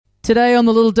Today on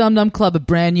the Little Dum Dum Club, a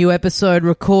brand new episode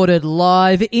recorded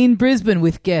live in Brisbane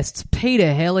with guests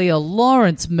Peter Helliar,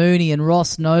 Lawrence Mooney and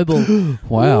Ross Noble.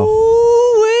 Wow.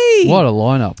 Ooh-wee. What a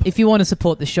lineup. If you want to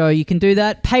support the show, you can do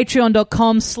that.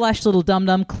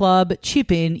 Patreon.com/LittleDumDumClub. Chip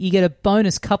in. You get a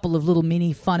bonus couple of little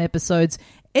mini fun episodes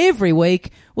every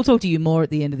week. We'll talk to you more at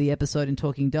the end of the episode in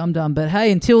Talking Dum Dum. But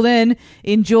hey, until then,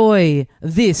 enjoy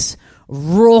this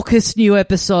raucous new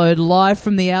episode live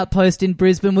from the Outpost in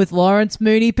Brisbane with Lawrence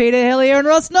Mooney, Peter Helliar and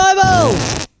Ross Noble.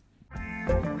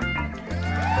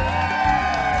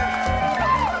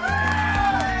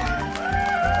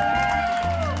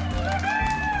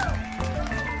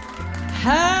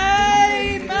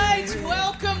 Hey mates,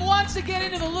 welcome once again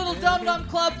into the Little Dum Dum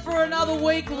Club for another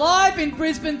week live in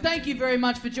Brisbane. Thank you very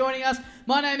much for joining us.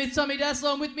 My name is Tommy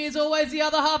Daslow, and with me as always the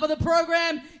other half of the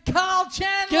program, Carl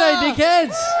Chandler. G'day,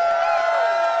 dickheads.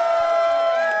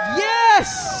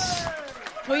 Yes!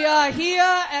 We are here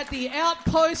at the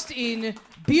Outpost in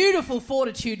beautiful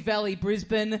Fortitude Valley,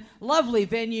 Brisbane. Lovely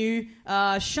venue.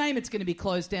 Shame it's going to be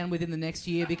closed down within the next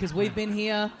year because we've been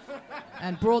here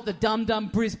and brought the Dum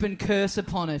Dum Brisbane curse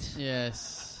upon it.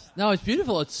 Yes. No, it's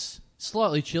beautiful. It's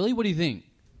slightly chilly. What do you think?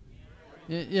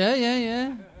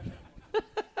 Yeah.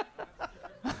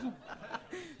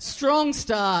 Strong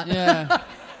start. Yeah.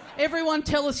 Everyone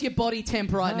tell us your body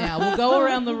temp right now. We'll go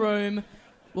around the room.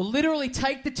 We'll literally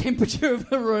take the temperature of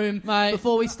the room, mate,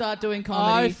 before we start doing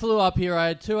comedy. I flew up here. I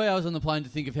had 2 hours on the plane to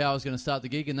think of how I was going to start the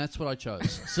gig, and that's what I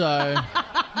chose. So,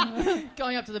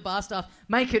 going up to the bar staff,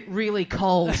 make it really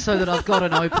cold so that I've got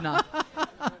an opener.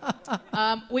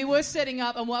 We were setting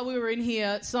up, and while we were in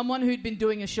here, someone who'd been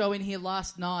doing a show in here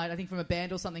last night, I think from a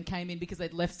band or something, came in because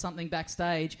they'd left something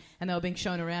backstage, and they were being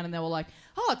shown around, and they were like,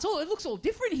 "Oh, it looks all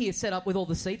different here, set up with all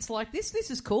the seats like this.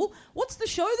 This is cool. What's the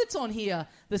show that's on here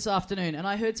this afternoon?" And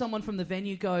I heard someone from the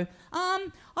venue go, I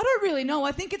don't really know.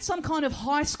 I think it's some kind of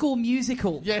high school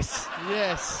musical. Yes.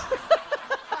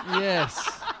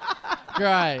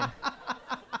 Great.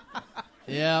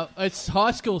 Yeah, it's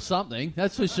high school something,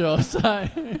 that's for sure. So,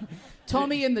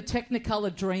 Tommy and the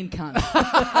Technicolor Dream Cunt.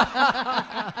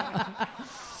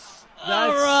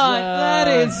 All right, that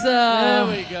is... There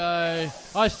we go.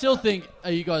 I still think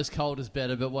Are You Guys Cold is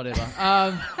better, but whatever.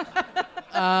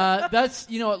 That's,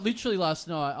 you know what, literally last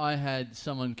night I had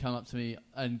someone come up to me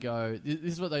and go, this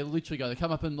is what they literally go, they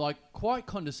come up and like quite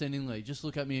condescendingly just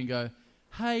look at me and go,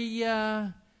 "Hey,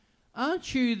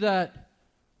 aren't you that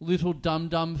little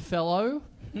dum-dum fellow?"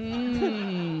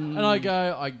 And I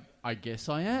go, I guess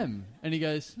I am. And he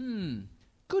goes,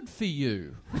 good for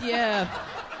you. Yeah.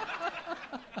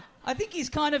 I think he's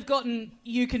kind of gotten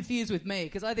you confused with me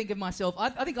because I think of myself,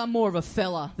 I think I'm more of a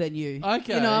fella than you.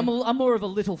 Okay. You know, I'm more of a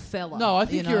little fella. No, I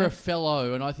think you're a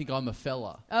fellow and I think I'm a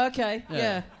fella. Okay,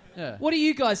 yeah. What do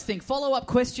you guys think? Follow-up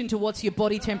question to what's your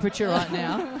body temperature right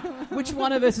now? Which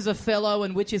one of us is a fellow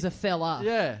and which is a fella?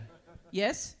 Yeah.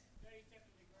 Yes?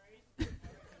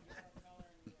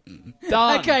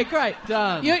 Done. Okay, great.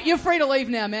 Done. You're free to leave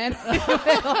now, man.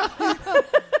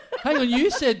 Hang on, you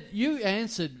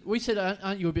answered, we said,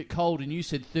 aren't you a bit cold? And you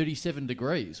said 37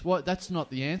 degrees. What? That's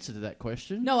not the answer to that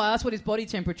question. No, I asked what his body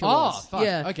temperature was. Oh, fuck.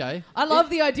 Yeah. Okay. I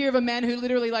love the idea of a man who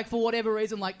literally, like, for whatever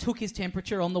reason, like, took his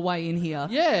temperature on the way in here.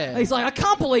 Yeah. He's like, I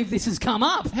can't believe this has come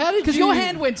up. How did Because your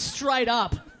hand went straight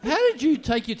up. How did you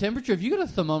take your temperature? Have you got a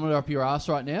thermometer up your ass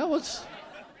right now?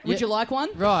 Would you like one?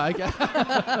 Right, okay.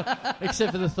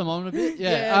 Except for the thermometer bit?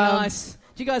 Yeah, nice.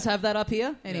 Do you guys have that up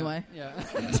here? Anyway. Yeah.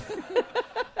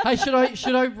 Hey, should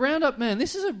I round up? Man,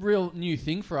 this is a real new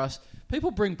thing for us. People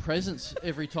bring presents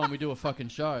every time we do a fucking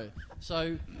show.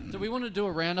 So, do we want to do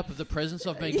a roundup of the presents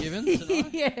I've been given tonight?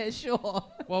 Yeah, sure.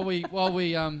 While we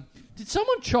did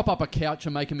someone chop up a couch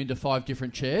and make them into 5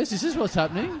 different chairs? Is this what's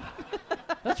happening?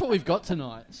 That's what we've got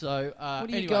tonight. So,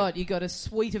 what do you got? You got a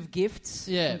suite of gifts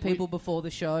from people before the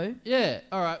show. Yeah.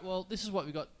 All right. Well, this is what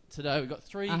we got today. We've got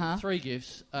three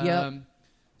gifts. Yep.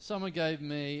 Someone gave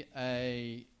me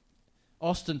a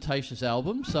ostentatious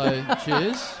album. So,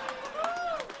 cheers.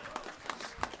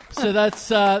 So that's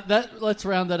that. Let's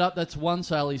round that up. That's one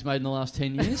sale he's made in the last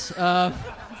 10 years.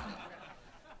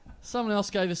 Someone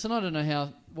else gave us, and I don't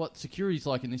know what security's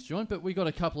like in this joint, but we got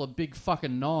a couple of big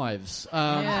fucking knives.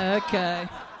 Yeah, okay.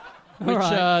 Which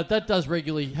that does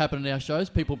regularly happen in our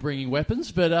shows, people bringing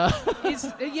weapons, but...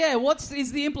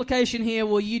 is the implication here,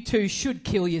 well, you two should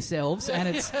kill yourselves, and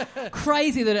it's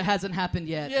crazy that it hasn't happened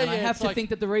yet. I have to think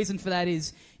that the reason for that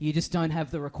is you just don't have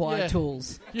the required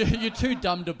tools. You're too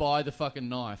dumb to buy the fucking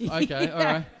knife. Okay, all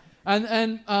right.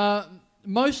 And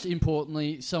most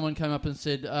importantly, someone came up and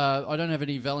said, I don't have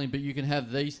any Valium, but you can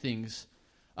have these things.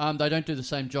 They don't do the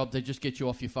same job, they just get you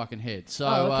off your fucking head. So,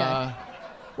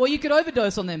 Well, you could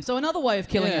overdose on them. So another way of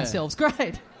killing ourselves.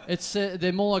 Great. It's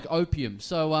they're more like opium.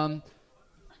 So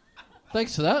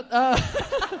thanks for that.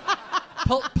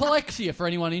 Polexia for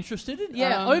anyone interested.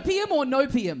 Yeah, opium or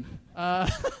nopium?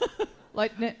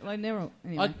 Like Nero.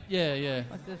 Anyway. Yeah.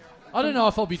 Like I don't know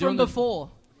if I'll be doing from before.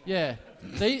 Yeah.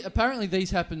 Apparently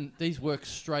these work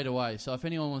straight away. So if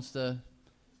anyone wants to...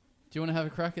 Do you want to have a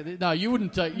crack at this? No, you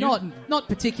wouldn't take... Not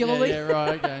particularly. Yeah,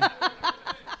 right, okay.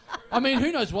 I mean,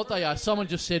 who knows what they are? Someone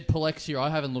just said Polexia. I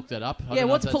haven't looked that up.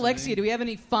 What's Polexia? Do we have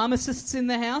any pharmacists in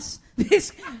the house?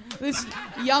 This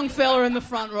young fella in the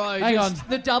front row. Hang on.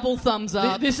 The double thumbs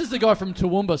up. This is the guy from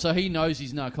Toowoomba, so he knows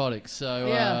his narcotics. So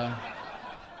yeah.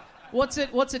 What's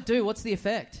it do? What's the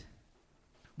effect?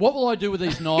 What will I do with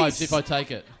these knives if I take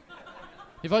it?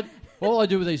 What will I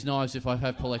do with these knives if I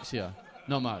have Polexia?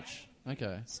 Not much.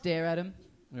 Okay. Stare at him.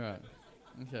 Right.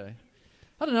 Okay.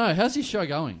 I don't know. How's this show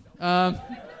going?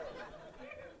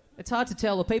 It's hard to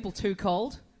tell. Are people too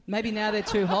cold?Maybe now they're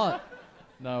too hot.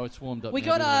 No, it's warmed up. We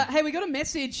got a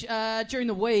message during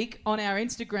the week on our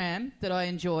Instagram that I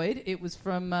enjoyed. It was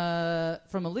from a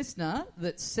listener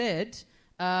that said,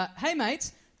 "Hey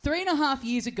mates, 3.5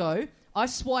 years ago, I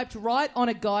swiped right on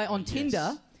a guy on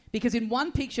Tinder because in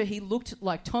one picture he looked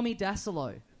like Tommy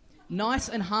Dassolo, nice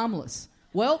and harmless.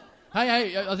 Well,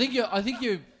 hey, I think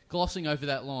you're glossing over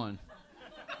that line.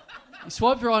 You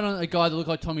swiped right on a guy that looked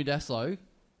like Tommy Dassolo.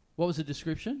 What was the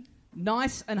description?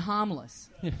 Nice and harmless.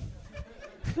 Yeah.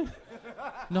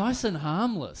 Nice and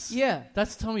harmless. Yeah.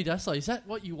 That's Tommy Dassolo. Is that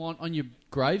what you want on your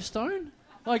gravestone?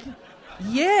 Like,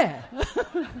 yeah.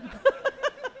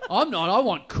 I'm not. I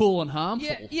want cool and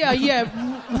harmful.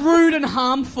 Yeah. Rude and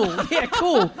harmful. Yeah,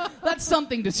 cool. That's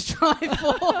something to strive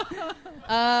for.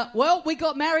 Well, we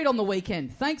got married on the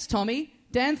weekend. Thanks, Tommy.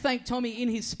 Dan thanked Tommy in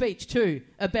his speech, too.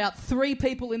 About 3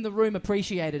 people in the room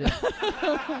appreciated it.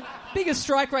 Bigger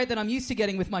strike rate than I'm used to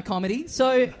getting with my comedy.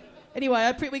 So, anyway,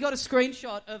 we got a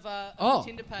screenshot of the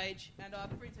Tinder page, and I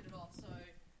printed it off. So,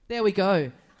 there we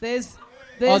go. There's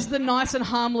the nice and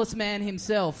harmless man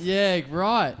himself. Yeah,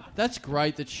 right. That's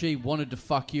great that she wanted to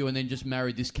fuck you and then just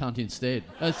married this cunt instead.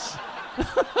 That's...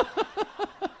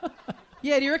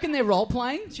 Yeah, do you reckon they're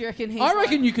role-playing? Do you reckon he's I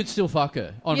reckon you could still fuck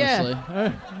her, honestly.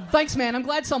 Yeah. Thanks, man. I'm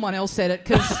glad someone else said it,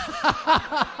 because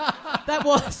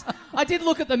I did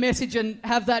look at the message and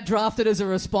have that drafted as a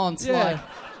response. Yeah. Like,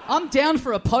 I'm down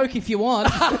for a poke if you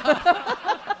want.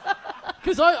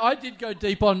 Because I did go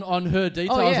deep on her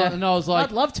details, and I was like...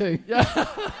 I'd love to. Yeah.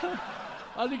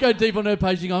 I did go deep on her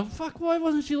page and go, fuck, why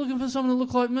wasn't she looking for someone to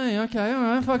look like me? Okay, all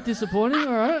right, fuck, disappointing,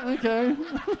 all right, okay.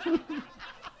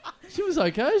 She was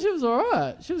okay. She was all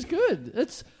right. She was good.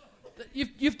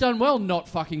 You've done well not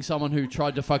fucking someone who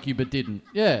tried to fuck you but didn't.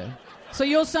 Yeah. So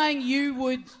you're saying you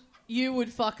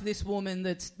would fuck this woman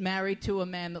that's married to a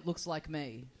man that looks like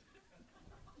me?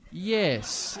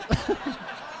 Yes.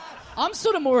 I'm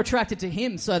sort of more attracted to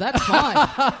him, so that's fine.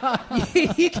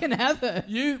 You can have her.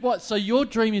 So your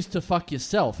dream is to fuck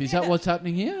yourself? Is that what's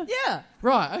happening here? Yeah.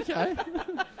 Right. Okay.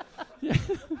 Yeah.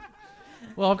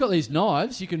 Well, I've got these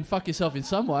knives. You can fuck yourself in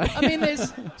some way. I mean,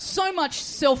 there's so much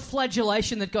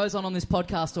self-flagellation that goes on this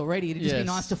podcast already. It'd just be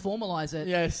nice to formalise it.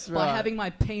 Yes, by having my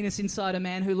penis inside a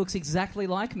man who looks exactly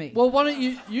like me. Well, why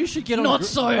don't you should get on... Not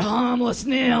so harmless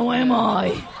now, am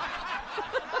I?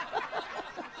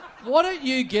 Why don't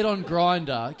you get on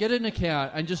Grindr, get an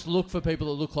account, and just look for people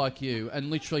that look like you and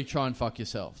literally try and fuck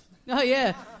yourself? Oh,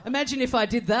 yeah. Imagine if I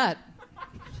did that.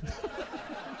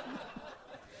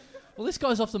 Well, this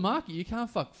guy's off the market. You can't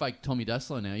fuck fake Tommy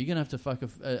Dassolo now. You're going to have to fuck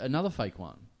another fake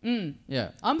one. Yeah.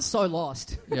 I'm so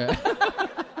lost. Yeah.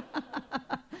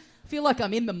 I feel like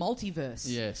I'm in the multiverse.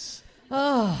 Yes.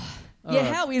 Oh. Yeah,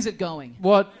 right. How is it going?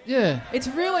 What? Yeah. It's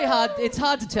really hard. It's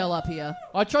hard to tell up here.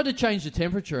 I tried to change the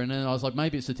temperature, and then I was like,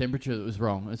 maybe it's the temperature that was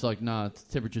wrong. It's like, nah, the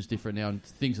temperature's different now, and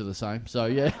things are the same. So,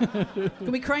 yeah.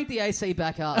 Can we crank the AC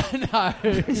back up? No.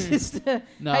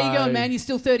 No. How you going, man? You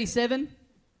still 37?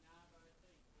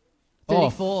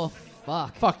 34.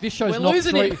 Fuck. Fuck, this show's knocked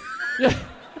 3... Yeah.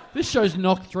 This show's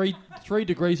knocked 3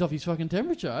 degrees off his fucking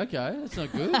temperature. Okay, that's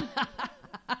not good.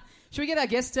 Should we get our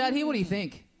guests out here? What do you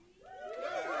think?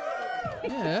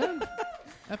 Yeah,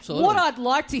 absolutely. What I'd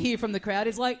like to hear from the crowd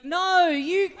is like, no,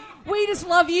 we just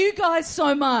love you guys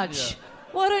so much. Yeah.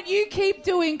 Why don't you keep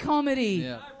doing comedy?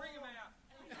 Yeah.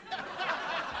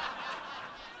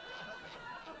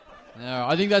 No,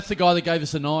 I think that's the guy that gave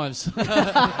us the knives.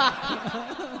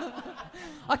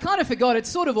 I kind of forgot. It's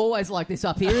sort of always like this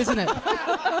up here, isn't it?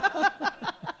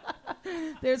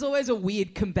 There's always a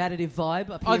weird combative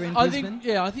vibe up here in Brisbane.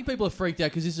 I think people are freaked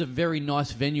out because this is a very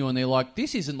nice venue and they're like,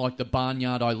 this isn't like the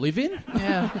barnyard I live in.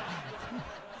 Yeah.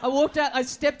 I walked out, I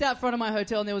stepped out front of my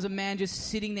hotel and there was a man just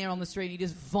sitting there on the street. He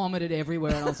just vomited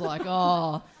everywhere and I was like,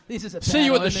 oh, this is a bad See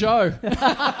you at the omen. show.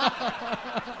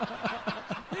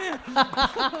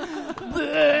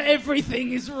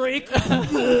 Everything is Rick.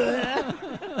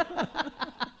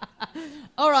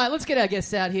 All right, let's get our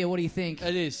guests out here. What do you think?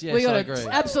 It is, yes, we got I an agree.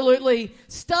 absolutely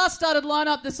star-studded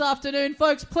lineup this afternoon.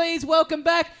 Folks, please welcome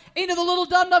back into the Little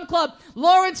Dum Dum Club,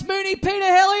 Lawrence Mooney, Peter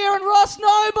Helliar and Ross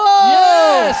Noble.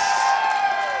 Yes!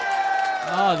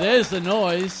 Oh, there's the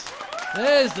noise.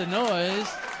 There's the noise.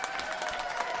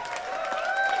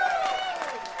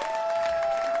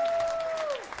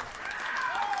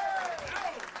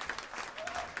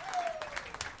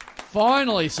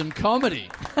 Finally, some comedy.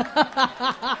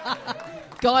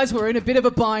 Guys, we're in a bit of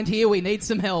a bind here. We need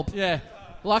some help. Yeah.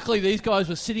 Luckily, these guys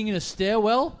were sitting in a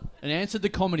stairwell and answered the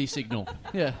comedy signal.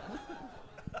 Yeah.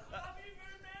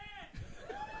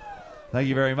 Thank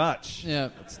you very much. Yeah.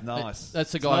 That's nice.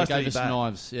 That's the It's guy nice who to gave be us back.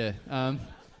 knives. Yeah.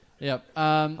 Yeah.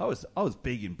 I was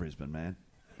big in Brisbane, man.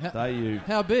 You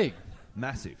How big?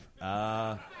 massive.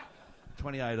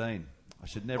 2018. I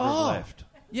should never Oh. have left.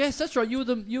 Yes, that's right. You were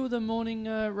the morning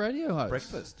radio host.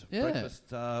 Breakfast. Yeah.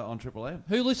 Breakfast on Triple M.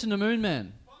 Who listened to Moon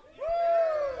Man?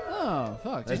 Oh,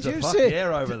 fuck. There's Did a you fuck say-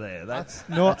 yeah over there. That's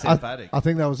No, emphatic. I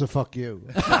think that was a fuck you.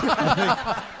 No,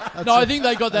 I think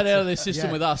they got that out of their system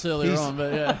yeah. with us earlier He's- on,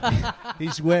 but yeah.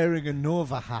 He's wearing a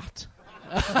Nova hat.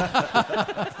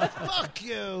 Fuck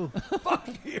you. Fuck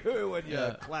you and your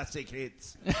Yeah. classic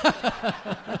hits.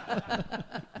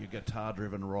 Your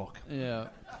guitar-driven rock. Yeah.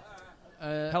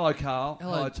 Hello, Carl.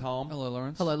 Hello. Hello, Tom. Hello,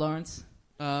 Lawrence. Hello, Lawrence.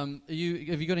 Have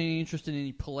you got any interest in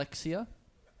any polexia?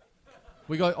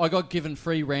 I got given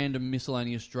free random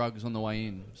miscellaneous drugs on the way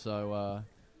in. So,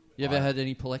 you ever had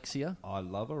any polexia? I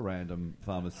love a random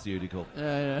pharmaceutical.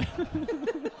 Yeah.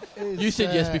 You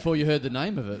said yes before you heard the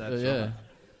name of it. That's yeah. right.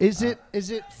 Is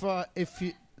it for if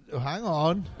you... oh, hang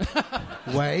on.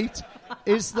 Wait.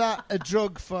 Is that a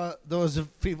drug for those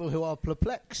of people who are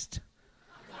perplexed?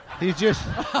 You just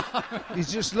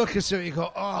look at it, you go,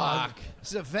 oh, Fuck.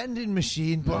 it's a vending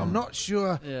machine, but I'm not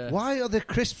sure. Yeah. Why are there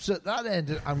crisps at that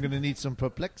end? I'm going to need some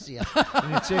perplexia.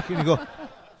 And you take it and you go,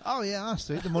 oh, yeah, I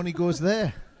see. The money goes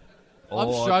there.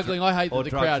 I'm struggling. I hate Or that the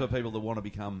drugs crowd... for people that want to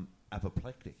become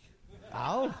apoplectic.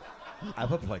 Ow.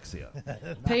 Apoplexia.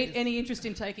 Pete, any interest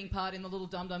in taking part in the Little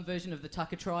Dum Dum version of the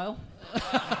Tucker trial?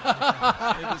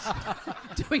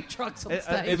 Doing drugs on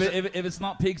stage. If it's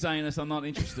not pig's anus, I'm not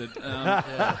interested.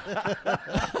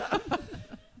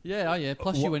 Yeah, oh yeah.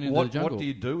 Plus you went into the jungle. What do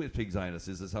you do with pig's anus?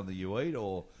 Is it something you eat,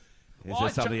 or is Well, there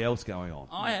I something else going on?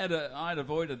 I'd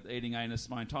avoided eating anus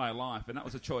my entire life, and that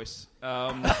was a choice.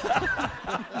 Hang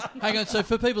on, so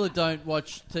for people that don't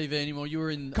watch TV anymore, you were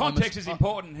in... Context is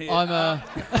important here. I'm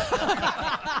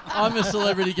a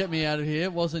celebrity, get me out of here.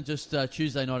 It wasn't just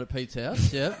Tuesday night at Pete's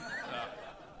house, yeah.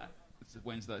 It's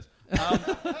Wednesdays.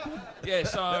 Yeah,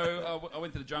 so I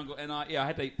went to the jungle, and I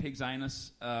had to eat pig's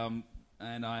anus, and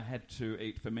I had to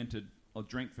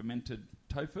drink fermented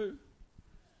tofu.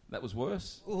 That was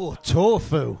worse. Oh,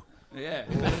 tofu. Yeah.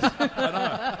 I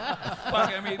know.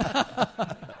 Fuck, I mean,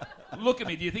 look at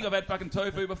me. Do you think I've had fucking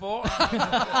tofu before?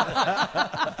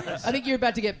 I think you're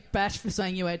about to get bashed for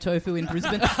saying you ate tofu in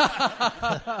Brisbane.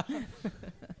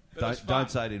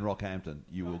 Don't say it in Rockhampton.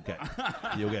 You'll get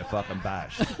fucking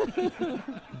bashed.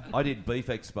 I did Beef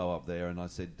Expo up there, and I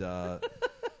said,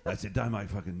 they said, don't make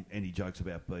fucking any jokes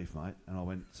about beef, mate. And I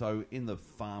went, so in the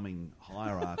farming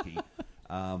hierarchy,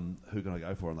 who can I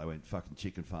go for? And they went, fucking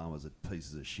chicken farmers are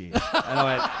pieces of shit. And I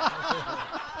went,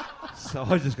 so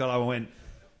I just got over and went,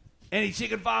 any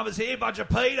chicken farmers here? Bunch of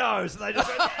pedos. And they just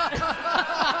went,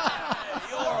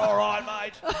 you're all right,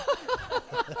 mate.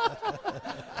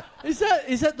 Is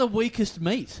that the weakest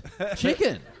meat?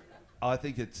 Chicken? I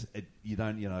think you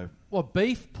don't. What,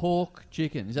 beef, pork,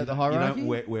 chicken? Is that the You hierarchy?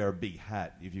 don't wear a big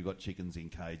hat if you've got chickens in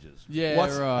cages. Yeah,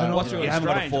 What's- right. and what's right. really You haven't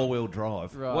got a strange. 4-wheel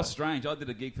drive. Right. What's strange, I did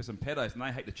a gig for some pedos, and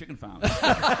they hate the chicken farmers. They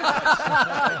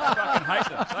fucking hate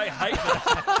them. They hate them.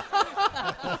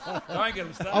 Don't get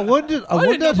them started. I wondered I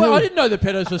who... didn't know the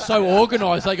pedos were so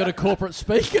organised they got a corporate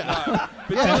speaker.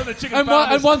 Particularly the chicken And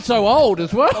farmers. one so old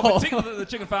as well. Particularly the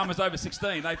chicken farmers over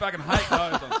 16. They fucking hate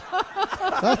those ones.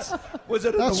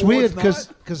 That's weird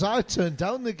because I turned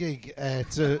down the gig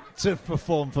to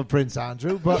perform for Prince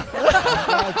Andrew, but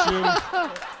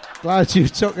I'm glad you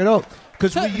took it up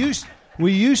because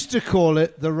we used to call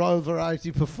it the Royal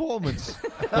Variety Performance,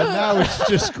 but now it's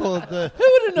just called the. Who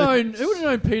would have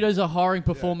known pedos are hiring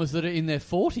performers that are in their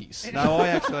 40s? No,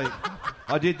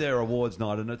 I did their awards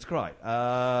night, and it's great.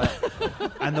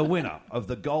 And the winner of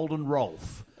the Golden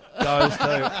Rolf goes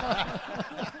to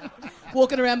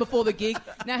walking around before the gig.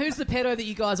 Now, who's the pedo that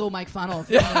you guys all make fun of?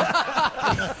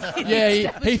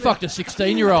 Yeah, he fucked a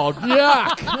 16-year-old.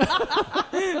 Yuck!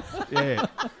 Yeah.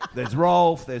 There's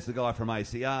Rolf, there's the guy from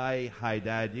ACA. Hey,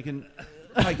 Dad, you can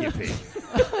take your pick.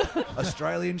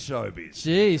 Australian showbiz.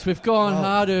 Jeez, we've gone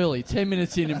hard early. 10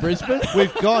 minutes in Brisbane.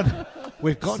 We've gone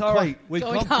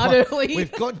Going hard early.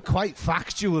 We've gone quite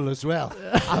factual as well.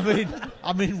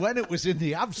 I mean, when it was in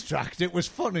the abstract, it was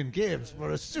fun and games. But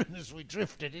as soon as we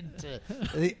drifted into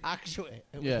the actual,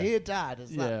 here, Dad,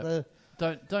 is that the?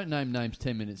 Don't name names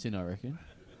 10 minutes in, I reckon.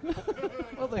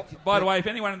 By the way,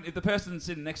 if the person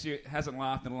sitting next to you hasn't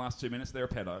laughed in the last 2 minutes, they're a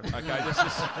pedo. Okay,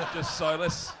 just so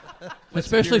let's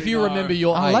Especially if you remember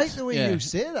your I age. like the way you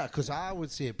say that, because I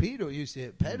would say pedo, you say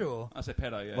pedo. I say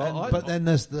pedo, yeah. Well, but then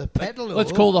there's the pedalo.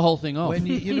 Let's call the whole thing off. When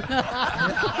you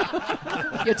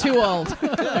You're too old.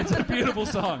 It's a beautiful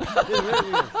song.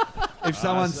 If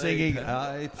someone's singing,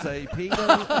 it's a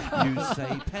pedo, you say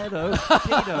pedo,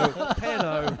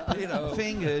 pedo,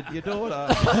 fingered your daughter.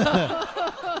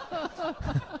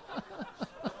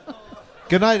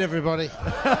 Good night, everybody.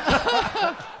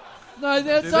 No,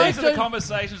 These are the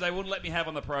conversations they wouldn't let me have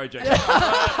on the project.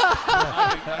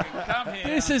 I can come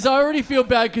here. I already feel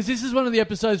bad because this is one of the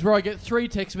episodes where I get 3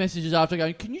 text messages after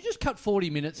going, can you just cut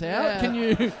 40 minutes out? Yeah. Can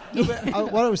you? No,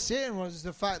 but, what I was saying was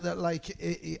the fact that, like,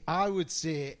 I would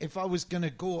say if I was going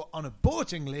to go on a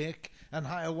boating lake and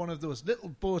hire one of those little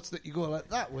boats that you go like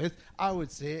that with, I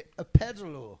would say a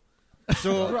pedalo.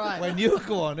 So when you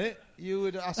go on it, you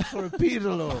would ask for a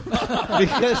pedalo.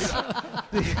 Because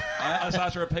I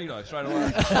asked for a pedo straight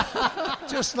away.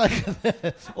 just like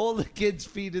all the kids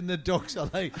feeding the ducks are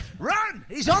like, run!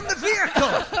 He's on the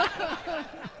vehicle!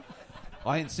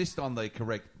 I insist on the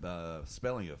correct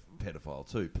spelling of pedophile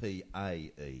too.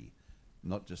 P-A-E.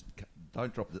 Not just...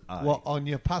 Don't drop the A. What, on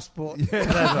your passport? On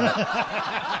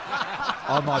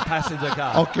my passenger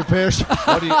car. Occupation.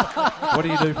 What do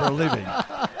you do for a living?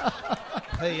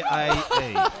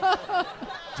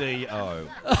 P-A-E-D-O.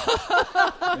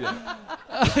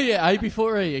 Yeah, A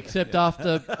before E, except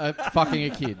after fucking a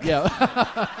kid. Yeah.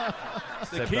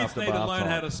 The kids need to learn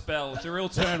how to spell. It's a real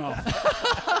turn-off.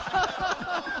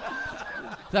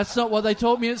 That's not what they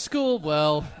taught me at school.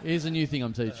 Well, here's a new thing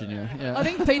I'm teaching you. Yeah. I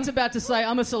think Pete's about to say,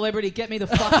 I'm a celebrity, get me the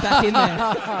fuck back in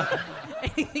there.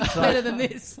 Anything's better than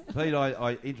this. Pete,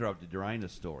 I interrupted your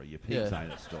anus story, your pig's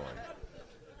anus story.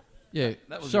 Yeah.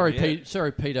 That was Sorry, weird. Pete.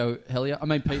 Sorry, Peto Helliar. I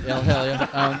mean, Pete L. Helliar.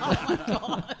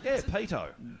 Yeah, Peto.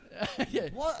 Yeah.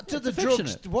 What do It's the drugs?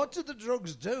 affectionate. What do the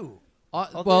drugs do?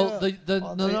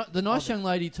 The nice young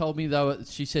lady told me, though,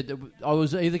 she said that I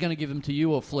was either going to give them to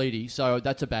you or Fleety, so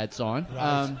that's a bad sign.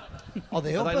 Right. Are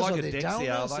they Are uppers? they like Are a they Dexy,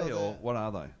 are downers? they, or what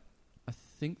are they? I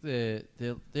think they're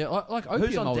like opium.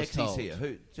 Who's on I was Dexies told. here?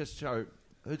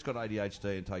 Who's got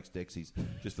ADHD and takes Dexies?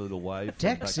 Just a little wave.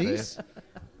 from back Dexies? there.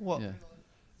 What? Yeah.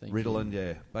 Thank you. Ritalin,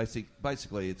 yeah.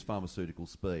 Basically, it's pharmaceutical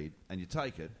speed, and you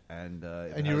take it, and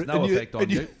it And has no effect on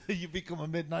you. You become a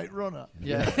midnight runner.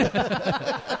 Yeah.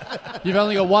 You've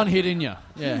only got one hit in you.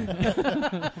 Yeah.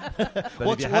 But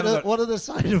if you haven't got- What are the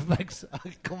side effects?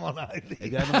 Come on, if Eileen.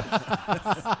 you haven't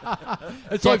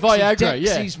It's like Viagra.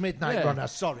 Yeah. Dexy's midnight Yeah. runner.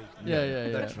 Sorry. Yeah.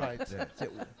 That's right. yeah.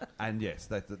 And yes,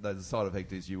 the side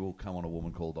effect is you will come on a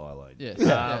woman called Eileen. Yes.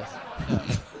 Yes.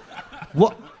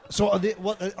 What? So are they?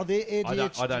 What are they?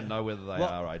 ADHD? I don't know whether they What?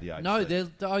 are ADHD. No,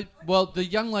 the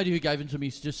young lady who gave them to me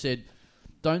just said,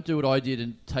 "Don't do what I did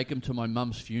and take them to my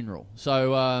mum's funeral."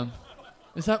 So,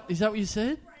 is that what you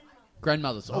said?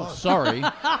 Grandmother's. Oh, sorry,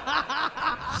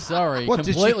 sorry. What,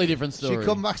 did completely she- different story. She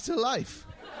come back to life.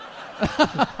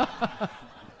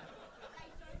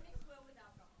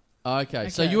 Okay,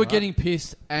 so Okay, you were right. getting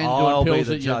pissed and I'll doing be pills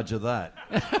the at judge of that.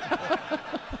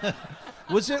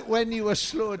 Was it when you were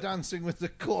slow dancing with the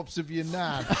corpse of your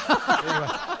nan?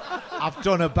 I've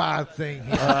done a bad thing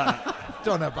here. I've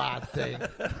done a bad thing.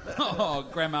 Oh,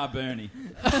 Grandma Bernie.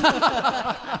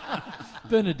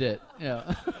 Bernadette.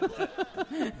 Yeah.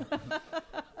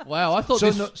 Wow, I thought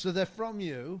this. So they're from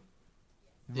you,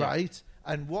 Yeah. right?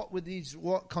 And what were these?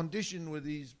 What condition were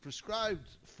these prescribed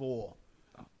for?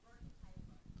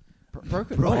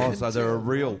 Broken. Oh, so they're a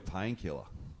real painkiller.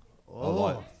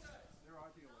 Oh,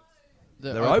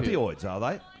 They're opioids, are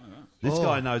they? This Oh.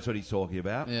 guy knows what he's talking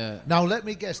about. Yeah. now let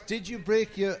me guess. Did you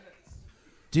break your?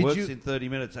 Did Works you? in 30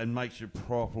 minutes and makes you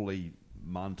properly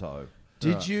munto.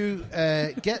 Did you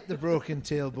get the broken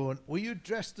tailbone? Were you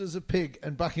dressed as a pig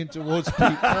and backing towards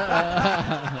people?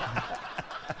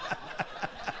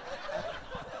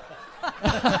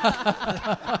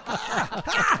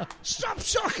 Stop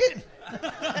shocking!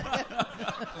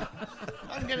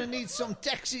 I'm getting need some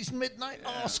Texas midnight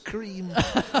ice cream.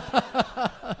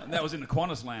 And that was in the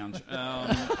Qantas lounge.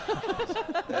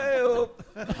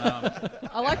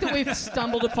 I like that we've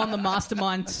stumbled upon the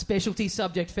mastermind specialty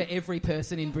subject for every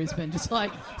person in Brisbane. Just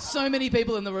like so many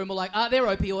people in the room are like, they're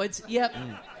opioids. Yep.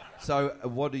 So,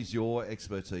 what is your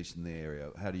expertise in the area?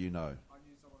 How do you know? I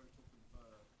knew someone who took them for a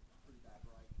pretty bad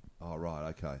break. Oh, right,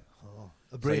 okay.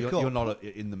 A So break you're not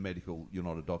in the medical. You're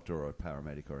not a doctor or a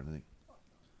paramedic or anything.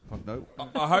 Fuck no.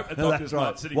 I hope the doctor's right.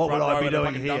 not sitting What front would I row be of the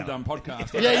doing fucking here? Dum Dum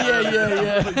podcast.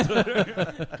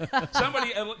 Yeah.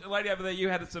 Somebody, a lady over there, you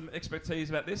had some expertise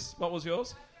about this. What was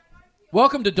yours?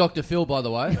 Welcome to Dr. Phil, by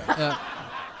the way.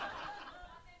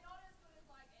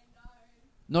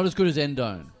 Not as good as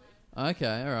Endone.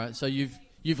 Okay, all right. So you've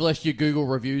left your Google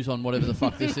reviews on whatever the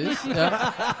fuck this is.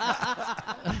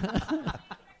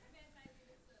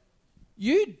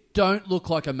 You don't look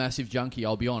like a massive junkie,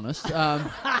 I'll be honest.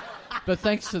 But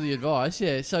thanks for the advice.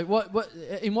 Yeah. So what?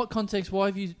 In what context? Why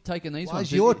have you taken these Why ones?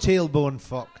 is your tailbone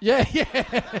fucked? Yeah.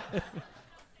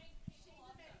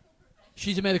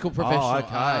 She's a medical professional. Oh,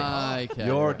 okay. Okay.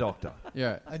 You're right. a doctor.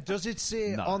 Yeah. And does it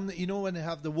say No. on the, when they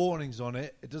have the warnings on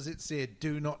it, does it say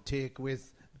do not take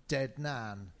with dead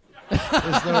nan?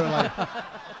 Is there like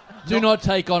Do not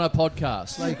take on a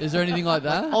podcast. Is there anything like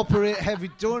that? operate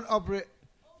heavy? Don't operate.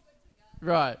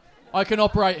 Right. I can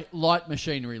operate light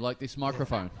machinery like this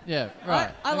microphone. Yeah, right.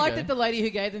 I like okay. that the lady who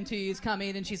gave them to you has come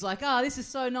in and she's like, this is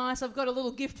so nice. I've got a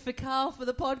little gift for Carl for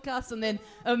the podcast. And then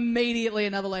immediately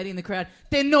another lady in the crowd,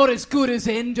 they're not as good as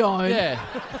Endone. Yeah.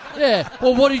 Yeah.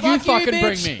 Well, what did you Fuck you, fucking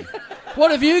bring bitch. me?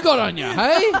 What have you got on you,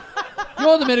 hey?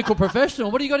 You're the medical professional.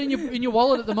 What do you got in your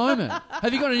wallet at the moment?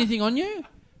 Have you got anything on you?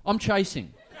 I'm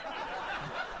chasing.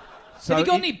 So Have you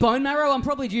got any bone marrow? I'm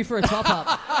probably due for a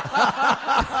top-up.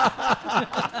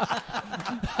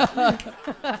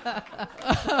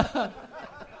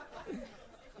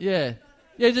 Yeah.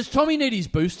 Yeah, does Tommy need his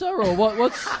booster or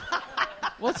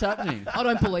what's happening? I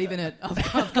don't believe in it.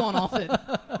 I've gone off it.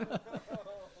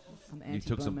 You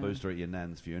took some booster at your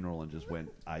nan's funeral and just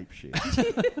went ape shit.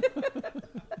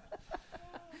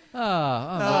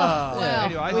 Wow.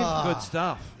 Anyway, good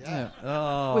stuff. Yeah.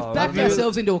 Oh, We've backed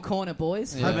ourselves into a corner,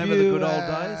 boys. Yeah. Remember the good old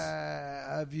days?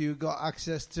 Have you got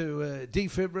access to a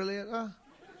defibrillator?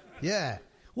 Yeah.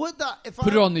 Would that if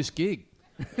Put I, it on this gig.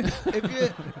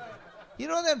 if you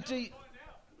know them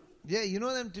you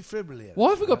know them defibrillators. Why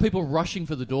have we got people rushing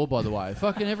for the door, by the way?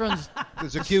 Fucking everyone's...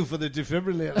 There's a queue for the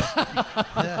defibrillator.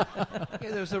 Yeah,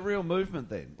 there was a real movement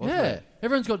then. Wasn't Yeah. there?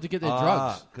 Everyone's got to get their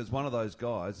drugs. Because one of those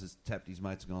guys has tapped his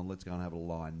mates and gone, let's go and have a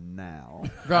line now.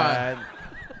 Right. And,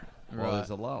 well, Right. there's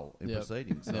a lull in Yep.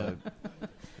 proceedings. So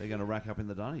they're going to rack up in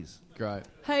the dunnies. Great.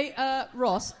 Hey,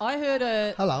 Ross, I heard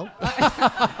a... Hello.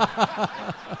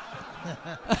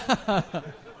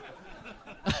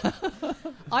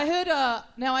 I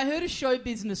heard a show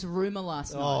business rumor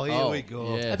last night. Oh, here we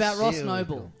go. yes. About Ross Here we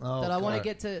Noble go. Oh, that I want to God.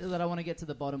 get to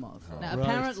the bottom of. Now, Right.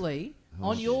 apparently,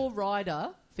 on your rider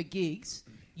for gigs,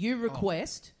 you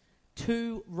request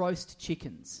 2 roast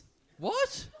chickens.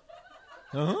 What?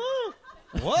 Uh-huh.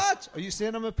 What? Are you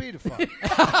saying I'm a paedophile?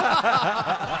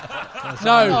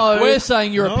 No, No. we're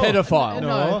saying you're No. a pedophile.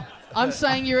 No, I'm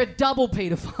saying you're a double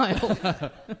paedophile.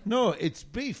 No, it's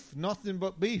beef. Nothing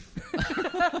but beef.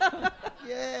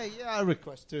 Yeah, I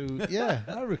request 2. Yeah,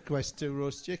 I request 2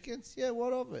 roast chickens. Yeah,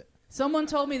 what of it? Someone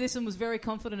told me this and was very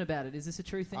confident about it. Is this a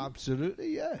true thing?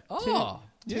 Absolutely, yeah. Oh.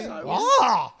 Yeah.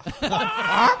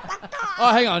 Oh,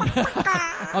 hang on.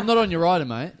 I'm not on your rider,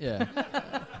 mate. Yeah.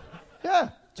 Yeah.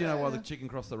 Do you know why the chicken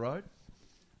crossed the road?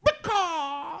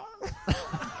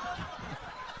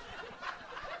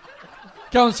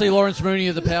 Go and see Lawrence Mooney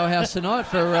at the Powerhouse tonight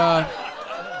for...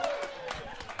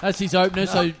 that's his opener,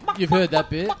 so you've heard that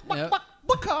bit. Yep.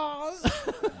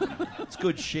 It's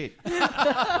good shit.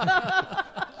 I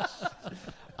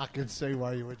can see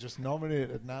why you were just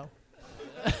nominated now.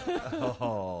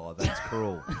 Oh, that's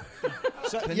cruel.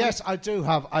 So, yes, I do.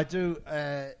 Turn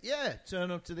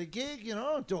up to the gig,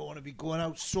 Don't want to be going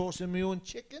out sourcing my own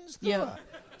chickens, do Yeah. I?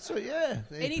 So, yeah.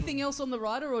 Anything else on the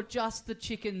rider or just the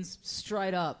chickens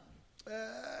straight up?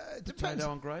 It depends.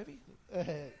 Potato and gravy?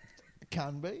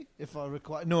 Can be, if I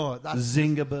require. No, that's...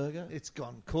 Zinger burger? It's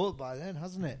gone cold by then,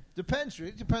 hasn't it? Depends,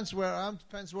 really. Depends where I am.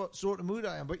 Depends what sort of mood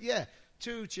I am. But, yeah,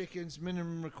 2 chickens,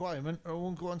 minimum requirement, or I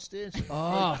won't go on stage.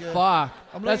 Oh, Like, fuck.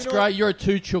 I'm That's like, great. You're a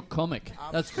 2-chook comic.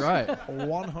 That's great.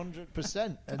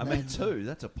 100%. And I mean, 2,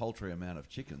 that's a paltry amount of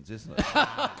chickens, isn't it?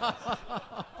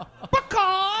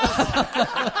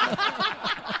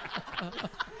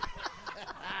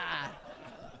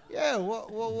 yeah, Yeah,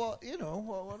 what you know,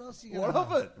 what else you What gonna of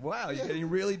have? it? Wow, you're getting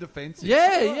really defensive.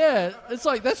 Yeah. It's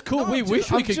like, that's cool. No, we I'm wish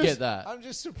just- we I'm could just- get that. I'm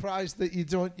just surprised that you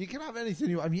don't. You can have anything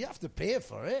you want. I mean, you have to pay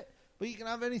for it, but you can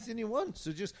have anything you want.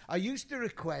 So I used to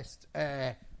request,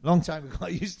 long time ago, I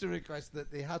used to request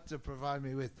that they had to provide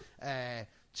me with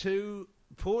 2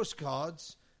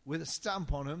 postcards with a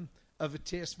stamp on them of a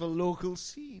tasteful local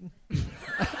scene.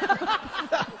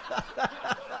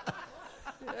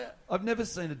 I've never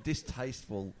seen a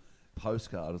distasteful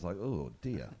postcard. It's like, oh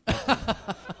dear.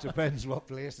 Depends what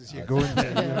places you're going to,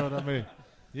 you know what I mean?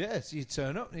 Yeah, so you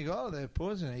turn up and you go, oh, they're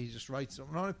posing it. You just write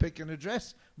something on it, pick an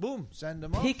address, boom, send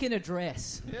them off. Pick an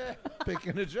address. Yeah, pick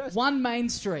an address. 1 Main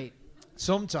Street.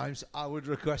 Sometimes I would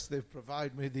request they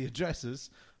provide me the addresses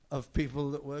of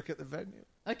people that work at the venue.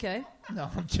 Okay. No,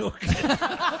 I'm joking.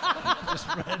 Just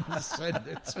friends send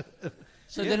it.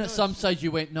 So Yeah, then no, at some it's- stage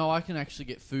you went, no, I can actually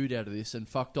get food out of this, and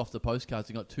fucked off the postcards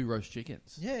and got 2 roast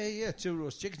chickens. Yeah, 2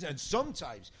 roast chickens. And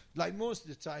sometimes, like most of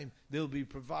the time, they'll be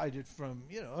provided from,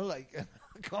 you know, like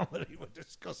comedy. We're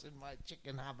discussing my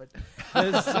chicken habit.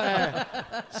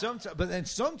 But then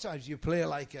sometimes you play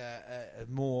like a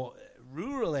more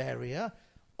rural area.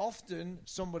 Often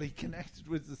somebody connected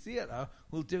with the theatre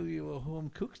will do you a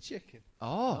home-cooked chicken.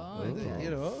 Oh, You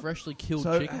know? freshly killed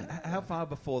So, chicken. how far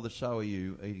before the show are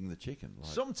you eating the chicken? Like,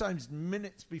 Sometimes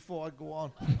minutes before I go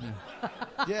on.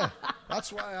 Yeah,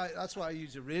 that's why I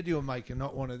use a radio mic and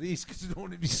not one of these, because I don't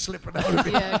want to be slipping out of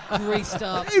it Yeah, greased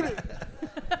up. like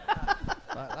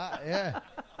that.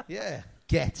 Yeah.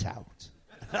 Get out.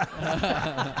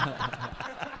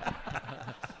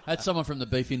 That's someone from the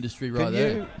beef industry right Can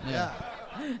there. you- Yeah.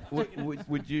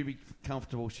 would you be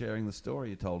comfortable sharing the story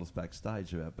you told us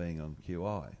backstage about being on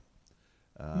QI?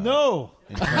 No,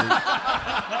 In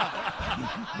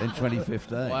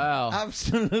 2015. Wow.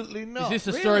 absolutely not. Is this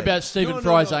a Really? story about Stephen No,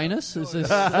 Fry's no. anus? Is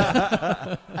this?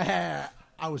 I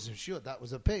wasn't sure that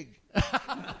was a pig.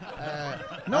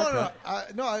 No,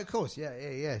 of course,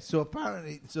 yeah. So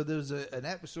apparently, there was an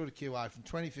episode of QI from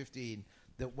 2015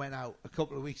 that went out a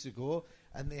couple of weeks ago,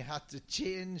 and they had to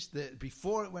change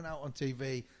before it went out on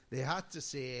TV. They had to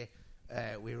say,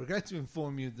 we regret to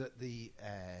inform you that the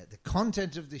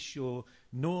content of this show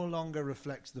no longer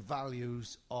reflects the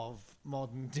values of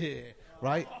modern day.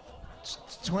 Right?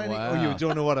 20. Wow. Oh, you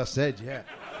don't know what I said, yeah.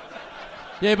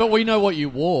 Yeah, but we know what you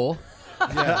wore.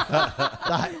 Yeah,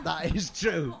 that is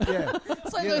true. Yeah,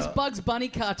 It's like You those know. Bugs Bunny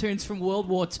cartoons from World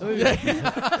War II. you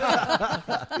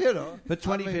know. For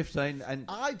 2015, and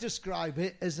I describe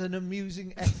it as an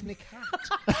amusing ethnic hat.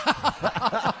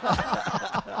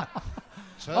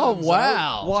 Oh,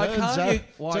 wow. Why Turns can't out, you-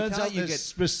 why turns can't out you there's get-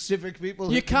 specific people?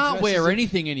 You who can can't dress wear as a-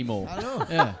 anything anymore. I know.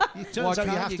 Yeah. It Why turns out you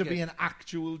can't have you to get- be an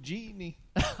actual genie.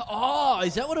 Oh,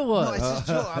 is that what it No, was? it's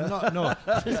a joke. I'm not. No.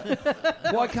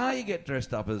 why can't you get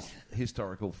dressed up as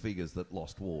historical figures that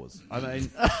lost wars? I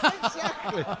mean,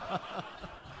 Exactly.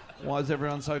 why is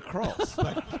everyone so cross?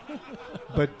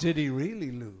 But did he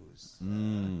really lose?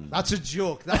 That's a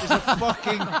joke. That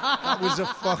was a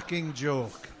fucking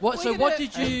joke. What? Well, So you what know-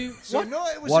 did you? So no,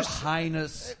 it was What a,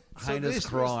 heinous so this was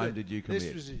crime did you commit?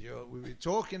 This was a joke. We were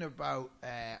talking about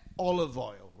olive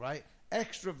oil, right?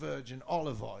 Extra virgin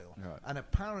olive oil, Right. and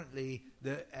apparently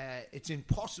it's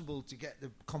impossible to get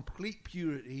the complete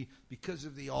purity because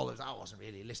of the olives. I wasn't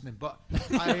really listening, but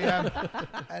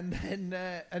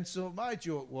and so my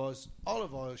joke was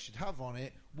olive oil should have on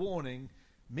it warning.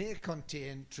 May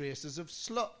contain traces of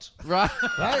slut, Right.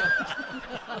 right?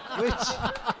 Which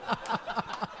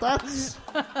that's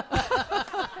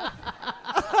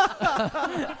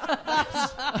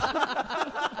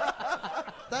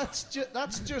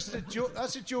that's just a joke.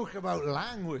 That's a joke about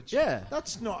language. Yeah.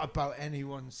 That's not about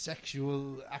anyone's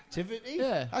sexual activity.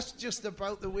 Yeah. That's just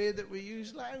about the way that we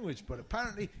use language. But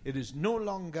apparently, it is no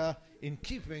longer in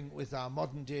keeping with our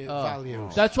modern day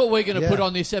values. That's what we're going to Yeah. put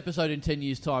on this episode in 10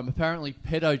 years' time. Apparently,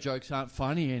 pedo jokes aren't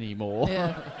funny anymore.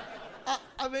 Yeah.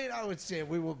 I mean, I would say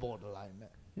we were borderline there.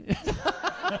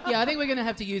 Yeah, I think we're going to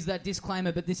have to use that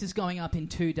disclaimer, but this is going up in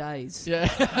 2 days. Yeah.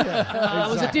 It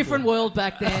was a different world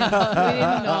back then. We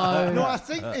didn't know. No, I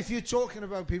think if you're talking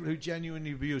about people who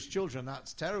genuinely abuse children,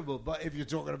 that's terrible. But if you're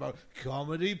talking about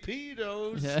comedy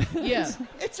pedos, Yeah. Yeah.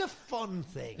 it's a fun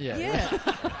thing. Yeah. Yeah.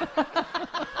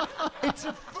 It's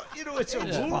a it's a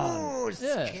ooh,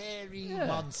 Yeah. scary Yeah.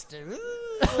 monster.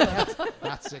 Ooh,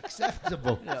 that's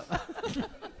acceptable.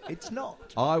 It's not.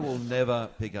 I will never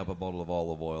pick up a bottle of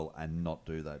olive oil and not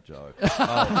do that joke.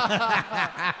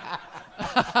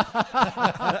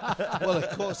 Well, of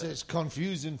course, it's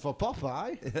confusing for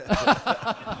Popeye.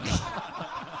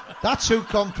 That's who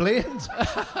complained.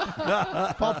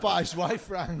 Popeye's wife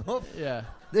rang up. Yeah.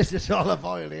 This is olive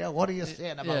oil here. What are you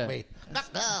saying about Yeah. me?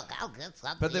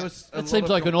 But there was. It seems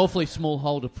like an awfully small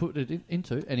hole to put it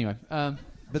into. Anyway, But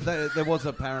there was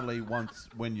apparently once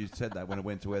when you said that, when it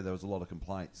went to air, there was a lot of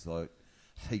complaints. Like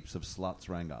heaps of sluts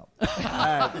rang up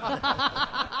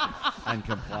and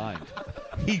complained.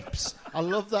 Heaps. I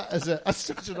love that as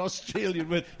such an Australian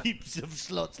word. Heaps of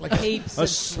sluts, like Heaps a of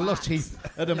slut heap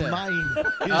at a mine.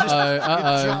 You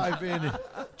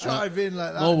drive in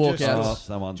like that. More and walkouts. Oh,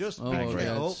 someone's Just More be angry.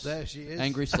 careful. walkouts. There she is.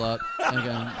 angry slut. And going,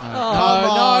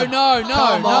 on. no.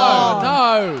 Come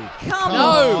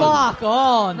No. the fuck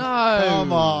on. No.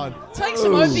 Come on. Take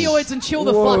some opioids and chill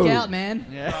the fuck out, man.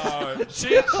 No,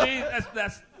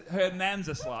 that's her nan's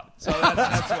a slut, so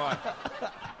that's why.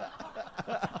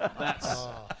 That's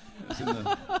in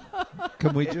the,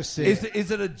 Can we just say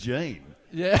Is it a gene?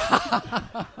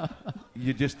 Yeah.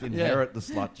 You just inherit the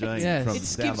slut gene Yes. from It down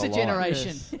skips the a line.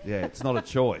 generation. Yeah, it's not a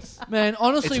choice. Man,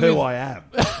 honestly, It's who with- I am.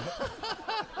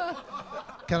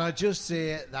 Can I just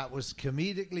say that was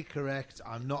comedically correct?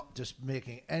 I'm not just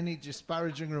making any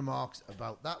disparaging remarks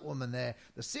about that woman there.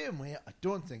 The same way I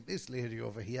don't think this lady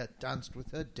over here danced with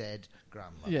her dead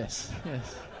grandmother. Yes.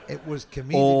 It was Or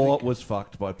comedically. was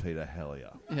fucked by Peter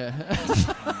Helliar. Yeah.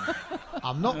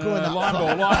 I'm not going that line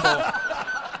far. ball.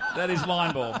 That is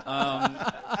line ball.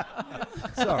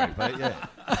 Sorry, Pete, yeah.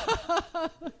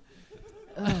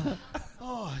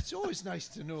 Oh, it's always nice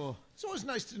to know. It's always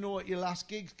nice to know what your last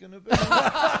gig's going to be.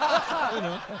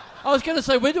 I was going to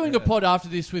say, we're doing a pod after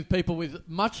this with people with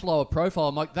much lower profile.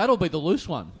 I'm like, that'll be the loose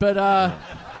one. But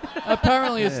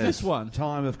apparently it's this one.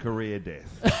 Time of career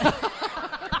death.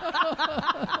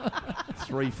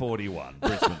 3:41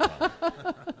 Brisbane time.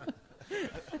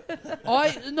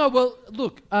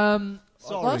 Look.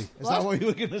 Sorry. Is that what you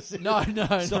were going to say? No.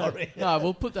 Sorry. No,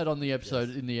 we'll put that on the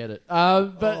episode in the edit.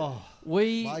 But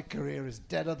we... My career is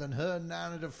deader than her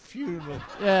nan at a funeral.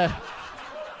 Yeah.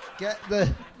 Get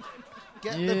the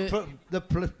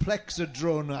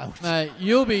plexodrone out. Mate,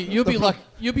 you'll be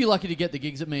lucky to get the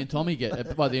gigs that me and Tommy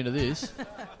get by the end of this.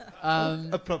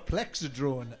 A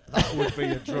plexodrone. That would be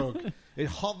a drug. It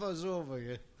hovers over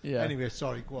you. Yeah. Anyway,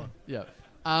 sorry, go on. Yeah.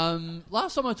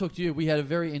 Last time I talked to you, we had a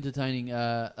very entertaining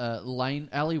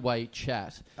alleyway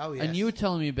chat. Oh, yes. And you were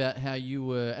telling me about how you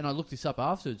were, and I looked this up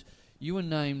afterwards, you were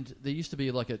named, there used to be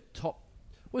like a top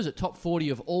 40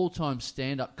 of all-time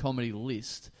stand-up comedy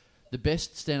list, the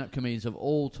best stand-up comedians of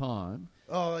all time.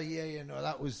 Oh, yeah, no,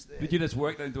 that was... Did you just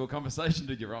work that into a conversation,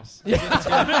 did you, Ross?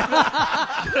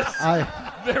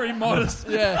 Very modest.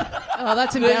 Yeah. Oh,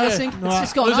 that's embarrassing. No, It's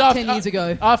just it gone was up after- 10 years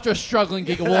ago. After a struggling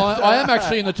gig, well, I am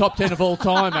actually in the top 10 of all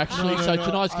time, actually, No, so no,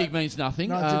 tonight's gig means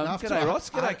nothing. No, I didn't have to. G'day, Ross.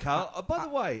 G'day, Carl. By the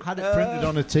way... I had it printed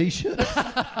on a T-shirt.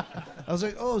 I was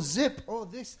like, oh, zip. Oh,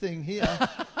 this thing here.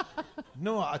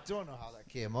 No, I don't know how that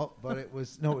came up, but it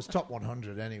was top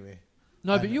 100 anyway.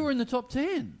 No, but you were in the top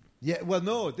 10. Yeah, well,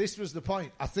 no, this was the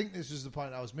point. I think this was the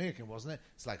point I was making, wasn't it?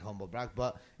 It's like humble brag,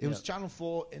 but it was Channel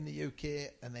 4 in the UK,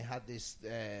 and they had this,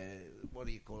 what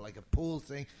do you call it, like a pool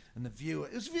thing, and the viewer,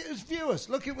 it was viewers.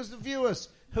 Look, it was the viewers.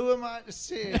 Who am I to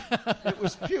say? It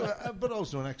was pure, but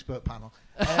also an expert panel.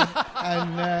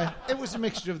 And it was a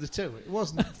mixture of the two. It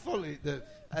wasn't fully the...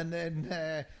 And then,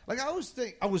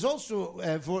 I was also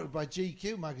voted by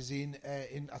GQ magazine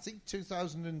in, I think,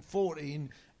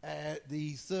 2014,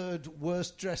 the third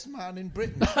worst dressed man in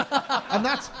Britain. And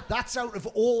that's out of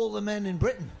all the men in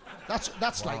Britain. That's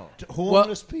like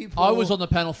homeless people. I was on the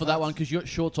panel for that one because you're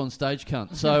shorts on stage,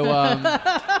 cunt. So,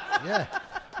 yeah.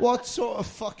 What sort of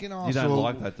fucking arsehole... You don't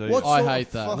like that, do you? What I sort hate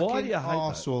of that. fucking Why do you hate that?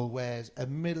 arsehole wears a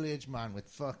middle-aged man with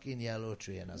fucking yellow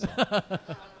trainers on?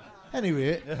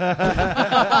 Anyway,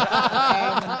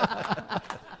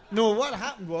 no. What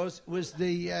happened was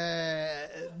the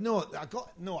I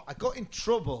got in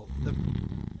trouble.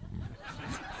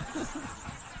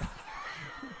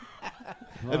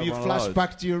 Have you flashed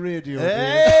back to your radio?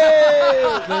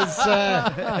 Hey! There's,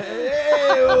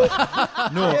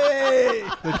 no,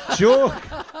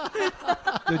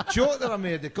 the joke that I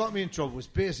made that got me in trouble was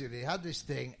basically they had this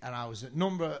thing, and I was at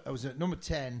number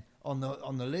 10 on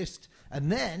the list,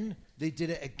 and then they did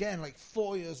it again like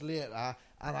 4 years later,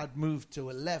 and I'd moved to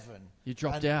 11. You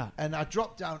dropped out. And I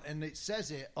dropped down, and it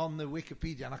says it on the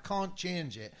Wikipedia, and I can't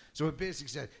change it. So it basically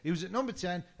said he was at number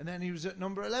 10, and then he was at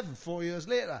number 11 4 years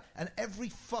later. And every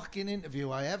fucking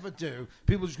interview I ever do,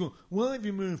 people just go, why have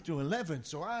you moved to 11?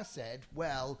 So I said,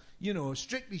 well,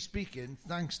 strictly speaking,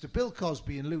 thanks to Bill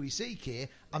Cosby and Louis C.K.,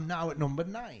 I'm now at number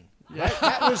 9. Yeah.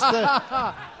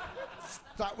 Right?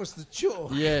 That was the joke.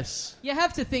 yes. You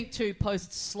have to think, too, post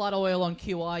Slut Oil on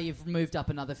QI, you've moved up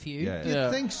another few. Yeah.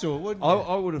 You'd think so, wouldn't you?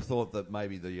 I would have thought that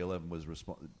maybe the 11 was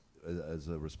as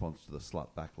a response to the slut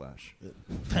backlash,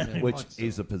 Very which much so.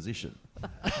 is a position.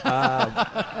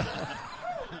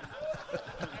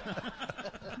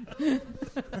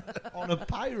 On a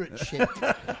pirate ship.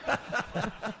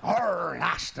 Oh,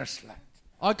 that's the slut.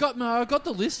 I got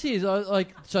the list here.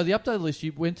 So the updated list.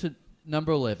 You went to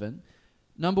number 11,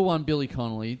 number 1 Billy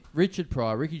Connolly, Richard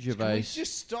Pryor, Ricky Can we Gervais.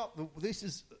 just stop? This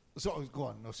is... Sorry, go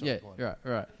on. No, sorry, Yeah, go on.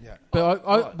 right. Yeah. But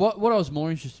right. what I was more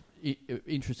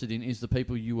interested in is the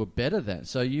people you were better than.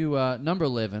 So you are number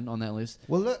 11 on that list.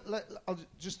 Well, I'll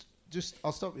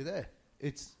I'll stop you there.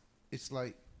 It's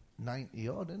like 90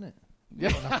 odd, isn't it?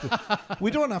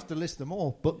 We don't have to list them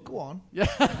all, but go on.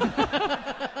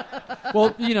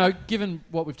 Well, given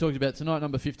what we've talked about tonight,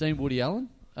 number 15, Woody Allen.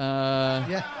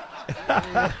 Yeah.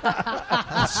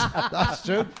 That's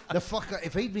true. The fucker,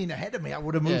 if he'd been ahead of me, I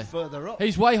would have moved further up.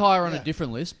 He's way higher on a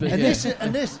different list. But And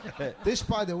this,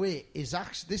 by the way, is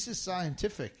actually this is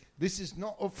scientific. This is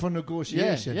not up for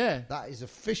negotiation. Yeah. That is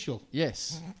official.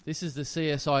 Yes, this is the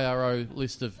CSIRO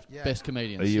list of best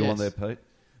comedians. Are you yes. on there, Pete?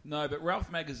 No, but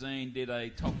Ralph Magazine did a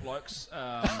top blokes, and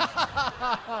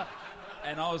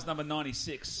I was number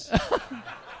 96.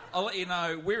 I'll let you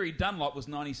know, Weary Dunlop was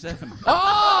 97.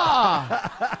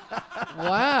 Ah!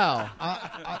 Wow.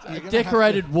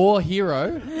 Decorated war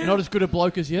hero. Not as good a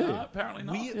bloke as you. No, apparently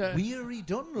not. Weary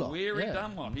Dunlop. Weary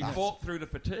Dunlop. He fought through the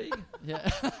fatigue. Yeah.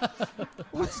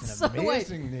 That's an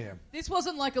amazing name. This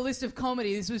wasn't like a list of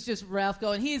comedy. This was just Ralph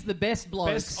going, here's the best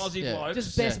blokes. Best Aussie Yeah. blokes.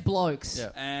 Just best blokes. Yeah.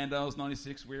 And I was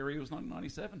 96. Weary was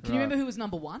 97. Can you remember who was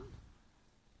number 1?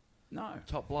 No.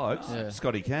 Top blokes. Yeah.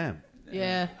 Scotty Cam.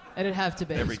 Yeah, it'd have to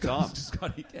be. Every time.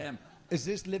 Scotty Cam. Is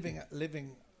this living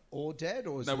or dead,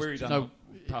 or is No, this Weary Dunlop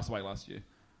passed away last year.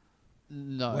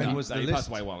 No. When was the he list? passed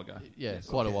away a while ago. Yeah, Yes.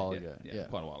 quite a while ago. Yeah, Yeah.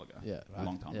 quite a while ago. Yeah. A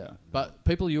long time ago. But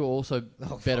people you were also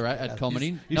better fuck at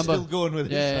comedy. He's still going with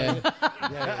Yeah.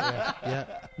 yeah.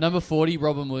 Number 40,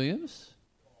 Robin Williams.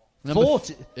 Number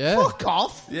 40? Yeah. Fuck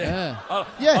off. Yeah.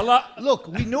 Yeah, look,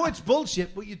 we know it's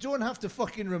bullshit, but you don't have to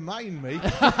fucking remind me.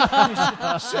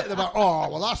 Sitting about, oh,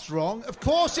 well, that's wrong. Of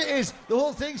course it is. The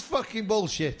whole thing's fucking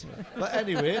bullshit. But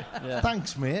anyway,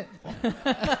 thanks, mate.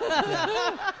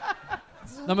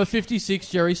 Number 56,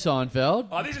 Jerry Seinfeld.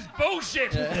 Oh, this is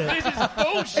bullshit. This is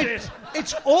bullshit.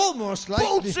 It's almost like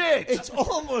Bullshit! It's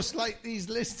almost like these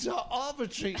lists are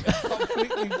arbitrary, and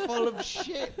completely full of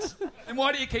shit. And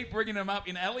why do you keep bringing them up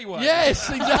in alleyways? Yes,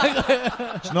 exactly.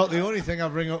 It's not the only thing I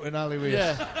bring up in alleyways.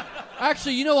 Yeah.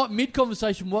 Actually, you know what?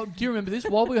 Mid-conversation, do you remember this?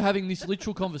 While we were having this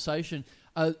literal conversation,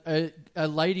 a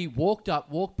lady walked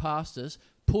past us,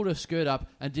 pulled her skirt up,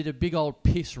 and did a big old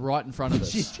piss right in front of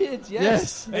us. She did,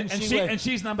 yes. And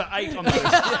she's number 8 on the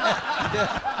list.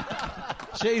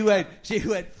 She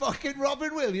went, fucking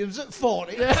Robin Williams at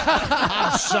 40.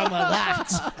 Have some of that.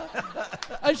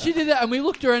 And she did that, and we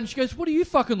looked at her, and she goes, "What are you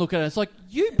fucking looking at?" It's like,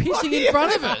 you pissing in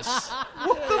front of us.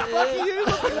 What the fuck are you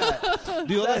looking at?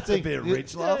 The other thing, a bit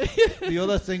rich, love. The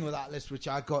other thing with that list, which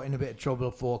I got in a bit of trouble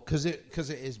for, because it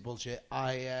is bullshit,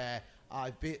 I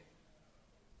bit...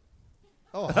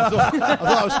 Oh, I thought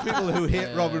it was people who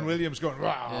hate Robin Williams going,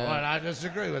 wow, well, I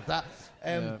disagree with that.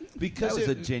 Because That was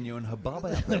a genuine hubbub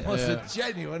out It there. was a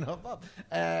genuine hubbub.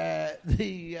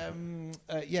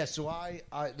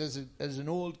 So there's an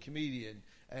old comedian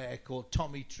called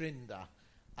Tommy Trinder,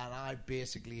 and I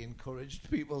basically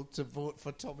encouraged people to vote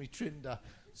for Tommy Trinder.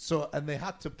 And they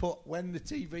had to put, when the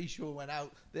TV show went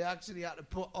out, they actually had to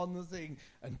put on the thing,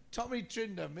 and Tommy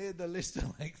Trinder made the list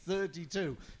of like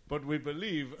 32, but we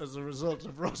believe as a result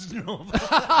of Rosenova.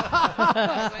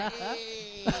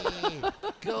 Hey,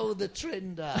 go the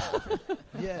Trinder.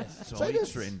 Yes. Tommy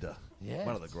Trinder. Yes.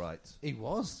 One of the greats. He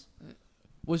was.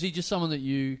 Was he just someone that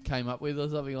you came up with or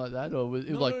something like that? Or was it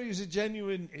No, like... he was a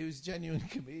genuine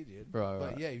comedian. Right,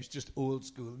 But right. yeah, he was just old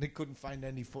school, and they couldn't find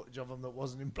any footage of him that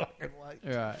wasn't in black and white.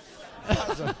 Right. That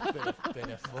was a bit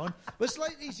of fun. But it's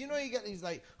like these, you get these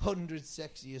like 100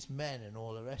 sexiest men and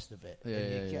all the rest of it. Yeah, and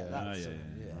you yeah, get yeah.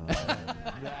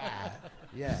 that.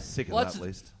 Yeah. Sick of Well, that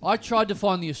list. I tried to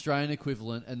find the Australian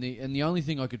equivalent, and the only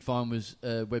thing I could find was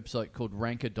a website called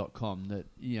ranker.com that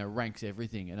ranks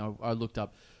everything. And I looked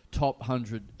up top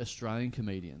 100 Australian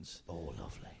comedians. Oh,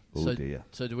 lovely. Oh, dear.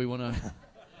 So do we want to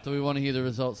hear the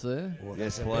results there? Well,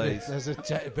 Yes, there's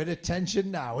please. a bit of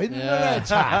tension now, isn't Yeah. there,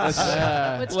 Tats?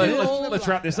 Let's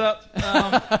wrap this up.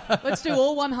 Let's do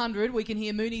all 100. We can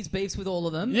hear Mooney's beefs with all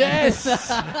of them. Yes,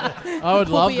 I would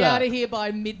We'll love be out that. of here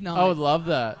by midnight. I would love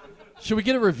that. Should we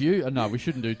get a review? No, we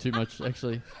shouldn't do too much,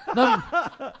 actually.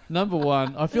 Number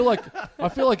one, I feel like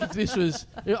if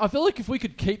we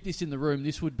could keep this in the room,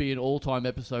 this would be an all-time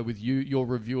episode with your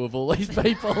review of all these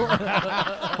people.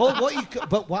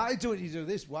 But why don't you do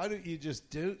this? Why don't you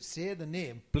just say the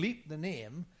name, bleep the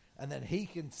name, and then he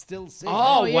can still say it?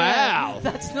 Oh, yeah. wow.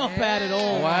 That's not bad at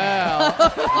all. Wow.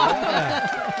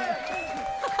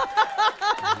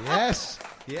 Yes.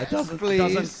 It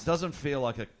doesn't feel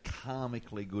like a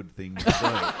karmically good thing to do.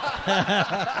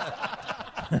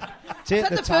 Take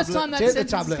the first time that take the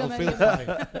sentence tablet, come it'll out feel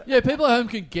of fine. Yeah, people at home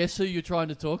can guess who you're trying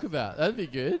to talk about. That'd be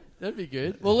good.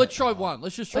 Well, let's try one.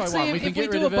 Let's just try Let's one. see We if can we get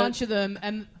do rid a of bunch it. of them,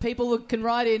 and people can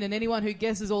write in, and anyone who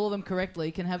guesses all of them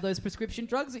correctly can have those prescription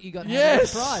drugs that you got.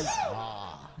 Yes! As a prize.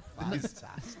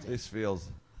 Fantastic. This feels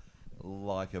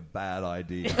like a bad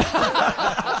idea. When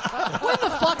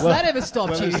the fuck's that ever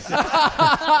stopped you?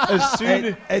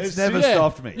 It's never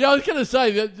stopped me. Yeah, I was going to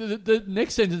say, the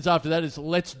next sentence after that is,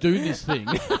 let's do this thing.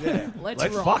 Let's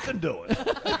rock. fucking do it.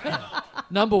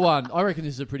 Number one, I reckon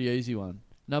this is a pretty easy one.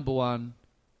 Number one,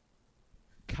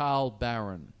 Carl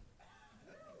Barron.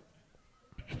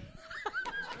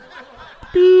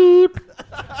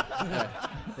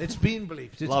 It's been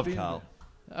bleeped. Love Carl.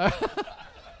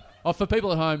 Oh, for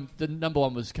people at home, the number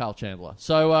one was Carl Chandler.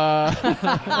 So,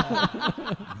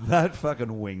 That fucking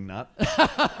wingnut.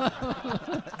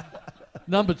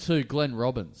 number two, Glenn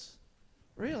Robbins.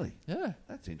 Really? Yeah.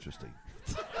 That's interesting.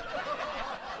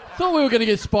 Thought we were going to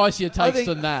get spicier takes think-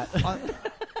 than that.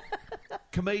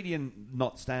 Comedian,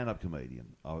 not stand-up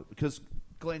comedian. Because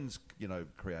Glenn's,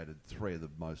 created three of the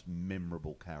most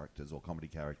memorable characters or comedy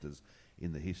characters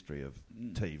in the history of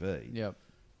TV. Yep.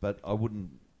 But I wouldn't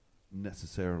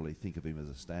necessarily think of him as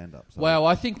a stand-up. So Wow,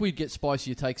 I think we'd get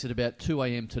spicier takes at about 2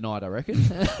 a.m. tonight, I reckon.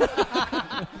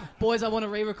 Boys, I want to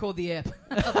re-record the app.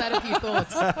 I've had a few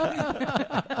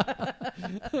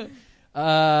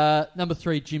thoughts. Number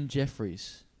three, Jim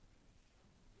Jeffries.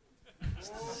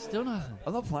 Still nothing.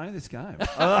 I'm not playing this game.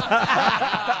 All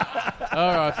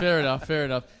right, fair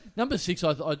enough. Number six,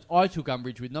 I took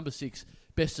umbrage with. Number six,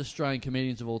 best Australian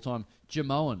comedians of all time,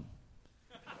 Jamoan.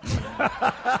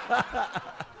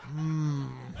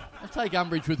 I'll take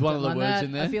umbrage with one of the Don't words mind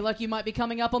in that. there. I feel like you might be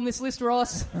coming up on this list,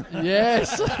 Ross.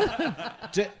 Yes.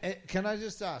 Can I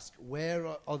just ask, where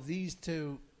are these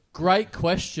two? Great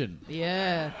question.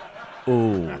 Yeah.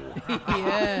 Oh.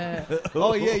 Yeah.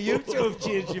 Oh yeah, you two have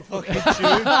changed your fucking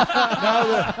tune.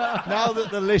 now that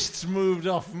the list's moved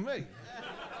off me.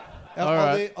 All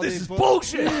right. This is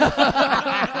bullshit.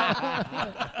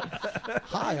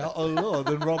 Higher or lower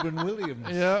than Robin Williams?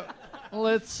 Yeah.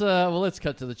 Let's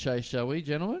cut to the chase, shall we,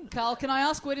 gentlemen? Carl, can I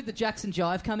ask, where did the Jackson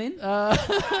Jive come in?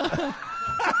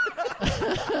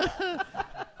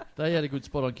 They had a good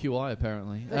spot on QI,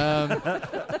 apparently.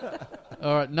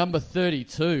 All right, number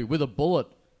 32, with a bullet,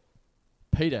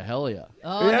 Peter Helliar.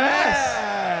 Oh,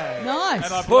 Yeah. nice.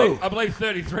 And I believe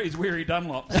 33 is Weary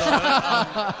Dunlop. So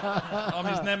I'm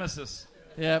his nemesis.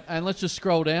 Yeah, and let's just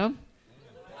scroll down.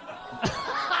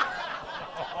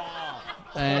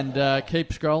 And keep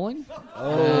scrolling.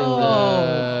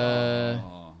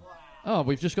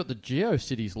 We've just got the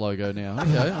GeoCities logo now.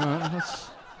 Okay, all right, let's...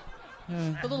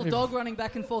 The little dog running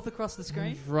back and forth across the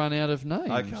screen. We've run out of names.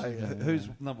 Okay, who's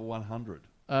number 100?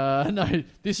 No,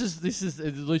 this is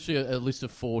literally a list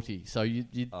of 40. So you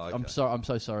Oh, okay. I'm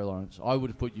so sorry, Lawrence. I would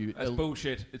have put you. That's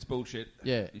bullshit. It's bullshit.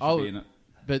 Yeah, You should be in it.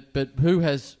 But who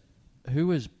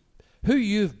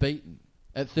you've beaten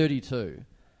at 32,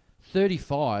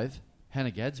 35,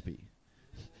 Hannah Gadsby,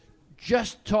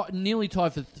 just nearly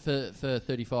tied for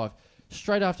 35.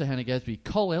 Straight after Hannah Gadsby,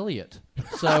 Cole Elliott.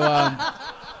 So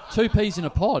 2 peas in a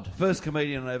pod. First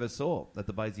comedian I ever saw at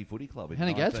the Basie Footy Club. In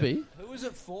Hannah 19. Gadsby. Who was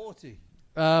at 40?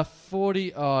 40.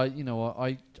 You know what?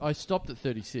 I stopped at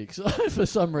 36 for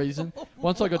some reason.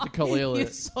 Once I got to Cole You're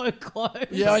Elliott. so close.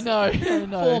 Yeah, I know.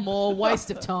 4 more,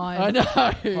 waste of time. I know.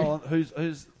 Hold on, who's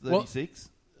 36?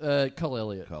 Cole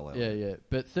Elliott. Cole Elliott. Yeah.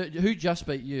 But who just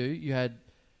beat you? You had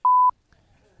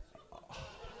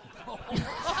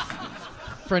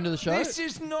friend of the show. This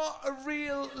is not a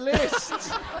real list.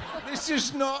 This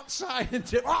is not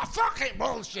scientific. Oh, fucking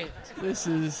bullshit. This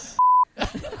is.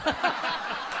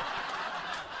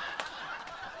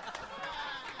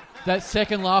 That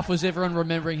second laugh was everyone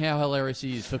remembering how hilarious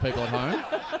he is for people at home.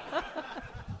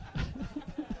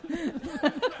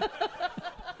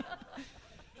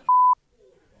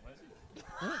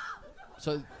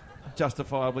 So,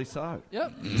 Justifiably so.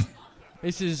 yep.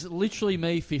 This is literally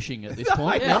me fishing at this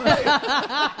point. You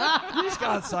just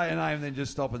can't say a name and then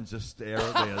just stop and just stare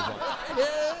at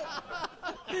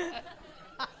me.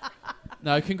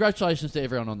 No, congratulations to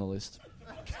everyone on the list.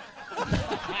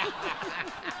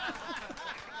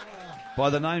 By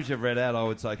the names you've read out, I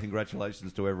would say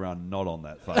congratulations to everyone not on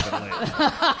that fucking list.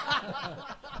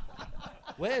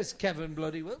 Where's Kevin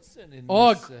Bloody Wilson in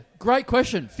this? Great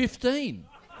question. 15.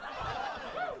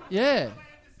 Yeah.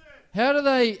 How do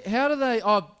they?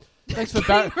 Oh, thanks for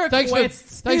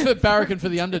barracking for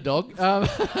the underdog.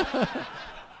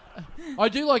 I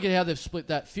do like it how they've split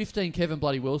that. 15 Kevin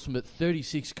Bloody Wilson, but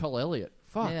 36 Cole Elliott.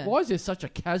 Fuck. Yeah. Why is there such a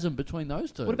chasm between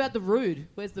those two? What about the Rude?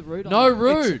 Where's the Rude? No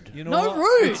Rude? You know No what?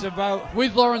 Rude. It's about.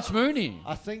 With Lawrence Mooney.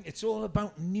 I think it's all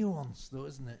about nuance, though,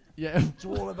 isn't it? Yeah. It's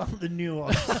all about the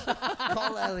nuance.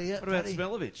 Cole Elliott. What about Paddy.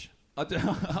 Smelovich? I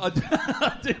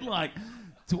do like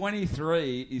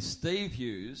 23 is Steve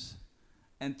Hughes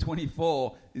and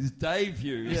 24 is Dave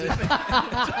Hughes.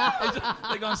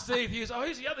 They're going Steve Hughes. Oh,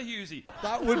 who's the other Hughesy?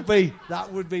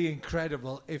 That would be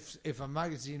incredible if a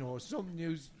magazine or some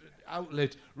news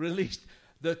outlet released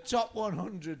the top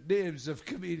 100 names of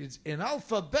comedians in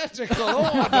alphabetical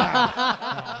order.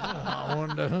 I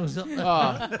wonder who's up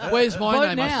there. Where's my Vote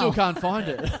name? I now. still can't find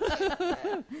it.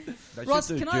 They Ross,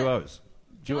 should do can I- duos.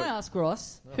 Can I ask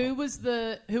Ross, who were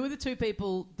the two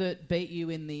people that beat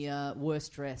you in the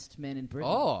worst dressed men in Britain?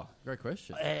 Oh, great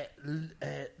question.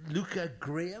 Luca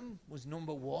Graham was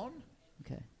number one.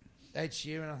 Okay. Ed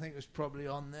Sheeran, I think, was probably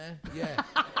on there. Yeah.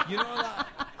 You know that?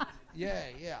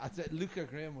 Yeah. I said Luca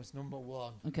Graham was number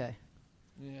one. Okay.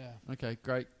 Yeah. Okay,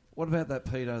 great. What about that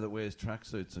pedo that wears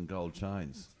tracksuits and gold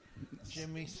chains?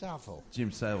 Jimmy Savile.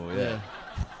 Jim Savile, yeah.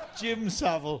 Jim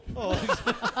Savile. Oh,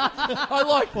 I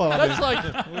like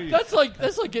that's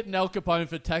like getting Al Capone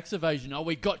for tax evasion. Oh,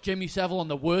 we got Jimmy Savile on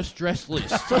the worst dressed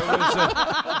list.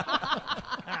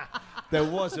 there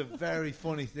was a very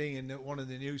funny thing in one of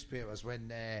the newspapers when.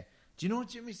 Do you know what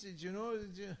Jimmy said? Do you know?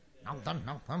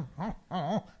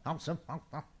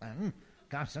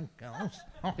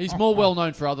 He's more well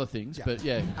known for other things, but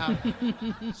yeah.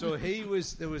 So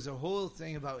there was a whole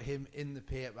thing about him in the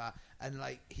paper, and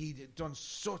like he'd done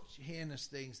such heinous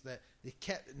things that they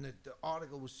kept, and the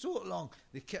article was so long,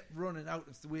 they kept running out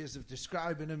of the ways of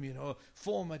describing him,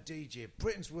 former DJ,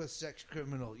 Britain's worst sex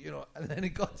criminal, and then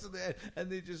it got to the end, and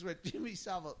they just went, Jimmy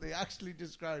Savile, they actually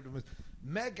described him as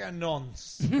mega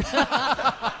nonce.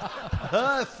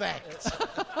 Perfect.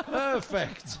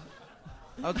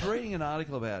 I was reading an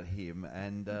article about him,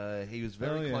 and he was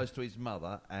very close to his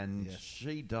mother, and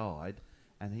she died,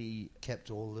 and he Kept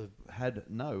all the...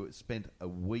 spent a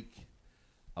week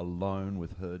alone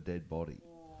with her dead body.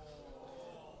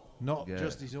 Not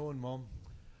just his own mum.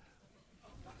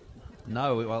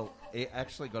 No, well, he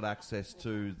actually got access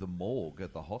to the morgue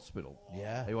at the hospital.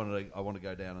 Yeah. He wanted to, I want to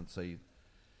go down and see.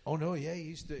 Oh, no, yeah, he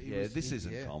used to... This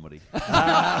isn't comedy.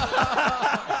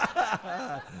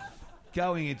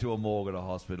 Going into a morgue at a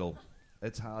hospital,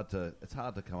 it's hard to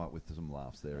come up with some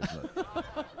laughs there, isn't it?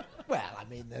 Well, I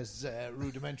mean, there's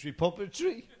rudimentary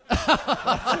puppetry. It's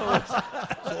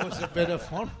always a bit of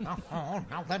fun. Now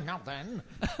then.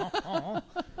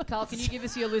 Carl, can you give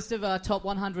us your list of top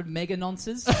 100 mega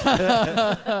nonces?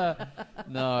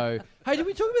 No. Hey, did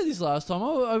we talk about this last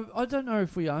time? I don't know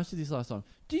if we asked you this last time.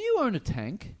 Do you own a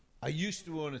tank? I used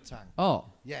to own a tank. Oh.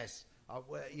 Yes. I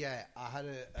had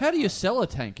a... How do you sell a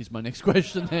tank is my next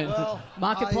question then. Well,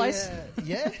 Marketplace?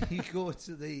 You go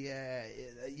to the...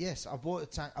 yes, I bought a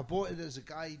tank. I bought it as a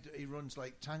guy. He runs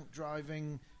like tank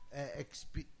driving...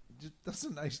 that's a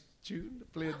nice tune to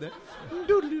play there.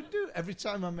 Doodle-doo-doo. Every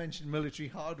time I mention military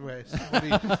hardware,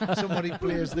 somebody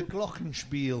plays the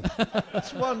glockenspiel.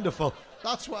 It's wonderful.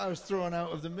 That's why I was thrown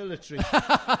out of the military.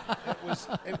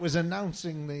 It was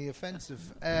announcing the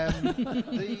offensive.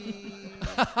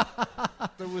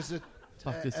 There was a...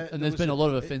 and there's been a lot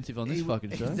of offensive on this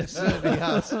fucking show. There certainly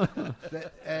has.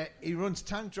 He runs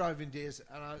tank driving days,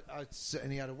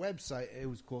 and he had a website. It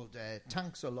was called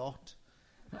Tanks a Lot.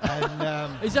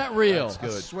 And, is that real? That's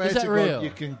good. I swear Is that to real? God, you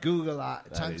can Google that.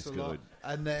 That Tanks is a Lot. good.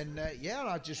 And then, and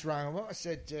I just rang him up. I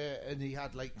said, and he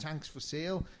had like tanks for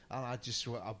sale, and I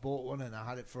bought one, and I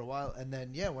had it for a while. And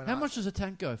then, when How much does a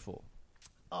tank go for?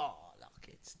 Oh, look,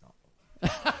 it's not.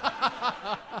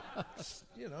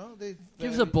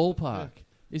 Give us a ballpark.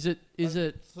 Is it?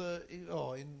 30,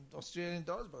 in Australian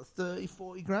dollars, about 30,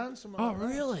 40 grand, something like that.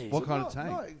 Really? What kind of tank?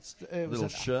 It was Little an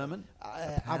Sherman?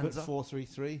 Abbott Panzer?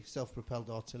 433, self-propelled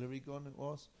artillery gun it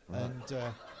was. Right. And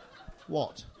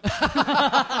what?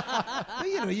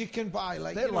 But, you can buy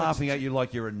like... They're laughing at you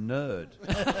like you're a nerd.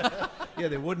 Yeah,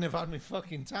 they wouldn't have had me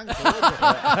fucking tank.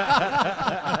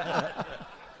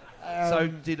 So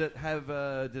did it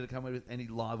come with any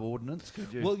live ordnance?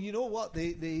 Could you? Well, you know what?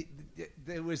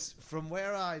 There was, from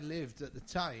where I lived at the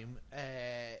time,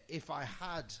 if I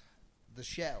had the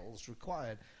shells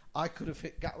required, I could have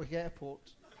hit Gatwick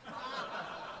Airport.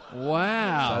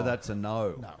 Wow. So that's a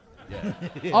no. No. Yeah.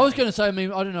 I was going to say, I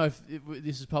mean, I don't know if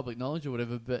this is public knowledge or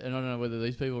whatever, but and I don't know whether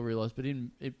these people realise, but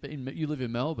you live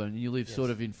in Melbourne and you live sort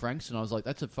of in Frankston. I was like,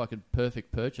 that's a fucking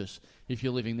perfect purchase if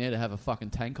you're living there to have a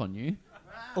fucking tank on you.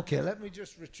 Okay, let me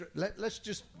just let's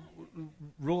just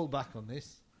roll back on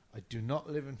this. I do not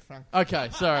live in Frankston. Okay,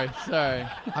 sorry.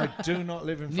 I do not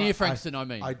live in Frankston. Near Frankston, I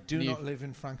mean. I do not live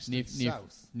in Frankston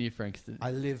South. Near Frankston.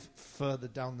 I live further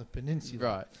down the peninsula.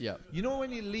 Right, yeah. You know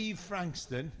when you leave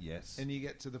Frankston Yes. and you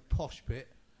get to the posh bit?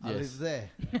 I Yes. live there.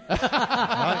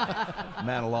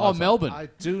 Mount Eliza. Oh, Melbourne. I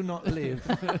do not live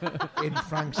in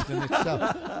Frankston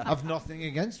itself. I've nothing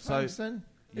against Frankston.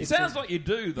 It sounds like you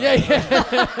do, though.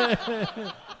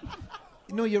 Yeah.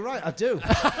 No, you're right, I do.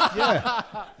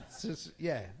 Yeah. It's just,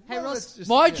 yeah. Hey, Ross,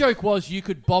 My joke was you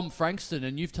could bomb Frankston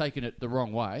and you've taken it the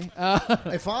wrong way.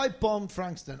 If I bombed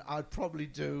Frankston, I'd probably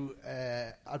do.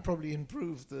 I'd probably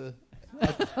improve the.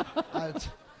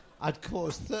 I'd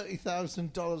cause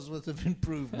 $30,000 worth of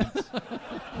improvements.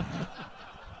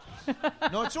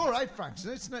 No, it's all right,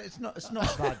 Frankston. It's not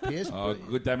a bad place. Oh, but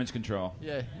good damage control.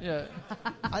 Yeah.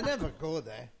 I never go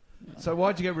there. So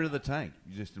why'd you get rid of the tank?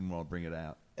 You just didn't want to bring it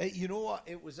out. You know what?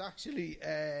 It was actually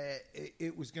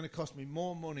it was going to cost me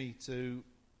more money to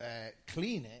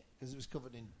clean it because it was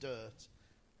covered in dirt.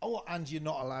 Oh, and you're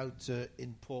not allowed to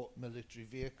import military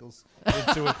vehicles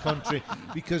into a country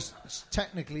because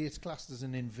technically it's classed as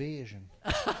an invasion.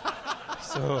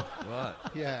 So, Right.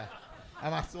 yeah.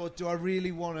 And I thought, do I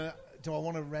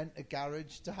want to rent a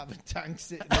garage to have a tank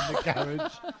sitting in the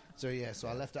garage? So yeah, so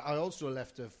I left it. I also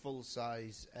left a full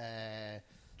size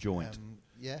Joint.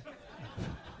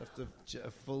 Left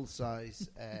a full size.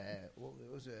 What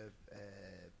it was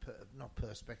not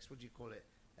perspex. What do you call it?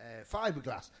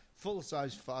 Fiberglass. Full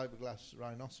size fiberglass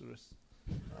rhinoceros.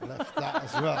 I left that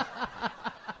as well.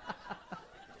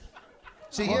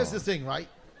 See, here's the thing, right?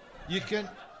 You can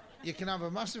have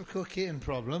a massive cocaine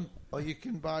problem, or you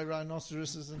can buy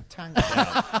rhinoceroses and tanks.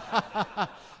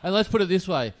 And let's put it this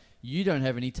way. You don't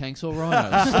have any tanks or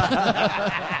rhinos.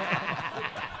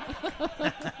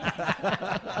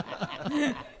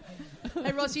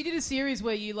 Hey, Ross, you did a series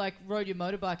where you rode your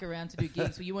motorbike around to do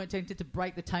gigs where you weren't tempted to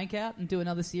break the tank out and do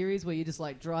another series where you're just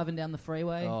driving down the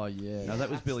freeway. Oh, yeah. No, that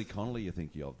was Billy Connolly you're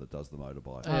thinking of that does the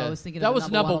motorbike. Oh, I was thinking that of was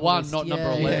number one, list. not number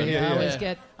Yeah, 11.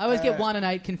 yeah. I always get 1 and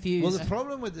 8 confused. Well, the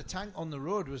problem with the tank on the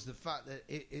road was the fact that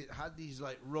it had these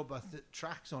rubber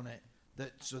tracks on it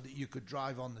so that you could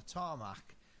drive on the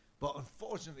tarmac. But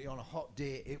unfortunately, on a hot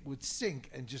day, it would sink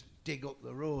and just dig up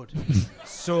the road.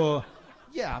 So,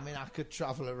 yeah, I mean, I could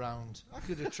travel around. I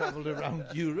could have travelled around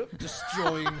Europe,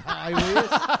 destroying highways.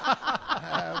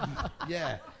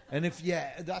 Yeah. And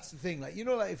that's the thing.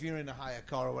 If you're in a hire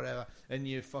car or whatever, and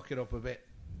you fuck it up a bit,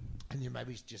 and you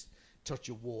maybe just touch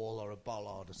a wall or a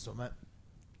bollard or something,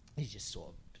 you just sort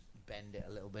of bend it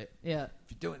a little bit. Yeah. If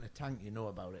you do it in a tank, you know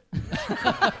about it.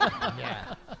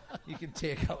 Yeah. You can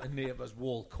take out a neighbour's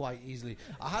wall quite easily.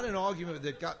 I had an argument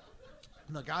with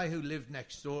the guy who lived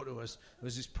next door to us.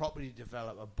 Was this property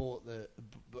developer bought the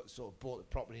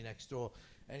property next door,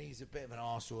 and he's a bit of an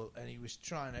arsehole, and he was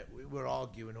we were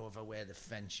arguing over where the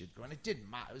fence should go, and it didn't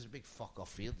matter. It was a big fuck off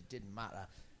field. It didn't matter.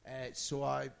 So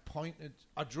I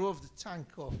drove the tank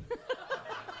up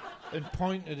and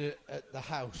pointed it at the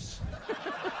house.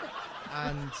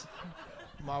 And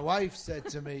my wife said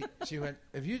to me, she went,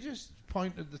 "Have you just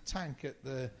pointed the tank at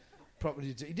the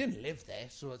property?" He didn't live there,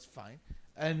 so it's fine.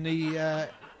 And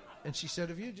and she said,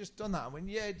 "Have you just done that?" I went,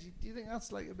 "Yeah, do you think that's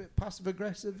a bit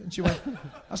passive-aggressive?" And she went,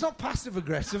 "That's not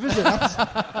passive-aggressive, is it?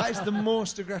 That is the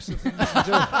most aggressive thing you can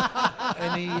do."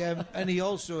 And he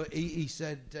also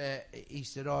said,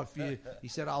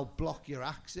 "I'll block your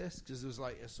access," because there was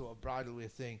a sort of bridleway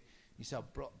thing. He said,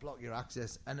 block your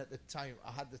access. And at the time,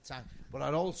 I had the tank. But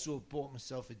I'd also bought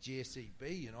myself a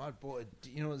JCB. I'd bought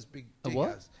those big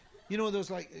diggers. A what?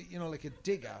 Those like a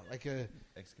digger, like a...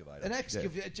 Excavator. An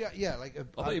excavator, yeah. I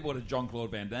thought you bought a Jean-Claude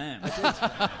Van Damme. I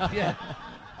did, yeah.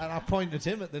 And I pointed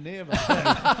him at the neighbour.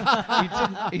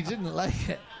 He didn't like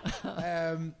it.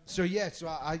 So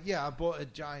I bought a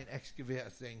giant excavator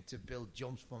thing to build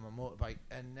jumps for my motorbike.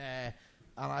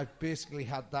 And I basically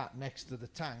had that next to the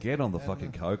tank. Get on the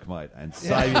fucking coke, mate, and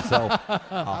save yourself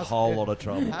a whole lot of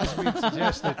trouble. As we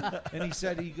suggested. And he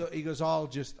said, he goes, I'll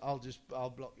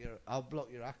block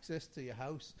your access to your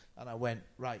house. And I went,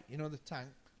 right, the tank,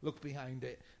 look behind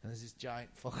it, and there's this giant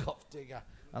fuck off digger.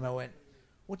 And I went,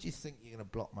 what do you think you're going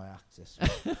to block my access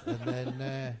with? And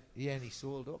then, and he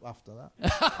sold up after that.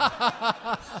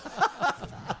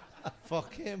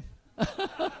 Fuck him.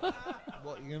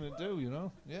 What are you going to do,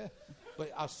 Yeah.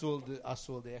 But I sold the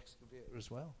excavator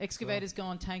as well. Excavator's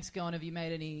gone, tank's gone. Have you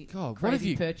made any God,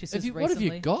 crazy purchases recently? What have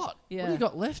you got? Yeah. What have you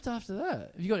got left after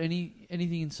that? Have you got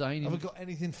anything insane? Have I got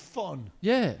anything fun?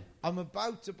 Yeah. I'm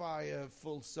about to buy a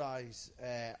full size.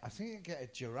 I think I get a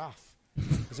giraffe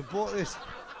because I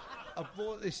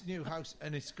bought this new house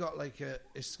and it's got a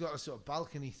sort of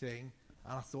balcony thing,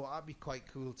 and I thought that'd be quite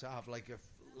cool to have like a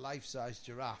life size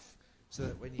giraffe, so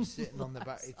that when you're sitting on the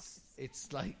back,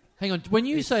 it's like. Hang on. When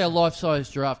you say a life size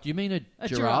giraffe, do you mean a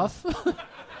giraffe?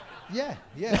 Yeah,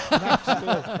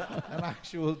 an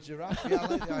actual giraffe. Yeah, I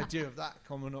like the idea of that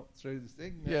coming up through the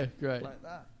thing. Yeah, great. Like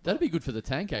that. That'd be good for the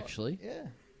tank, actually. Yeah.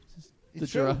 The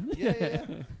It's true. giraffe. Yeah.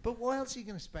 But what else are you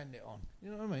going to spend it on?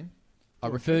 You know what I mean? I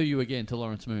refer you again to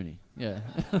Lawrence Mooney. Yeah.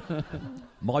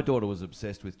 My daughter was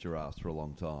obsessed with giraffes for a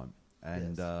long time,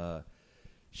 and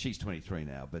she's 23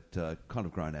 now, but kind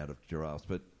of grown out of giraffes.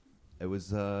 But it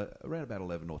was around about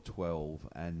 11 or 12,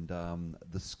 and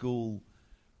the school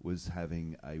was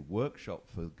having a workshop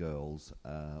for girls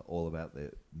all about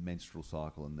their menstrual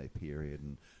cycle and their period,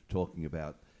 and talking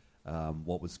about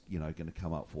what was going to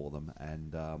come up for them.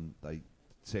 And they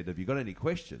said, "Have you got any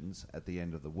questions?" at the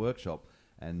end of the workshop.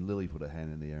 And Lily put her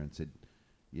hand in the air and said,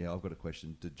 "Yeah, I've got a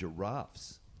question. Do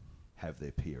giraffes have their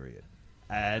period?"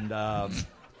 And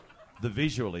the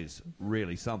visual is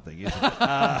really something, isn't it?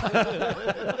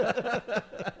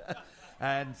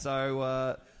 And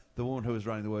so the woman who was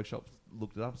running the workshop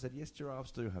looked it up and said, "Yes,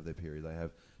 giraffes do have their period. They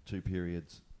have 2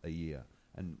 periods a year."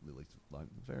 And Lily's like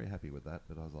very happy with that,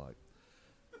 but I was like,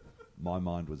 my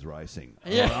mind was racing.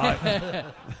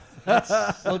 Yeah.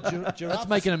 Giraffes, That's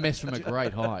making a mess from a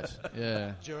great height.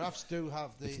 Yeah. Giraffes do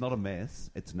have the. It's not a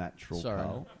mess. It's natural, Sorry.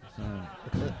 Carl.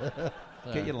 Sorry.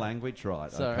 Get your language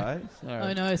right, Sorry. okay? Sorry.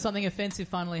 Oh no, something offensive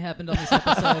finally happened on this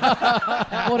episode.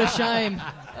 What a shame.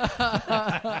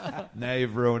 Now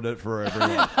you've ruined it for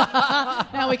everyone.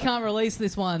 Now we can't release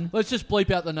this one. Let's just bleep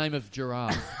out the name of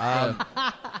giraffe.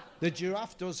 The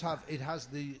giraffe has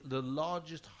the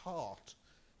largest heart.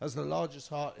 Has the largest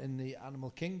heart in the animal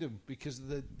kingdom, because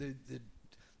the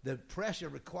pressure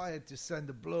required to send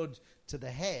the blood to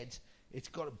the head, it's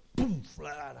got to boom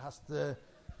like that.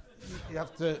 You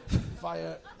have to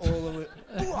fire all the way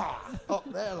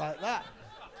up there like that.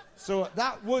 So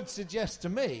that would suggest to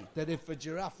me that if a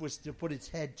giraffe was to put its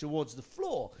head towards the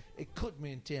floor, it could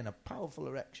maintain a powerful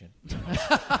erection.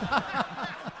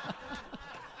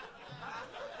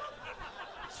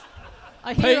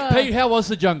 Pete, how was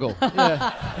the jungle?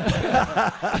 Yeah.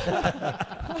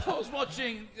 I was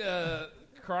watching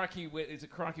Crikey, is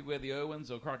it Crikey Where the Irwins,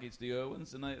 or Crikey It's the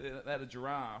Irwins, and they had a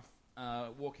giraffe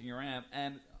walking around,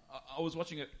 and I was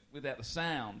watching it without the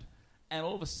sound, and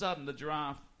all of a sudden the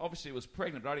giraffe, obviously it was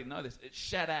pregnant, but I didn't know this, it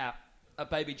shat out a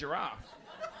baby giraffe.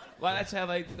 Like, that's how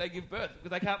they give birth.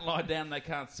 Because they can't lie down, they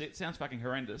can't sit. Sounds fucking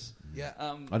horrendous. Yeah.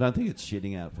 I don't think it's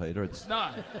shitting out, Peter. It's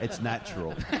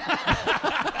natural.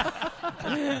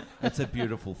 It's a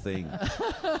beautiful thing.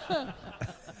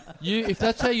 If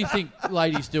that's how you think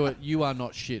ladies do it, you are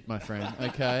not shit, my friend.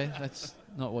 Okay, that's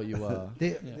not what you are.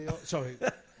 Sorry.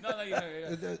 No,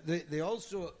 yeah. They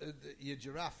also, your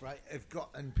giraffe, right, have got,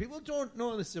 and people don't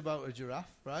know this about a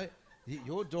giraffe, right?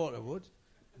 Your daughter would.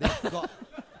 They've got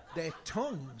their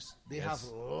tongues. They have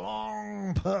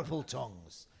long purple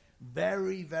tongues,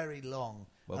 very, very long.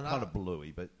 Well, and kind of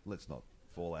bluey, but let's not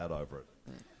fall out over it.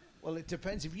 Well, it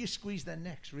depends. If you squeeze their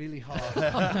necks really hard,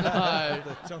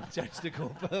 the tongue tends to go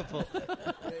purple.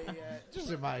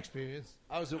 Just in my experience,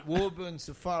 I was at Woburn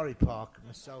Safari Park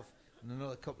myself and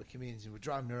another couple of comedians, and we're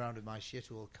driving around in my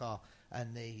shithole car,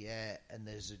 and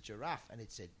there's a giraffe, and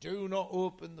it said, "Do not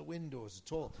open the windows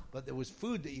at all." But there was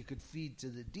food that you could feed to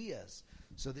the deers.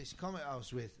 So this comic I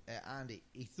was with, Andy,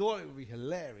 he thought it would be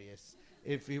hilarious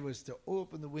if he was to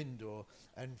open the window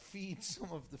and feed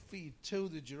some of the feed to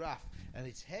the giraffe, and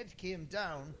its head came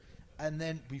down, and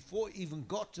then before it even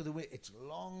got to the window, its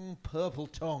long purple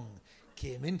tongue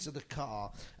came into the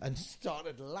car and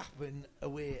started lapping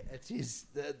away at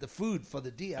the food for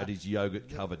the deer. At his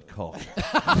yogurt-covered cock.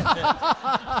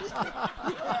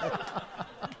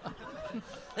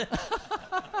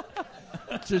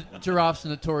 Giraffes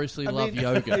notoriously love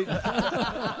yogurt.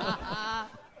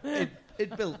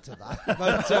 It built to that,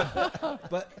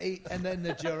 and then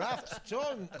the giraffe's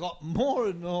tongue got more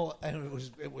and more, and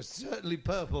it was certainly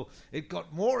purple. It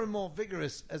got more and more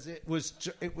vigorous as it was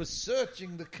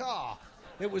searching the car.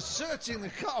 It was searching the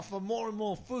car for more and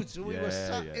more food. So we were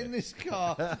sat in this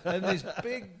car, and these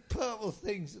big purple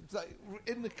things like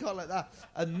in the car like that.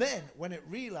 And then when it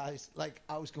realised, like,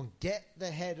 I was going to get the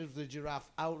head of the giraffe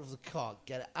out of the car,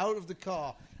 get it out of the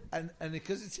car, and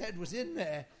because its head was in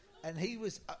there, and he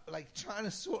was like trying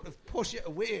to sort of push it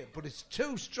away, but it's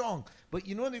too strong. But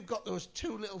you know they've got those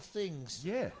two little things.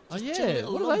 Yeah. Oh, Just yeah. two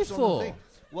little What are they lumps on the for? thing.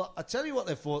 Well, I tell you what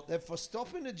they're for. They're for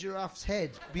stopping a giraffe's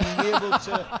head being able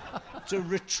to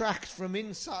retract from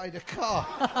inside a car.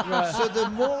 Right. So the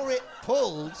more it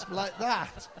pulled like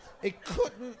that, it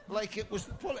couldn't, like it was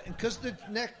pulling, because the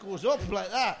neck goes up like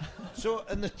that. So,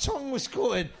 and the tongue was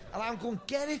going, and I'm going,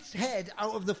 get its head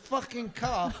out of the fucking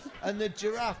car, and the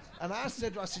giraffe. And I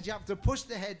said, you have to push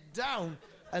the head down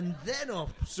and then up,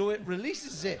 so it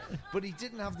releases it. But he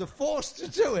didn't have the force to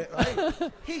do it,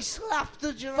 right? He slapped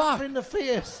the giraffe in the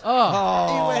face. Oh.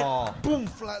 He went boom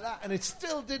like that, and it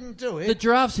still didn't do it. The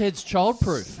giraffe's head's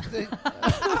childproof.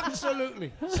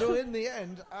 Absolutely. So in the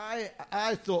end,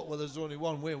 I thought, well, there's only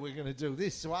one way we're going to do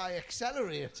this. So I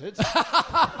accelerated.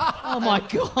 Oh, my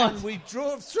God. And we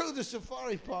drove through the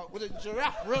safari park with a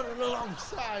giraffe running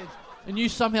alongside. And you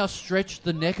somehow stretched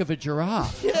the neck of a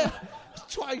giraffe. Yeah.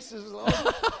 Twice as long.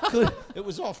 It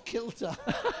was off kilter.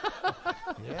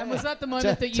 Yeah. And was that the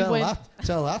moment that you went...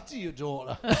 Tell that to your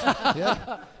daughter.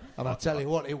 Yeah. And I tell you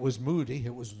what, it was moody.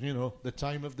 It was, the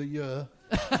time of the year.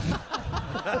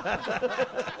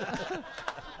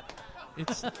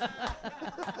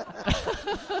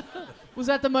 Was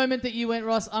that the moment that you went,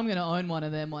 Ross, I'm going to own one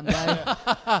of them one day?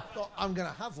 I'm going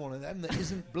to have one of them that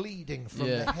isn't bleeding from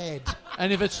the head.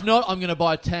 And if it's not, I'm going to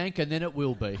buy a tank, and then it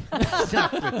will be.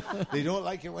 Exactly. They don't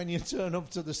like it when you turn up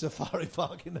to the safari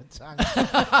park in a tank.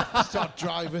 Start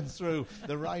driving through.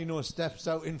 The rhino steps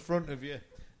out in front of you.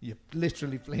 You're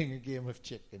literally playing a game of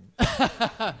chicken.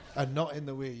 And not in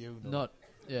the way you know. Not,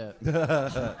 yeah.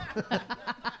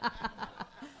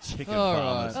 Chicken All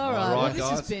farmers. right. All right, All well, right, this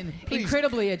guys. has been Please.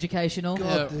 incredibly educational.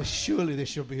 God, surely this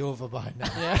should be over by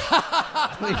now.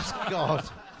 Please, God.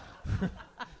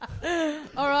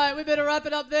 All right, we better wrap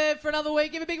it up there for another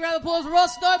week. Give a big round of applause for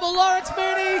Ross Noble, Lawrence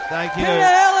Mooney, Thank you. Peter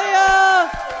Helliar.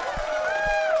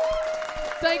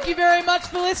 Thank you very much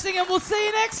for listening, and we'll see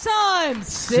you next time.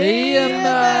 See you, mates.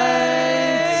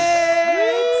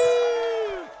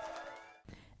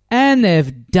 And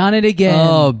they've done it again.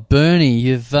 Oh, Bernie,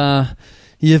 you've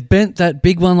bent that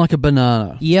big one like a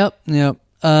banana. Yep.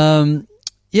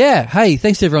 Yeah, hey,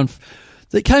 thanks to everyone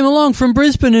that came along from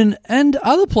Brisbane and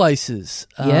other places.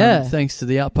 Yeah. Thanks to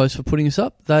the Outpost for putting us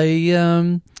up. They,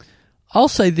 I'll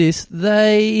say this,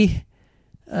 they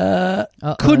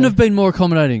couldn't have been more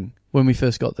accommodating when we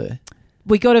first got there.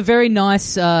 We got a very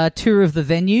nice tour of the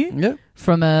venue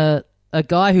from a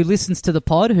guy who listens to the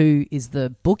pod, who is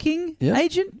the booking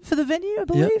agent for the venue, I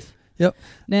believe. Yep.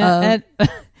 Now,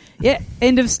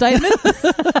 end of statement.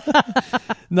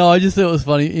 No, I just thought it was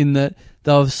funny in that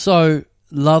they were so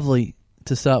lovely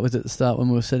to start with at the start when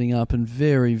we were setting up, and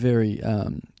very, very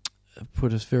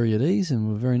put us very at ease, and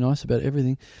were very nice about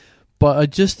everything. But I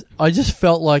just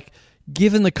felt like,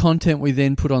 given the content we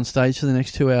then put on stage for the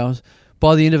next 2 hours,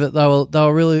 by the end of it, they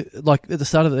were really, like, at the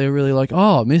start of it, they were really like,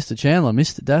 oh, Mr. Chandler,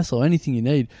 Mr. Dassler, anything you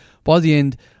need. By the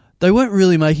end, they weren't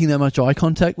really making that much eye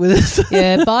contact with us.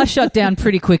 Yeah, bar shut down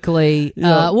pretty quickly.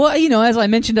 Yeah. Well, as I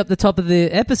mentioned at the top of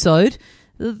the episode,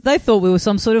 they thought we were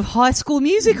some sort of High School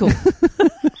Musical.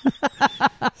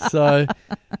 So,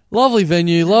 lovely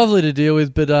venue, lovely to deal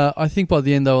with, but I think by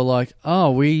the end they were like,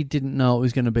 oh, we didn't know it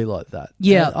was going to be like that.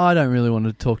 Yeah. I don't really want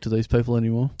to talk to these people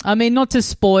anymore. I mean, not to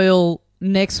spoil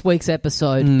next week's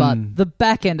episode, but the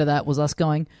back end of that was us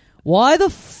going, why the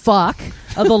fuck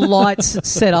are the lights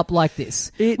set up like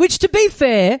this? Which, to be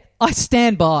fair, I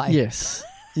stand by. Yes.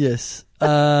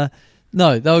 No,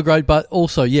 they were great, but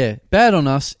also, bad on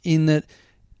us in that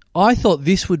I thought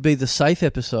this would be the safe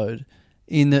episode,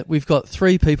 in that we've got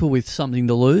 3 people with something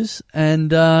to lose,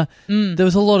 and there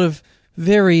was a lot of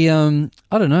very, I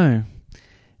don't know,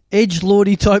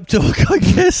 edgelordy type talk, I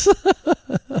guess.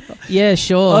 Yeah,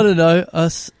 sure. I don't know,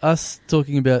 us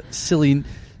talking about silly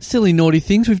naughty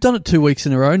things. We've done it 2 weeks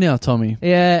in a row now, Tommy.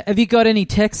 Yeah. Have you got any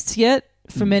texts yet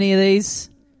from any of these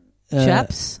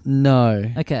chaps? No.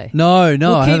 Okay. No,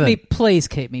 Well, I haven't. Please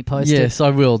keep me posted. Yes, I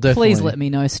will, definitely. Please let me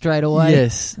know straight away.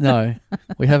 Yes, no.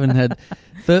 We haven't had...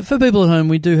 For people at home,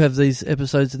 we do have these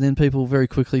episodes, and then people very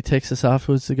quickly text us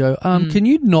afterwards to go, can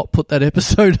you not put that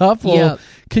episode up? Or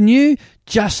can you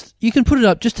you can put it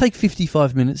up, just take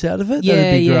 55 minutes out of it?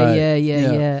 That'd be great.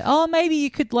 Yeah. Oh, maybe you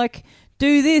could,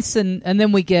 do this, and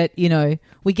then we get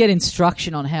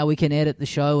instruction on how we can edit the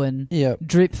show and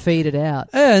drip feed it out.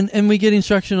 And we get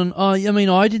instruction on,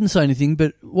 I didn't say anything,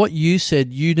 but what you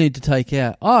said you need to take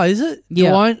out. Oh, is it?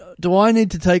 do I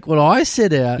need to take what I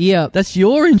set out? Yeah. That's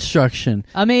your instruction.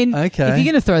 I mean, Okay. if you're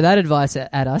going to throw that advice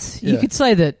at us, you Yeah. could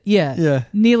say that, Yeah.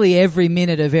 nearly every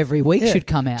minute of every week Yeah. should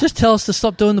come out. Just tell us to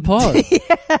stop doing the pod.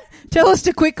 Tell us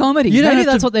to quit comedy. You don't Maybe have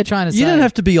that's to- what they're trying to say. You don't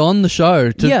have to be on the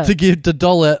show to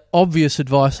dole out obvious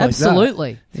advice like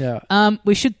Absolutely. that. Yeah.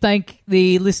 We should thank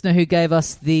the listener who gave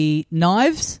us the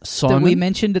knives that Simon? we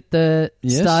mentioned at the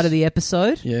Yes. start of the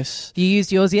episode. Yes. You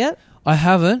used yours yet? I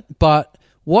haven't, but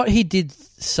what he did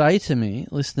say to me,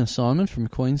 listener Simon from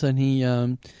Queensland, he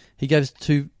gave us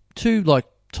two like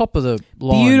top of the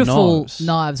line Beautiful knives.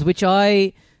 knives, which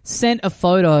I sent a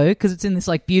photo because it's in this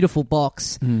like beautiful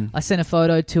box. I sent a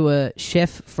photo to a chef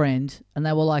friend, and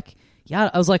they were like, "Yeah."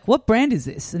 I was like, "What brand is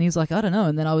this?" And he was like, "I don't know."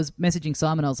 And then I was messaging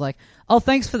Simon. I was like, "Oh,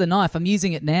 thanks for the knife. I'm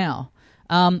using it now."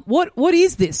 What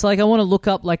is this? Like, I want to look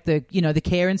up like the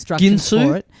care instructions Ginsu?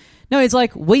 for it. No, it's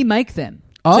like we make them.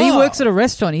 So he works at a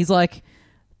restaurant. He's like,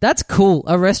 "That's cool.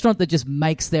 A restaurant that just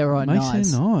makes their own Makes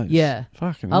knives." their knives. Yeah.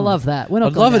 Fucking I hell. love that. We're not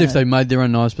I'd going love it down if they made their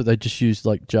own knives, but they just used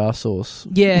like jar sauce.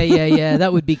 Yeah.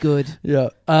 That would be good. Yeah.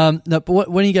 No, but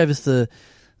when he gave us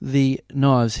the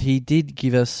knives, he did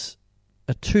give us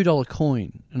a $2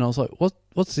 coin, and I was like,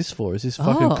 "What's this for? Is this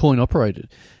fucking coin operated?"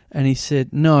 And he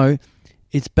said, "No,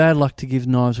 it's bad luck to give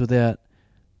knives without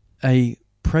a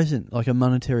present, like a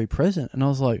monetary present." And I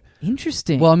was like,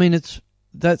 Interesting. "Well, I mean,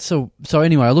 so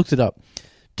anyway, I looked it up.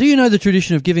 Do you know the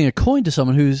tradition of giving a coin to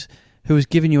someone who has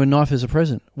given you a knife as a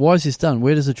present? Why is this done?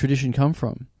 Where does the tradition come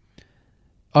from?"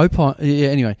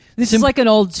 Anyway. This is like an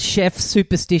old chef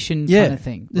superstition kind of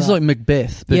thing. This is like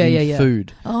Macbeth, but in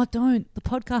food. Oh, don't. The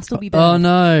podcast will be bad. Oh,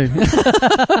 no.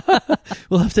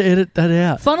 We'll have to edit that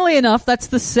out. Funnily enough, that's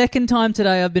the second time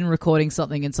today I've been recording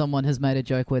something and someone has made a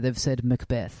joke where they've said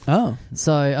Macbeth. Oh.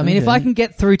 So, I mean, if I can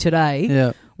get through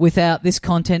today without this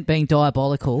content being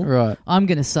diabolical, right, I'm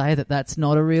going to say that that's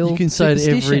not a real You can say it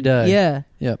every day. Yeah.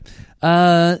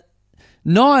 Yep.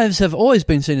 Knives have always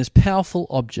been seen as powerful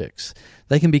objects.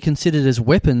 They can be considered as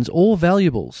weapons or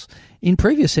valuables. In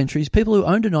previous centuries, people who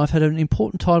owned a knife had an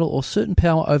important title or certain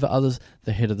power over others,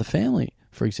 the head of the family,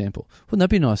 for example. Wouldn't that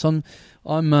be nice? I'm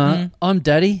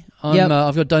daddy.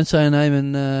 I've got Don't Say a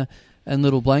Name and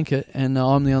Little Blanket, and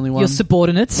I'm the only one. Your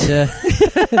subordinates. Yeah.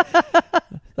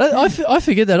 I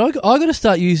forget that. I got to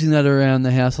start using that around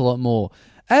the house a lot more.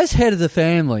 As head of the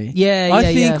family,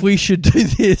 I think we should do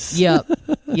this. Yep.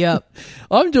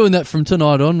 I'm doing that from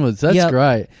tonight onwards. That's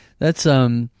great. That's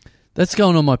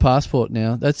going on my passport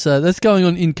now. That's going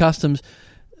on in customs.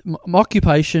 My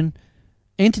occupation,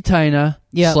 entertainer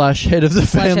 / head of the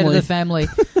family. Head of the family.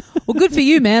 Well, good for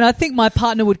you, man. I think my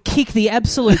partner would kick the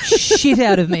absolute shit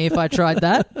out of me if I tried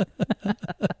that.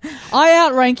 I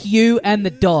outrank you and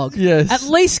the dog. Yes. At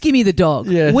least give me the dog.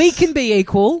 Yes. We can be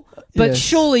equal, but Yes.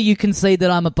 surely you can see that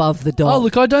I'm above the dog. Oh,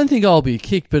 look, I don't think I'll be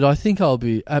kicked, but I think I'll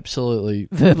be absolutely...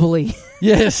 Verbally.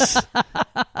 Yes.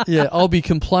 Yeah, I'll be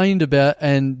complained about,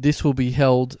 and this will be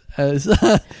held as...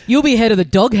 You'll be head of the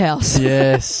doghouse.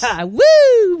 Yes.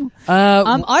 Woo!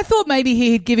 I thought maybe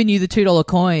he had given you the $2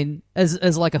 coin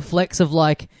as like a flex of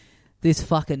like, this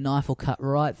fucking knife will cut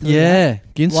right through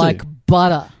that. Ginsu. Like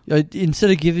butter.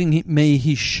 Instead of giving me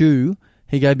his shoe,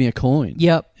 he gave me a coin.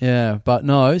 Yep. Yeah, but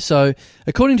no. So,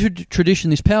 according to tradition,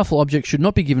 this powerful object should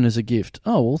not be given as a gift.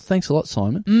 Oh, well, thanks a lot,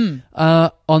 Simon.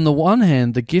 On the one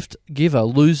hand, the gift giver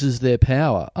loses their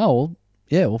power. Oh, well,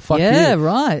 yeah, well, fuck you. Yeah,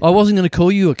 right. I wasn't going to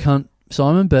call you a cunt,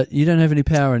 Simon, but you don't have any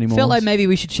power anymore. Felt like maybe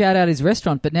we should shout out his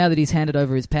restaurant, but now that he's handed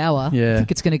over his power, I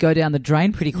think it's going to go down the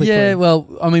drain pretty quickly. Yeah,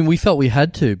 well, I mean, we felt we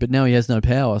had to, but now he has no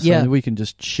power, so we can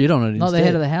just shit on it Not instead. the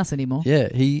head of the house anymore. Yeah,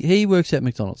 he works at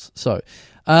McDonald's. So,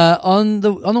 on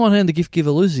the one hand, the gift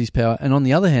giver loses his power, and on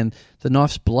the other hand, the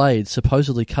knife's blade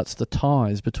supposedly cuts the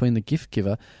ties between the gift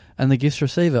giver and the gift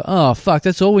receiver. Oh, fuck,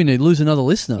 that's all we need. Lose another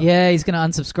listener. Yeah, he's going to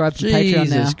unsubscribe to Patreon now.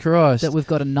 Jesus Christ. That we've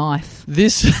got a knife.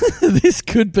 This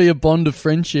could be a bond of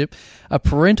friendship, a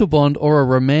parental bond, or a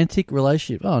romantic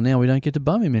relationship. Oh, now we don't get to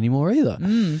bum him anymore either.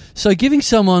 So giving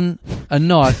someone a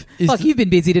knife is... Fuck, you've been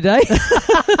busy today.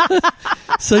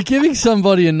 So giving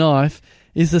somebody a knife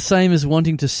is the same as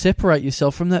wanting to separate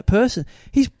yourself from that person.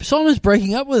 Simon's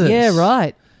breaking up with us. Yeah,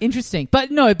 right. Interesting. But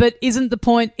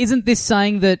isn't this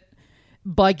saying that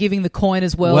by giving the coin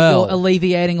as well, you're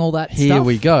alleviating all that stuff? Here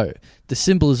we go. The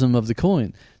symbolism of the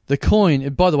coin. The coin,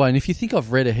 by the way, and if you think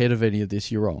I've read ahead of any of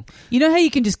this, you're wrong. You know how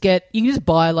you can just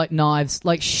buy like knives,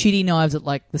 like shitty knives at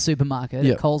like the supermarket,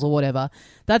 at Coles or whatever.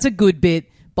 That's a good bit.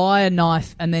 Buy a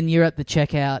knife and then you're at the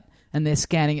checkout and they're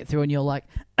scanning it through and you're like,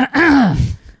 come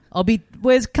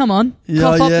on,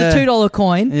 cough up the $2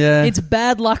 coin. Yeah. It's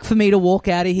bad luck for me to walk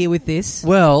out of here with this.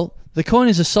 Well, the coin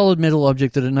is a solid metal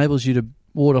object that enables you to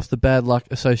ward off the bad luck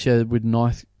associated with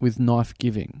knife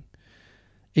giving.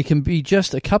 It can be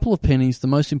just a couple of pennies. The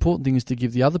most important thing is to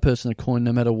give the other person a coin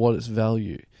no matter what its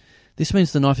value. This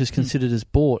means the knife is considered as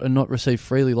bought and not received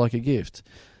freely like a gift.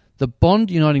 The bond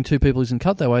uniting two people isn't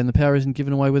cut that way, and the power isn't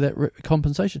given away without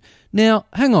compensation. Now,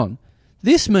 hang on.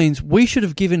 This means we should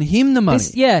have given him the money.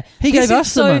 He gave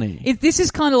us the money. This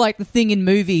is kind of like the thing in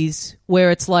movies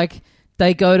where it's like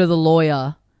they go to the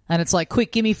lawyer and it's like,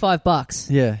 quick, give me $5.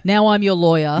 Yeah. Now I'm your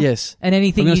lawyer. Yes. And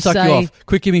anything I'm you suck say. You off.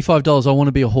 Quick, give me $5. I want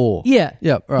to be a whore. Yeah.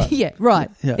 Yeah, right. Yeah, right.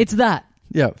 Yeah. It's that.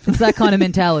 Yeah. It's that kind of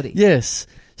mentality. Yes.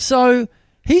 So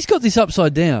he's got this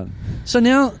upside down. So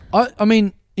now, I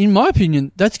mean, in my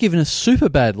opinion, that's given us super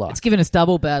bad luck. It's given us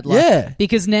double bad luck. Yeah.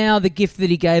 Because now the gift that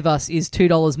he gave us is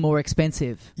 $2 more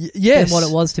expensive yes. than what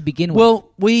it was to begin with.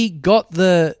 Well, we got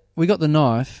the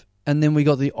knife, and then we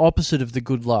got the opposite of the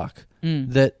good luck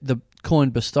that the coin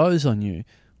bestows on you.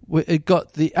 It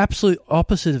got the absolute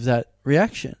opposite of that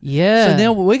reaction. Yeah. So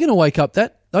now we're going to wake up,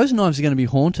 those knives are going to be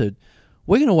haunted.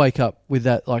 We're going to wake up with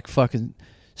that like fucking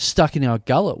stuck in our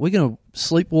gullet. We're going to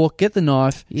sleepwalk, get the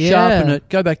knife, sharpen it,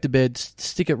 go back to bed,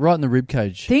 stick it right in the rib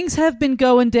cage. Things have been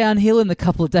going downhill in the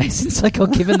couple of days since I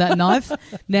got given that knife,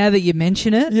 now that you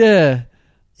mention it. Yeah.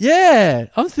 Yeah.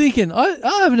 I'm thinking, I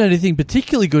haven't had anything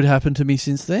particularly good happen to me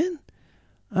since then.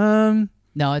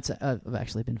 No, I've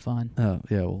actually been fine. Oh,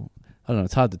 yeah, well, I don't know.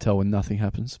 It's hard to tell when nothing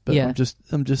happens. But Yeah.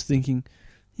 I'm just thinking,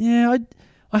 yeah,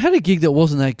 I had a gig that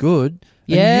wasn't that good.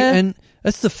 Yeah. And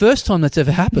that's the first time that's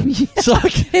ever happened. Yeah. It's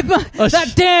like,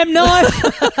 that damn knife!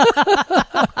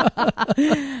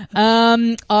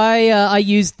 I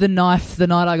used the knife the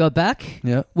night I got back.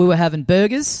 Yeah. We were having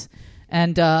burgers.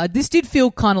 And this did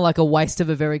feel kind of like a waste of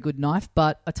a very good knife.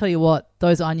 But I tell you what,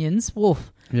 those onions,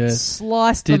 woof. Yes.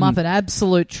 Sliced them up an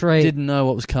absolute treat. Didn't know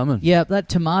what was coming. Yeah, that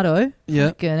tomato. Yeah.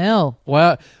 Fucking hell.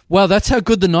 Wow, that's how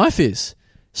good the knife is.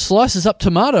 Slices up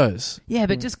tomatoes. Yeah,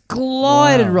 but just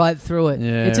glided right through it.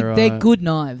 Yeah, They're good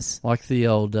knives. Like the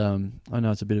old, I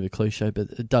know it's a bit of a cliche,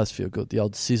 but it does feel good. The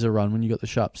old scissor run when you got the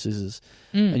sharp scissors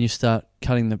and you start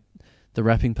cutting the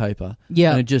wrapping paper.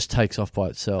 Yeah. And it just takes off by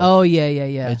itself. Oh, yeah.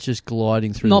 It's just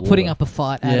gliding through Not the putting water. up a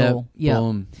fight at all. Yeah.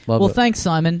 Boom. Love Well, it. thanks,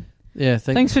 Simon. Yeah,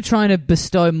 Thanks for trying to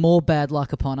bestow more bad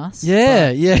luck upon us.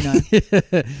 Yeah, but, yeah. You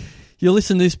know. You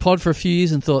listened to this pod for a few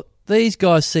years and thought, these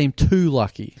guys seem too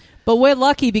lucky. But we're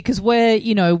lucky because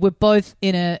we're both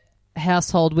in a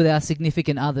household with our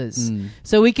significant others.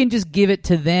 So we can just give it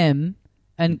to them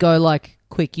and go like,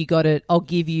 quick, you got it. I'll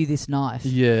give you this knife.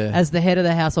 Yeah. As the head of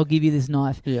the house, I'll give you this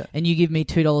knife. Yeah. And you give me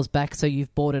 $2 back, so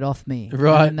you've bought it off me.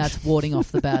 Right. And that's warding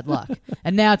off the bad luck.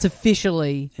 And now it's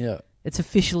officially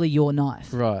your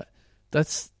knife. Right.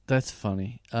 That's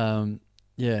funny.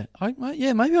 Yeah.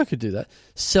 Maybe I could do that.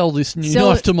 Sell this new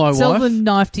knife to my wife. Sell the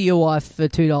knife to your wife for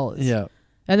 $2. Yeah.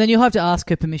 And then you'll have to ask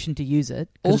her permission to use it.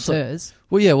 Also, it's hers.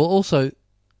 Well, yeah. Well, also,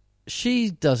 she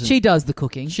doesn't. She does the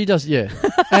cooking. She does. Yeah.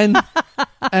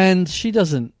 and she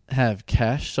doesn't have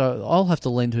cash, so I'll have to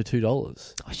lend her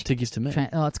 $2 to give to me.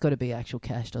 It's got to be actual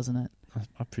cash, doesn't it?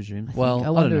 I presume. I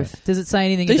wonder if does it say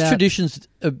anything these about... traditions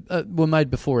were made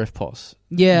before FPOS.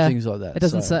 Yeah, and things like that. It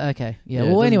doesn't say. Okay, yeah.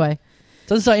 Yeah, Well, anyway,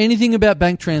 doesn't say anything about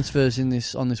bank transfers on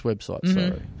this website.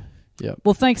 So, yeah.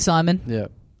 Well, thanks, Simon. Yeah.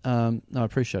 No, I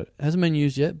appreciate it. It hasn't been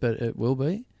used yet, but it will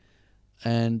be.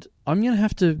 And I'm going to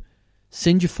have to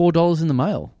send you $4 in the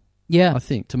mail. Yeah, I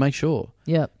think to make sure.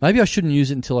 Yeah. Maybe I shouldn't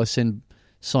use it until I send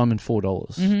Simon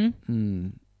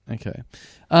 $4. Okay.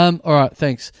 All right.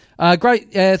 Thanks.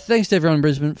 Great. Thanks to everyone in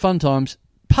Brisbane. Fun times.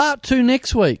 Part 2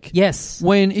 next week. Yes.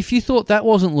 When, if you thought that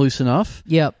wasn't loose enough,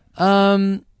 yep.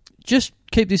 Just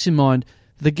keep this in mind.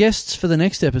 The guests for the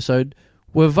next episode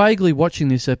were vaguely watching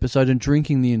this episode and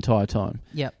drinking the entire time.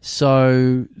 Yep.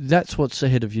 So that's what's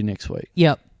ahead of you next week.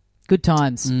 Yep. Good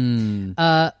times.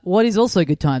 What is also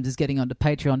good times is getting onto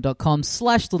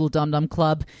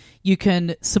patreon.com/littledumdumclub. You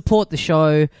can support the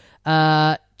show,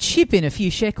 chip in a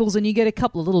few shekels, and you get a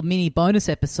couple of little mini bonus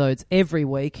episodes every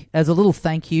week as a little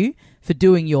thank you for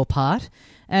doing your part.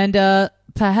 And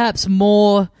perhaps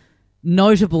more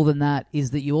notable than that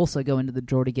is that you also go into the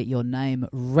draw to get your name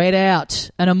read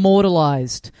out and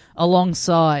immortalized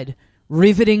alongside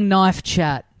riveting knife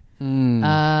chat in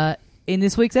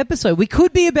this week's episode. We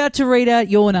could be about to read out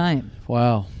your name.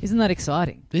 Wow. Isn't that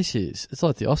exciting? It's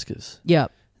like the Oscars. Yeah.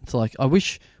 It's like, I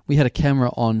wish we had a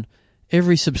camera on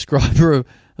every subscriber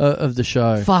of the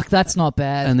show. Fuck, that's not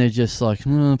bad. And they're just like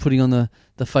putting on the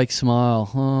fake smile.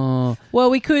 Oh.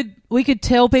 Well, we could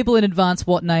tell people in advance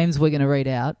what names we're going to read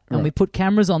out, and we put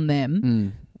cameras on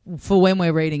them for when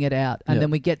we're reading it out, and then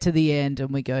we get to the end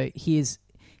and we go, here's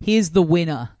the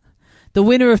winner. The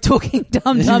winner of Talking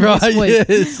Dum Dum Right,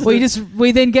 this week. yes.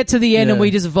 We then get to the end Yeah. and we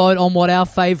just vote on what our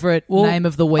favourite name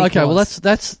of the week Okay, well was.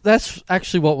 that's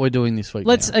actually what we're doing this week.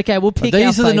 Let's now. okay, we'll pick. These our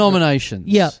are the favourite. nominations.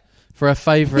 Yep. For our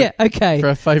favourite. Yeah. Okay. For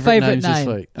our favourite names name.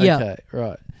 this week. Yeah. Okay.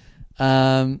 Right.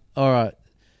 All right.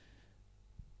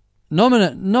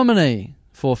 Nominee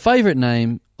for favourite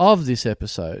name of this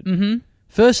episode. Mm-hmm.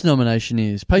 First nomination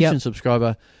is Patreon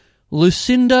subscriber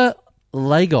Lucinda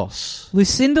Lagos.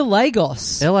 Lucinda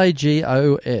Lagos.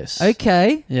 Lagos.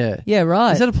 Okay. Yeah. Yeah.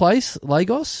 Right. Is that a place,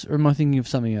 Lagos, or am I thinking of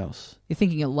something else? You're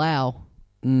thinking of Lao.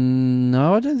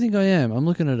 No, I don't think I am. I'm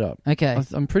looking it up. Okay.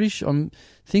 I'm pretty sure. I'm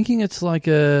thinking it's like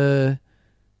it's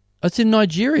in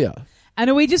Nigeria. And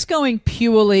are we just going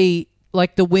purely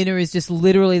like the winner is just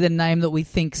literally the name that we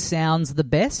think sounds the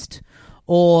best?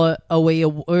 Or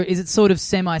is it sort of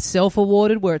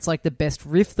semi-self-awarded where it's like the best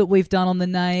riff that we've done on the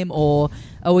name? Or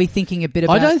are we thinking a bit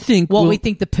about what we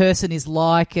think the person is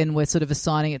like and we're sort of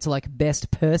assigning it to like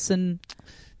best person?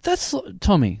 That's,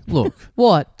 Tommy, look.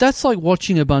 What? That's like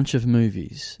watching a bunch of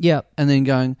movies. Yep. And then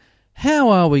going, how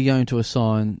are we going to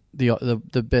assign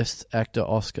the best actor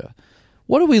Oscar?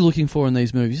 What are we looking for in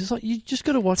these movies? It's like you just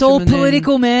got to watch. It's all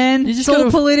political, man. It's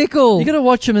all political. You got to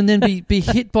watch them and then be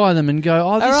hit by them and go,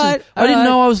 I didn't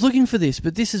know I was looking for this,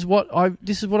 but this is what I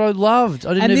loved.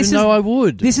 I didn't even know I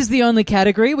would. This is the only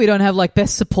category we don't have like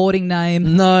best supporting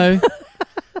name. No.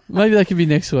 Maybe that could be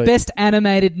next week. Best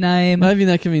animated name. Maybe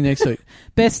that can be next week.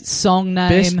 Best song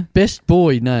name. Best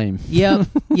boy name. Yep.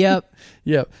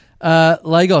 Yep.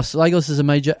 Lagos. Lagos is a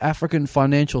major African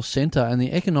financial centre and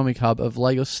the economic hub of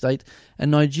Lagos State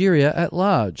and Nigeria at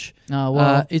large. Oh,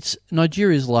 wow. It's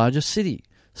Nigeria's largest city.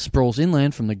 Sprawls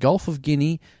inland from the Gulf of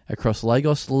Guinea across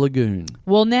Lagos Lagoon.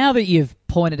 Well, now that you've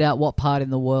pointed out what part in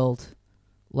the world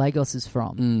Lagos is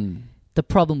from, the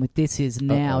problem with this is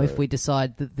now if we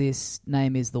decide that this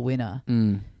name is the winner,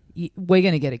 we're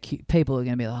going to get people are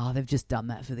going to be like, oh, they've just done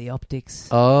that for the optics.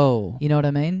 Oh. You know what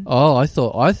I mean? Oh, I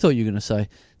thought you were going to say,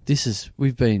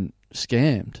 we've been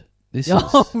scammed.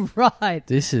 Right.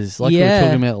 This is like we were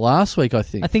talking about last week, I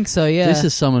think. I think so, yeah. This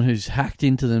is someone who's hacked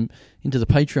into the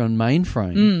Patreon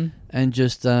mainframe and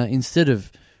just instead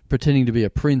of pretending to be a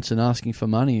prince and asking for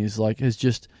money has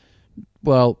just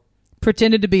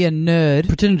pretended to be a nerd.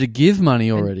 Pretended to give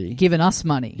money already. Given us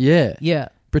money. Yeah. Yeah.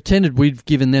 Pretended we've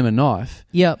given them a knife.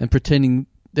 Yep. And pretending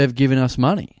they've given us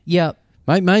money. Yep.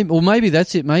 Maybe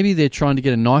that's it. Maybe they're trying to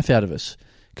get a knife out of us.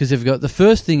 Because they've got, the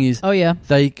first thing is,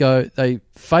 they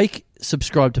fake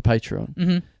subscribe to Patreon.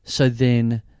 Mm-hmm. So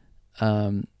then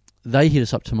they hit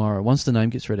us up tomorrow once the name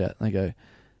gets read out. And they go,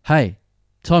 hey,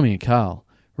 Tommy and Carl,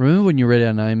 remember when you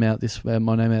read my name out this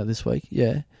week?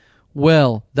 Yeah.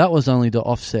 Well, that was only to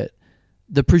offset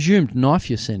the presumed knife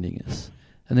you're sending us.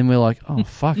 And then we're like, oh,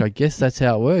 fuck, I guess that's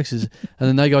how it works. And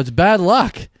then they go, it's bad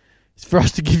luck. It's for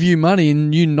us to give you money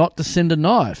and you not to send a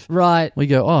knife. Right. We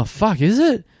go, oh, fuck, is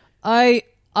it? I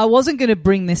wasn't going to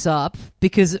bring this up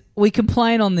because we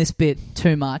complain on this bit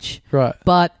too much. Right.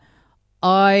 But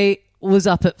I was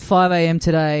up at 5 a.m.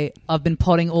 today. I've been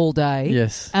potting all day.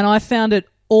 Yes. And I found it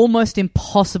almost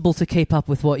impossible to keep up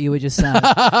with what you were just saying.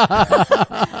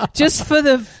 just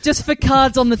for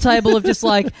cards on the table of just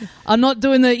like, I'm not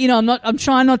doing I'm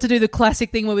trying not to do the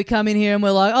classic thing where we come in here and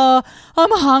we're like, oh,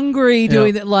 I'm hungry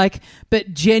doing that. Like,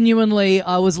 but genuinely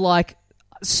I was like,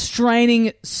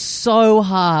 straining so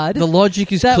hard. The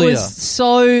logic is clear.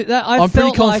 I'm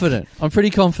pretty confident. I'm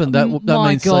pretty confident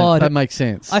that makes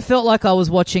sense. I felt like I was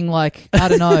watching like, I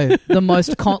don't know, the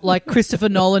most like Christopher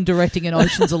Nolan directing an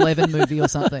Ocean's 11 movie or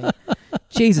something.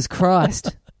 Jesus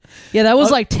Christ. Yeah, that was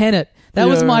like Tenet. That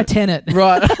was my Tenet.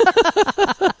 Right.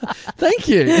 Thank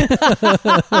you.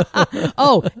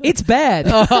 Oh, it's bad.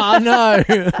 Oh, no.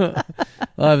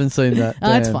 I haven't seen that.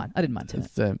 It's fine. I didn't mind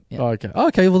Tenet. Yeah. Oh, okay.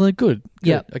 Okay, well then good.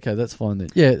 Yeah. Okay, that's fine then.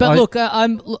 Yeah. But look,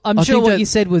 I'm sure what you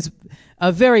said was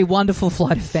a very wonderful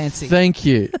flight of fancy. Thank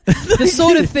you. The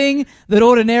sort of thing that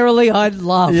ordinarily I'd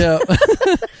love. Yeah.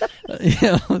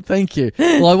 Yeah, thank you.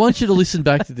 Well, I want you to listen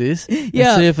back to this and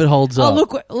see if it holds up.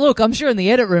 Oh, look, I'm sure in the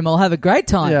edit room I'll have a great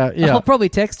time. Yeah. I'll probably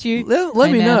text you.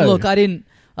 Let me know. Look, I don't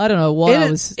know why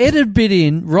I was... Edit a bit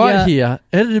in right here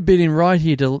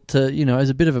to as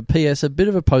a bit of a PS, a bit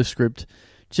of a postscript.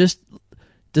 Just,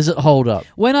 does it hold up?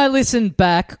 When I listen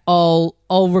back, I'll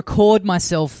record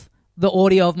myself, the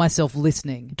audio of myself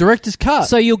listening. Director's cut.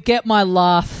 So you'll get my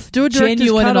laugh. Do a director's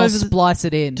genuine cut and I'll over splice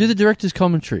it in. Do the director's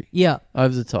commentary. Yeah.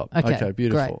 Over the top. Okay,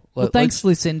 beautiful. Great. Well, thanks,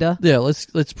 Lucinda. Yeah,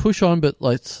 let's push on, but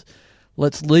let's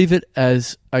leave it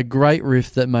as a great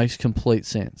riff that makes complete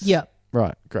sense. Yeah.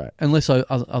 Right, great. Unless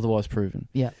otherwise proven.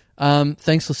 Yeah.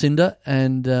 Thanks, Lucinda,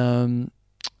 and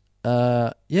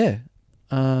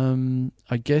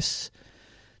I guess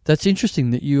that's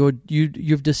interesting that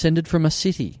you've descended from a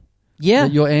city. Yeah.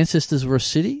 That your ancestors were a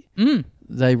city. Mm.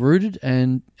 They rooted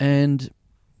and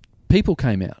people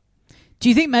came out. Do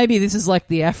you think maybe this is like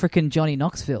the African Johnny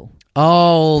Knoxville?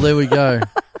 Oh, there we go.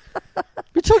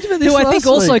 We talked about this Who I think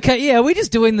also week. we're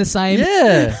just doing the same.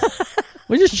 Yeah.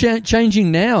 We're just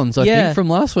changing nouns, I think, from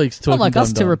last week's Talking Not like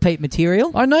us Dum-Dum. to repeat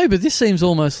material. I know, but this seems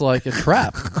almost like a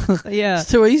trap. Yeah. It's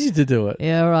too easy to do it.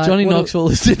 Yeah, right. Johnny Knoxville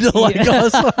is into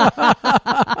Lagos.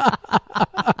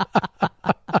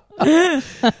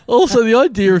 Also, the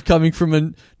idea of coming from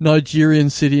a Nigerian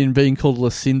city and being called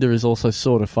Lucinda is also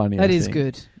sort of funny. That I is think.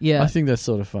 good. Yeah. I think that's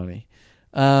sort of funny.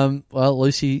 Well,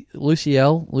 Lucy Lou,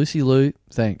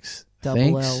 thanks.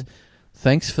 Double L.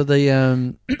 Thanks for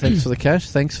the thanks for the cash.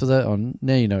 Thanks for that.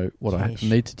 Now you know what Cash. I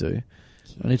need to do.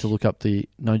 I need to look up the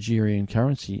Nigerian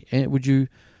currency. And would you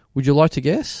like to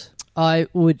guess? I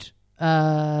would.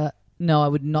 No, I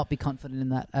would not be confident in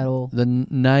that at all. The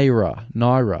Naira,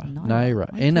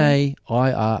 Okay.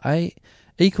 Naira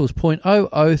equals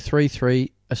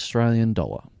 0.0033 Australian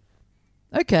dollar.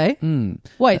 Okay. Mm.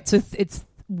 Wait, so it's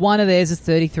one of theirs is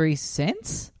 33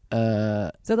 cents? Is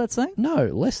that what saying? No,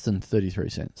 less than 33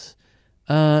 cents.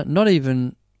 Not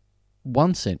even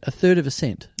 1 cent, a third of a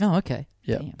cent. Oh, okay.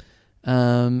 Yeah.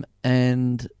 Damn.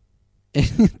 And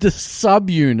the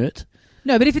subunit,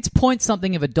 No, but if it's point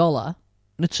something of a dollar.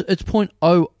 it's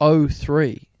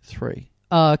 0.0033.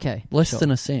 Oh, okay. Less Sure.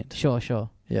 than a cent. Sure.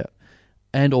 Yeah.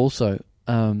 And also,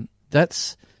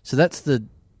 that's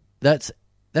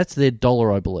their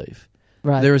dollar, I believe.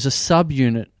 Right. There is a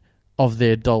subunit of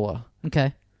their dollar,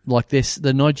 Okay. like this,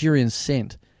 the Nigerian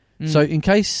cent. Mm. So in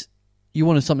case you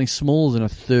wanted something smaller than a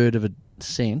third of a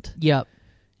cent, Yep.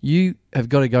 you have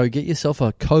got to go get yourself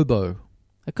a kobo.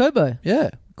 A kobo. Yeah,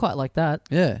 Quite like that.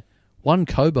 yeah. 1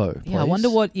 kobo, please. Yeah, I wonder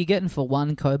what you're getting for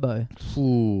one kobo.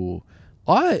 Ooh.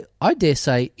 I dare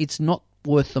say it's not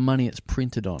worth the money it's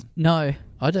printed on. No.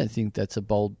 I don't think that's a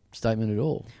bold statement at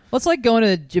all. Well, it's like going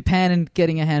to Japan and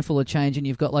getting a handful of change and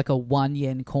you've got like a 1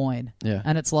 yen coin. Yeah.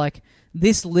 And it's like,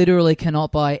 this literally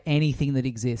cannot buy anything that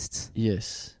exists.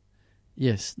 Yes.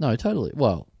 No, totally.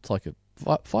 Well, it's like a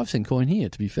 5 cent coin here,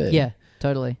 to be fair. Yeah,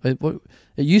 totally. It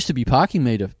used to be parking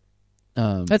meter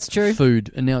That's true.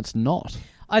 food, and now it's not.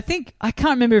 I can't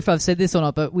remember if I've said this or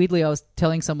not, but weirdly I was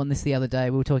telling someone this the other day.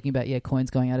 We were talking about,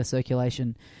 coins going out of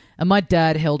circulation. And my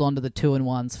dad held on to the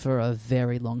 2-in-1s for a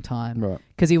very long time. Right.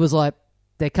 Because he was like,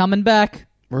 they're coming back.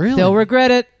 Really? They'll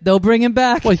regret it. They'll bring him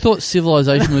back. Well, he thought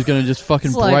civilization was going to just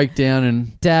fucking It's like, break down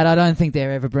and... Dad, I don't think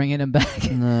they're ever bringing them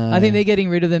back. No. I think they're getting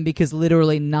rid of them because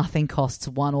literally nothing costs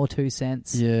 1 or 2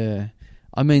 cents. Yeah.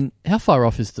 I mean, how far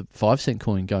off is the 5 cent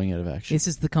coin going out of action? This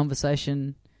is the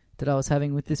conversation that I was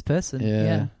having with this person.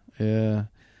 Yeah. They're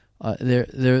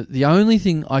the only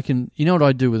thing I can... You know what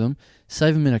I do with them?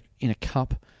 Save them in a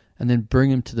cup and then bring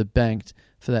them to the bank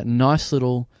for that nice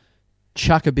little...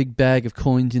 Chuck a big bag of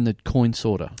coins in the coin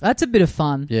sorter. That's a bit of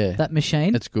fun, Yeah. that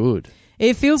machine. That's good.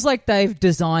 It feels like they've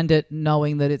designed it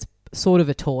knowing that it's sort of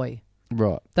a toy.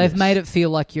 Right. They've yes. made it feel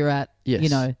like you're at, Yes.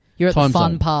 you're at Time the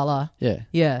fun zone. parlour. Yeah.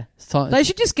 Yeah. It's time. They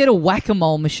should just get a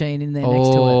whack-a-mole machine in there next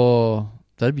to it. Oh,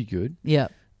 that'd be good. Yeah.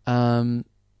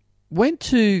 Went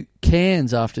to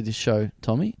Cairns after this show,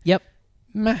 Tommy. Yep.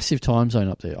 Massive time zone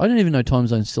up there. I didn't even know time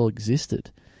zone still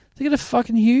existed. They got a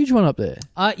fucking huge one up there.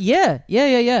 Yeah.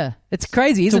 It's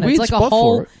crazy, It's a isn't it? weird It's like spot a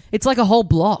whole. for it. It's like a whole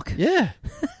block. Yeah.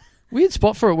 Weird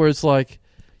spot for it where it's like,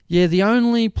 the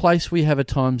only place we have a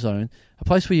time zone, a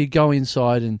place where you go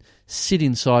inside and sit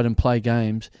inside and play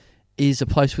games, is a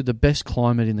place with the best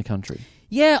climate in the country.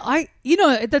 Yeah,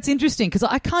 that's interesting because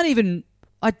I can't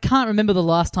remember the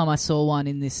last time I saw one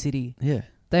in this city. Yeah.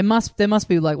 There must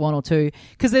be like 1 or 2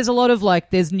 because there's a lot of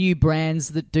there's new brands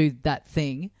that do that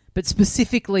thing, but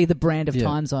specifically the brand of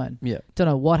Time Zone. Yeah. Don't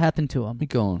know what happened to them. Be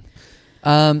gone.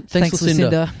 Thanks,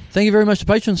 Lucinda. Thank you very much to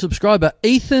Patreon subscriber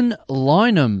Ethan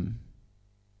Lynham.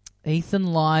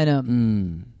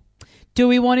 Do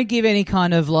we want to give any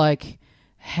kind of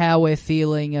how we're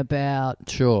feeling about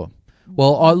Sure.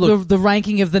 Well, I look the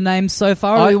ranking of the names so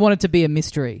far, or do we want it to be a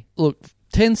mystery? Look,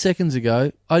 10 seconds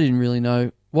ago, I didn't really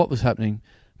know what was happening,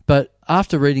 but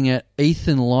after reading out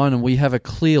Ethan Lynham, we have a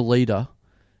clear leader,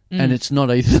 and it's not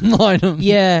Ethan Lynham.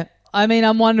 Yeah. I mean,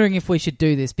 I'm wondering if we should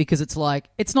do this because it's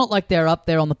not like they're up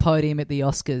there on the podium at the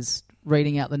Oscars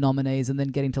reading out the nominees and then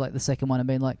getting to the second one and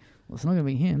being like, well, it's not going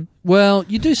to be him. Well,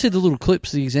 you do see the little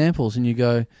clips, the examples, and you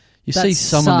go, you That see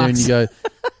someone there and you sucks. go,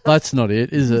 that's not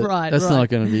it, is it? Right, That's right. not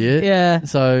going to be it. Yeah.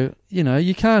 So,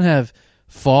 you can't have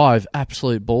 5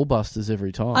 absolute ball busters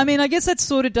every time. I mean, I guess that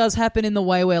sort of does happen in the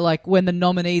way where, like, when the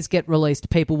nominees get released,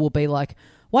 people will be like,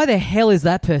 why the hell is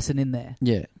that person in there?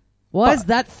 Yeah. Why is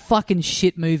that fucking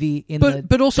shit movie in the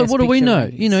But also, Best what do we Picture know?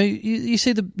 movies? You know, you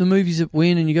see the movies that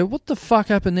win and you go, what the fuck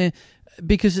happened there?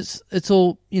 Because it's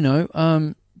all, you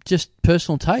know, just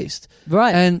personal taste.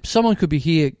 Right. And someone could be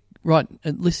here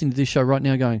listening to this show right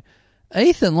now going,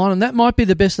 Ethan Lynham, that might be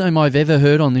the best name I've ever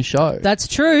heard on this show. That's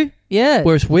true. Yeah.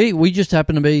 Whereas we just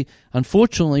happen to be,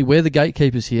 unfortunately, we're the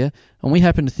gatekeepers here, and we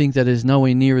happen to think that is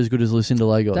nowhere near as good as Lucinda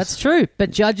Lagos. That's true.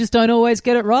 But judges don't always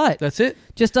get it right. That's it.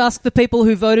 Just ask the people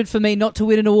who voted for me not to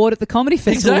win an award at the Comedy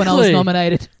Festival when I was Exactly.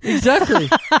 nominated. Exactly.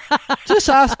 Just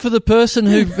ask for the person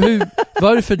who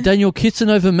voted for Daniel Kitson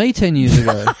over me 10 years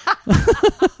ago.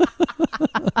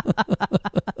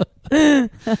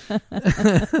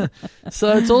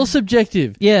 So it's all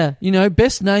subjective. Yeah. You know,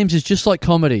 best names is just like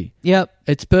comedy. Yep.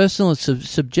 It's personal. It's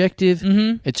subjective.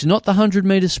 Mm-hmm. It's not the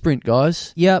 100-meter sprint,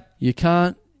 guys. Yep. You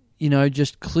can't, you know,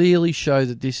 just clearly show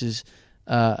that this is,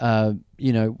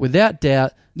 you know, without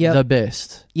doubt, Yep. the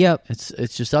best. Yep.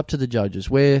 It's just up to the judges.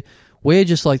 We're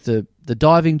just like the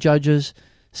diving judges.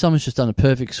 Someone's just done a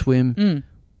perfect swim. Mm.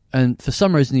 And for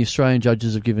some reason, the Australian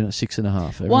judges have given it 6.5.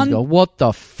 Everyone's One- going, what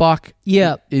the fuck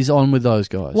Yeah. is on with those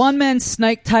guys? One man's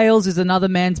Snake Tails is another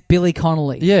man's Billy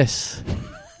Connolly. Yes.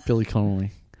 Billy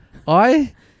Connolly.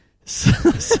 I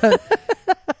sat...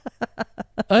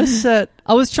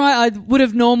 I would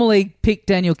have normally picked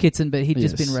Daniel Kitson, but he'd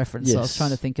just Yes. been referenced. So I was Yes. trying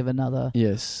to think of another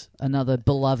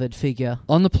beloved figure.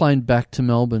 On the plane back to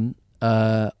Melbourne,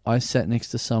 I sat next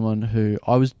to someone who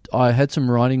I had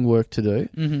some writing work to do,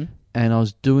 Mm-hmm. and I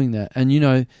was doing that. And, you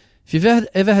know, if you've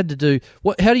ever had to do...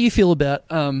 how do you feel about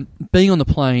being on the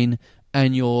plane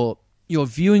and your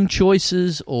viewing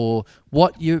choices or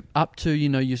what you're up to? You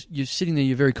know, you're sitting there,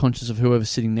 you're very conscious of whoever's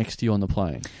sitting next to you on the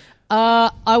plane.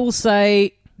 I will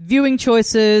say viewing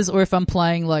choices, or if I'm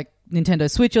playing like Nintendo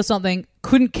Switch or something,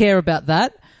 couldn't care about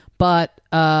that. But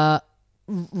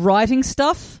writing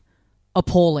stuff,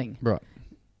 appalling. Right.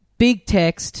 Big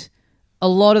text. A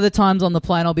lot of the times on the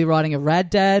plane, I'll be writing a rad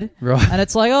dad. Right. And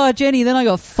it's like, oh, Jenny, then I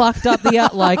got fucked up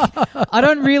like,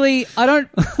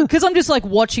 because I'm just like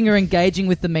watching or engaging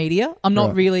with the media. I'm not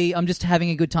Right. really, I'm just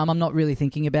having a good time. I'm not really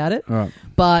thinking about it. Right.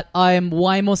 But I am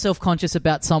way more self-conscious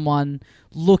about someone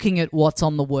looking at what's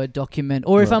on the Word document.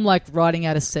 Or if Right. I'm like writing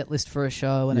out a set list for a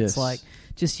show and it's Yes. like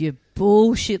just your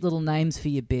bullshit little names for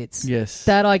your bits. Yes.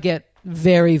 That I get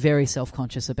very, very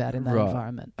self-conscious about in that Right.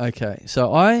 environment. Okay.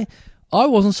 So I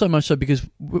wasn't so much so because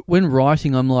when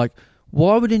writing, I'm like,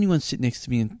 why would anyone sit next to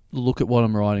me and look at what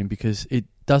I'm writing? Because it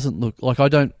doesn't look like I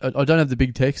don't have the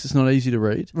big text. It's not easy to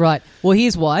read. Right. Well,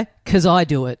 here's why. Because I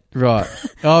do it. Right.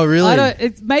 Oh,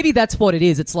 really? Maybe that's what it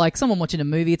is. It's like someone watching a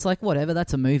movie. It's like, whatever,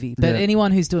 that's a movie. But Yeah.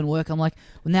 anyone who's doing work, I'm like,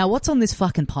 well, now what's on this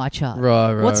fucking pie chart?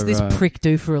 Right. What's this right. prick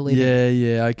do for a living?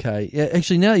 Yeah. Okay. Yeah.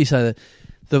 Actually, now that you say that,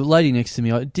 the lady next to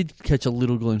me, I did catch a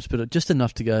little glimpse, but just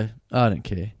enough to go, I don't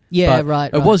care. Yeah, But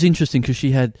right. It was interesting because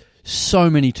she had so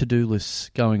many to-do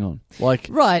lists going on. Like,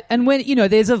 Right. And when,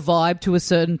 there's a vibe to a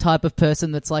certain type of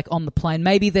person that's like on the plane.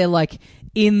 Maybe they're like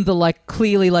in the like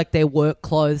clearly like their work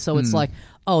clothes. So it's like,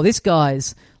 oh, this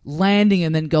guy's landing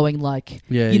and then going like,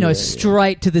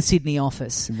 straight to the Sydney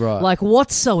office. Right. Like,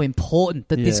 what's so important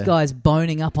that this Yeah. guy's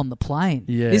boning up on the plane?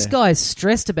 Yeah. This guy's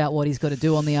stressed about what he's got to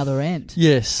do on the other end.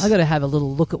 yes. I got to have a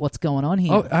little look at what's going on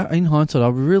here. In hindsight, I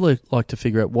would really like to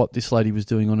figure out what this lady was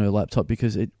doing on her laptop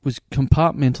because it was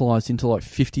compartmentalized into like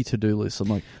 50 to-do lists. I'm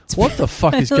like, what the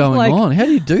fuck is going like- on? How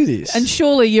do you do this? And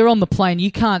surely you're on the plane,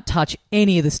 you can't touch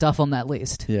any of the stuff on that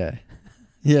list. yeah.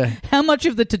 Yeah. How much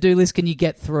of the to-do list can you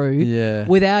get through Yeah.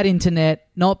 without internet,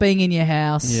 not being in your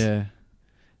house? Yeah.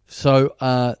 So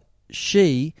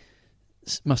she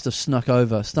must have snuck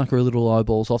her little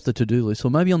eyeballs off the to-do list,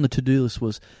 or maybe on the to-do list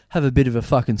was have a bit of a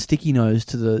fucking sticky nose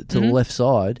to the Mhm. left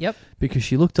side. Yep. Because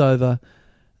she looked over,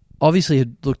 obviously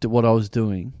had looked at what I was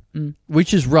doing,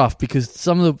 which is rough because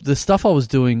some of the stuff I was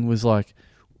doing was like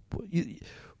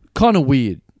kind of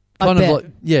weird. I Kind of bet. like,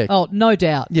 yeah. Oh, no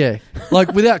doubt. Yeah.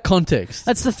 Like without context.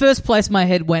 That's the first place my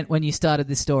head went when you started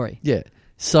this story. Yeah.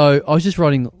 So I was just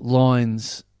writing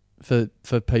lines for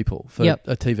people for Yep.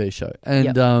 a TV show.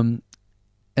 And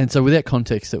so without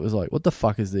context it was like, what the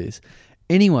fuck is this?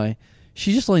 Anyway,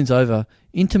 she just leans over,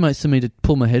 intimates to me to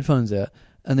pull my headphones out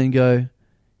and then go,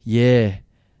 yeah,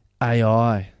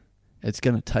 AI. It's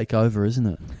going to take over, isn't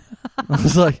it? I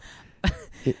was like,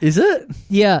 is it?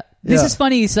 Yeah. This Yeah. is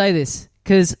funny you say this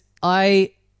because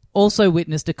I also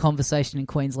witnessed a conversation in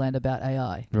Queensland about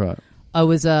AI. Right. I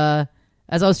was, as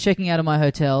I was checking out of my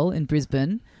hotel in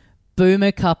Brisbane,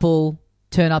 boomer couple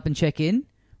turn up and check in,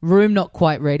 room not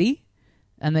quite ready.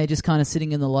 and they're just kind of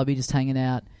sitting in the lobby, just hanging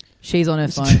out. She's on her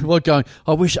phone. What going?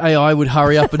 I wish AI would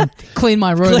hurry up and clean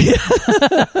my room.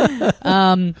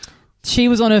 She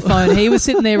was on her phone. He was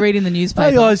sitting there reading the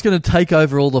newspaper. AI's going to take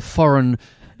over all the foreign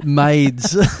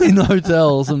maids in the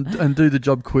hotels and do the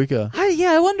job quicker.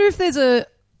 I wonder if there's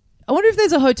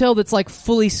a hotel that's like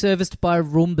fully serviced by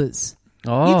Roombas.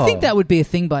 Oh. You'd think that would be a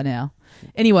thing by now.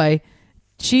 Anyway,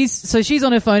 she's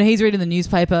on her phone. He's reading the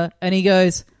newspaper, and he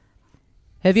goes,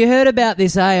 "Have you heard about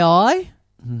this AI?"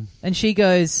 And she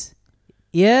goes,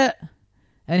 "Yeah."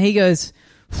 And he goes,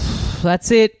 "That's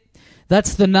it.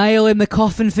 That's the nail in the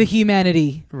coffin for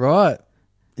humanity." Right.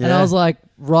 Yeah. And I was like,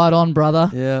 right on, brother.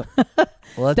 Yeah.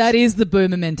 Well, that is the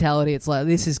boomer mentality. It's like,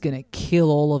 this is going to kill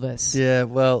all of us. Yeah,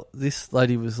 well, this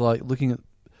lady was like looking at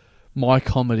my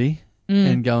comedy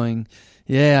and going,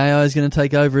 yeah, AI is going to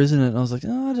take over, isn't it? And I was like,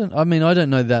 oh, I don't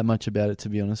know that much about it, to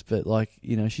be honest. But like,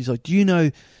 you know, she's like, do you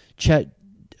know Chat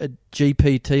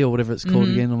GPT or whatever it's called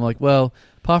again? I'm like, well,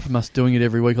 apart from us doing it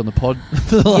every week on the pod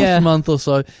for the last month or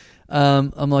so,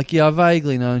 I'm like, yeah, I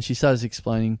vaguely know. And she starts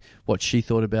explaining what she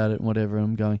thought about it and whatever. And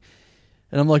I'm going,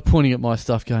 and I'm like pointing at my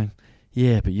stuff going,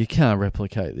 yeah, but you can't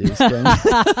replicate this.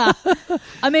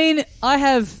 I mean, I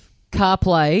have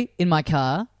CarPlay in my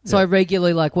car. So I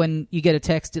regularly, like, when you get a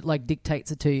text, it like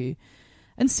dictates it to you.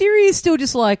 And Siri is still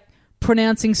just like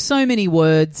pronouncing so many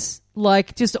words.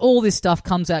 Like, just all this stuff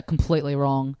comes out completely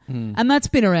wrong. And that's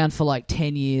been around for like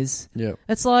 10 years. Yeah.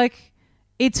 It's like,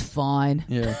 it's fine.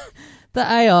 Yeah. The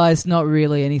AI is not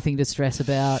really anything to stress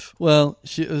about. Well,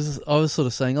 I was sort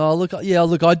of saying, oh, look,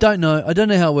 I don't know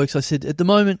how it works. I said, at the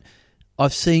moment,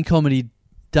 I've seen comedy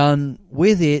done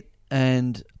with it,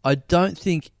 and I don't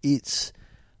think it's,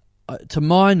 to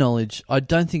my knowledge, I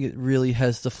don't think it really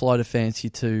has the flight of fancy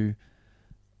to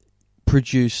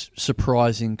produce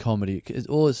surprising comedy.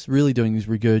 All it's really doing is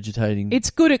regurgitating.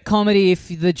 It's good at comedy if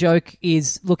the joke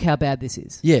is, look how bad this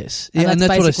is. Yes, and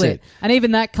that's what I said. It. And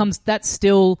even that's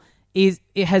still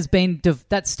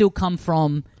come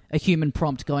from a human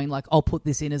prompt going like, I'll put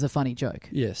this in as a funny joke.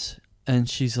 Yes. And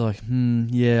she's like,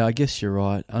 yeah, I guess you're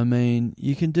right. I mean,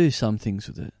 you can do some things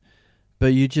with it, but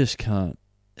you just can't.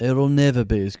 It'll never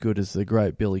be as good as the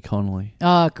great Billy Connolly.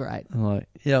 Oh, great. I'm like,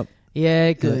 yep.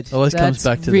 Yeah, good. Yeah, always comes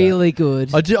back to really that.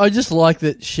 Good. I just like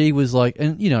that she was like,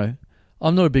 and you know,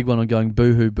 I'm not a big one on going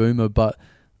boohoo boomer, but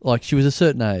like she was a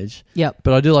certain age. Yep.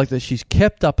 But I do like that she's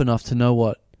kept up enough to know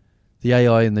what the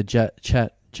AI and the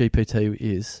chat GPT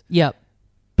is. Yep.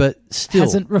 But still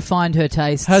hasn't refined her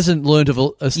tastes. Hasn't learned of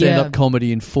a stand-up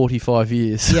comedy in 45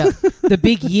 years. Yeah. The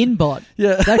big yin bot.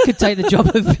 Yeah. That could take the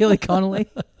job of Billy Connolly.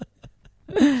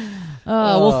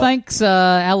 Well, thanks,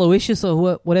 Aloysius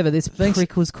or whatever this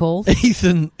prick was called.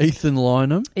 Ethan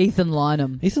Lynham. Ethan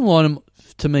Lynham,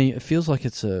 to me, it feels like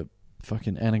it's a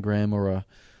fucking anagram or a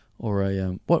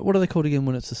what are they called again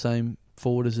when it's the same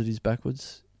forward as it is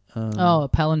backwards? A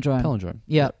palindrome. Palindrome.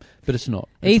 Yep. But it's not.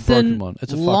 It's Ethan, a broken one.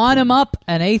 It's a line them up,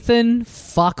 and Ethan,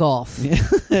 fuck off.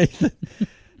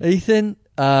 Ethan,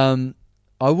 I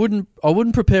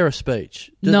wouldn't prepare a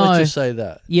speech. No. Let's just say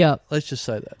that. Yeah. Let's just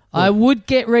say that. Look. I would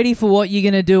get ready for what you're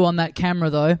going to do on that camera,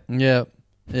 though. Yeah.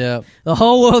 Yeah. The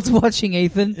whole world's watching,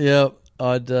 Ethan. Yeah.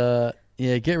 I'd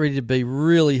get ready to be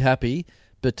really happy,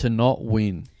 but to not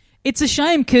win. It's a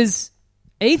shame because,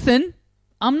 Ethan,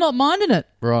 I'm not minding it.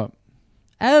 Right.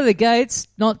 Out of the gates,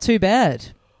 not too bad.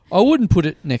 I wouldn't put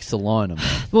it next to Lynham.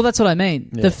 Well, that's what I mean.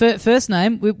 Yeah. The first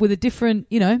name with a different,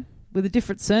 with a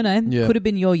different surname could have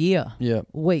been your year. Yeah.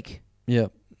 Week. Yeah.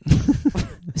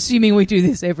 Assuming we do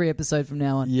this every episode from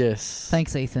now on. Yes.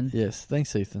 Thanks, Ethan. Yes.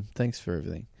 Thanks, Ethan. Thanks for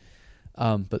everything.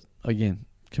 But again,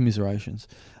 commiserations.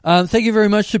 Thank you very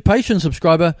much to Patreon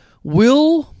subscriber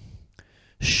Will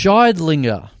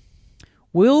Scheidlinger.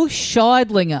 Will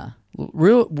Scheidlinger.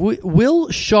 Will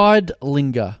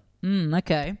Scheidlinger.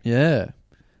 Okay. Yeah.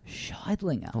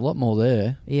 Scheidlinger. A lot more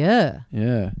there. Yeah.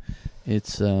 Yeah.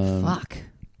 It's fuck.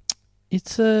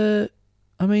 It's to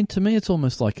me it's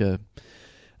almost like a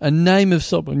name of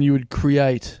someone you would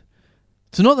create.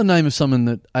 It's not the name of someone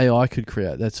that AI could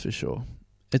create, that's for sure.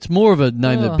 It's more of a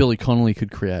name that Billy Connolly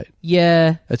could create.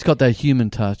 Yeah. It's got that human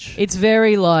touch. It's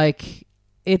very like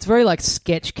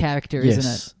sketch character,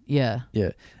 isn't it? Yeah.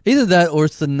 Yeah. Either that or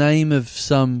it's the name of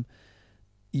some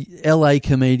LA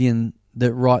comedian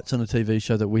that writes on a TV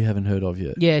show that we haven't heard of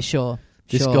yet. Yeah, sure.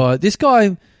 This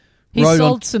guy he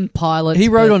sold some pilots. He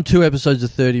wrote on 2 episodes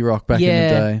of 30 Rock back in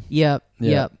the day. Yep.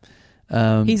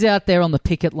 He's out there on the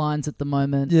picket lines at the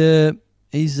moment. Yeah.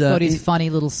 He's got his funny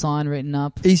little sign written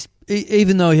up. He's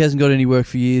even though he hasn't got any work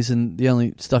for years, and the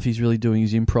only stuff he's really doing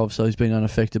is improv, so he's been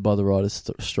unaffected by the writers'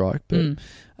 strike. But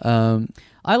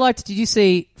I liked. Did you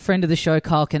see friend of the show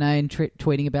Kyle Kinane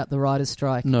tweeting about the writers'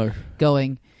 strike? No.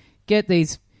 Going, get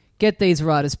these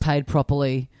writers paid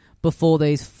properly before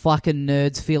these fucking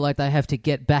nerds feel like they have to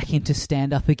get back into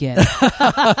stand up again.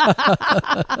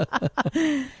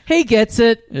 He gets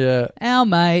it. Yeah. Our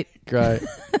mate. Great.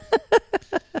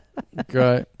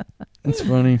 Great. It's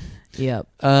funny. Yep.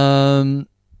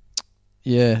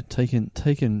 Yeah,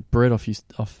 taking bread off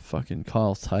fucking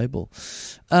Kyle's table.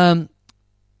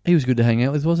 He was good to hang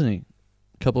out with, wasn't he?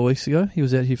 A couple of weeks ago, he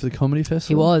was out here for the comedy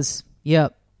festival. He was.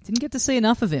 Yep. Didn't get to see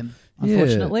enough of him,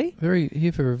 unfortunately. Yeah,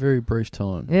 here for a very brief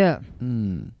time. Yeah.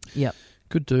 Yep.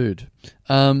 Good dude.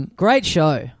 Great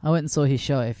show. I went and saw his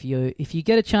show. If you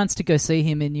get a chance to go see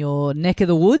him in your neck of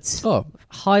the woods,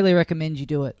 highly recommend you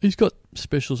do it. He's got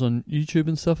specials on YouTube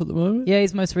and stuff at the moment. Yeah,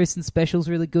 his most recent special's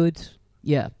really good.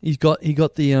 Yeah. He got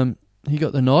the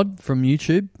nod from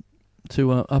YouTube to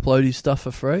upload his stuff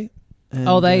for free. And,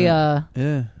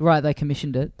 right, they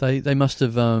commissioned it. They must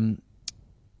have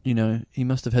he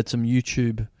must have had some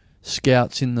YouTube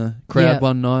scouts in the crowd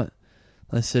one night.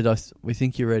 They said, "We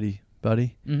think you're ready,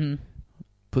 buddy. Mm-hmm.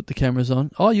 Put the cameras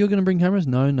on." Oh, you're going to bring cameras?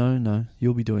 No.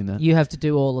 You'll be doing that. You have to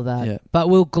do all of that. Yeah. But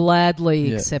we'll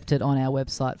gladly accept it on our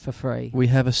website for free. We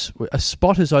have a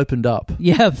spot has opened up.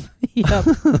 Yep.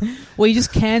 We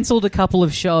just cancelled a couple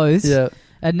of shows. Yeah.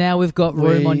 And now we've got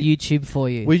room on YouTube for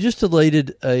you. We just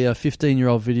deleted a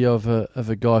 15-year-old video of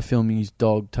a guy filming his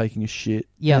dog taking a shit.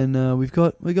 Yeah. And we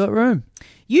got room.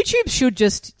 YouTube should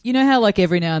just, you know how like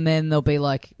every now and then there'll be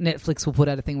like Netflix will put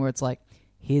out a thing where it's like,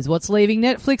 here's what's leaving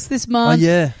Netflix this month. Oh,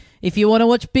 yeah. If you want to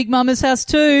watch Big Mama's House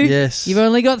 2, yes, you've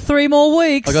only got 3 more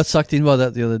weeks. I got sucked in by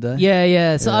that the other day.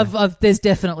 Yeah. So I've there's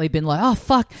definitely been like, oh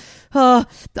fuck,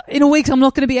 in a week I'm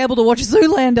not going to be able to watch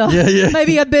Zoolander. Yeah.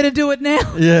 Maybe I'd better do it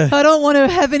now. Yeah. I don't want to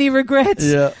have any regrets.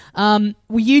 Yeah.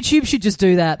 YouTube should just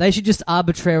do that. They should just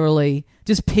arbitrarily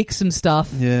just pick some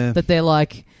stuff that they're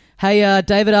like, hey,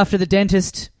 David, after the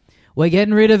dentist, we're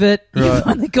getting rid of it. Right. You've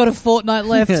only got a fortnight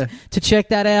left to check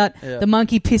that out. Yeah. The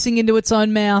monkey pissing into its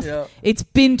own mouth. Yeah. It's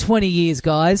been 20 years,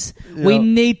 guys. Yeah. We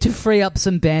need to free up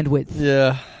some bandwidth.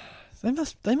 Yeah. They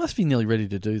must be nearly ready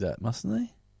to do that, mustn't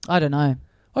they? I don't know.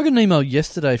 I got an email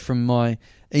yesterday from my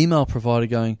email provider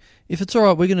going, if it's all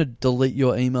right, we're going to delete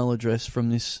your email address from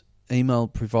this email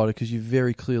provider because you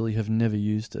very clearly have never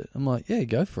used it. I'm like, yeah,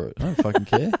 go for it. I don't fucking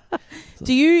care.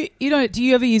 Do you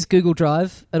ever use Google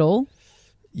Drive at all?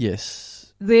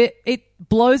 Yes. It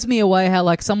blows me away how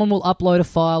like someone will upload a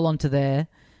file onto there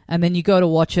and then you go to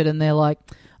watch it and they're like,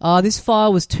 this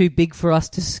file was too big for us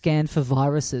to scan for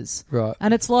viruses. Right.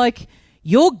 And it's like,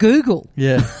 you're Google.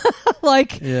 Yeah.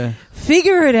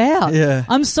 Figure it out. Yeah.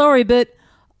 I'm sorry, but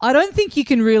I don't think you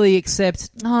can really accept,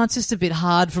 it's just a bit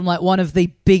hard from like one of the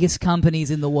biggest companies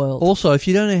in the world. Also, if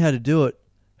you don't know how to do it,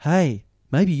 hey,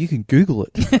 maybe you can Google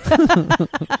it.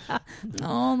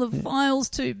 The file's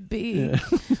too big. Yeah.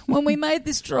 When we made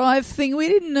this drive thing, we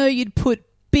didn't know you'd put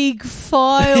big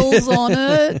files on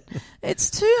it.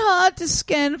 It's too hard to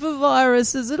scan for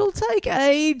viruses. It'll take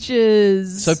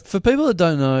ages. So for people that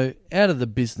don't know, out of the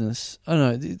business, I don't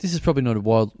know, this is probably not a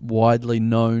widely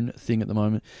known thing at the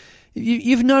moment.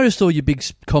 You've noticed all your big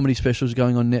comedy specials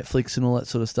going on Netflix and all that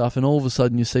sort of stuff, and all of a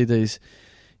sudden you see these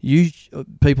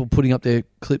people putting up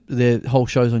their whole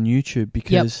shows on YouTube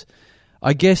because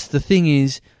I guess the thing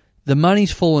is the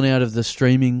money's fallen out of the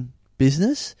streaming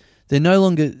business. They're no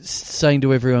longer saying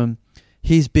to everyone,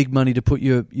 here's big money to put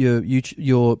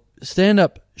your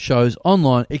stand-up shows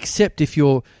online, except if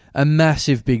you're a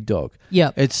massive big dog.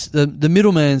 Yeah. It's the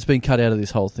middleman's been cut out of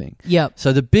this whole thing. Yeah.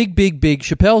 So the big,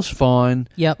 Chappelle's fine.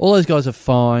 Yeah. All those guys are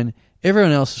fine.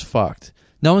 Everyone else is fucked.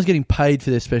 No one's getting paid for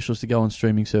their specials to go on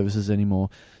streaming services anymore.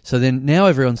 So then now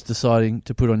everyone's deciding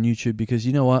to put on YouTube because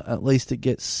you know what? At least it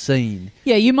gets seen.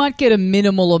 Yeah, you might get a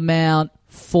minimal amount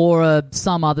for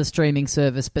some other streaming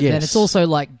service, but then it's also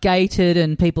like gated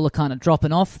and people are kind of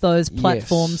dropping off those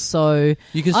platforms. Yes. So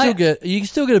you can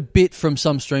still get a bit from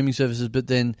some streaming services, but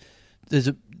then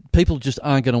people just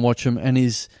aren't going to watch them, and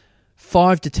is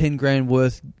 $5 to $10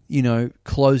 worth,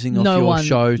 closing off your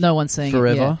show. No one's seeing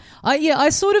forever. It. Yeah. I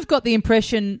sort of got the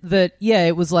impression that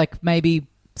it was like maybe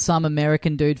some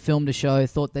American dude filmed a show,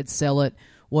 thought they'd sell it,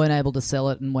 weren't able to sell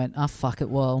it, and went, fuck it,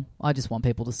 well, I just want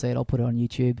people to see it, I'll put it on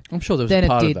YouTube. I'm sure there was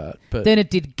part of that. But then it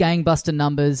did gangbuster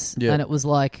numbers, and it was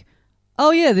like,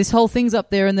 this whole thing's up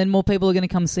there, and then more people are going to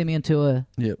come see me on tour,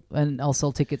 and I'll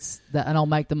sell tickets, and I'll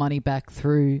make the money back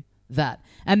through that.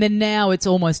 And then now it's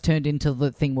almost turned into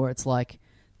the thing where it's like,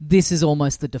 this is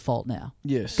almost the default now.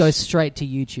 Yes. Go straight to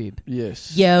YouTube.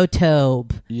 Yes.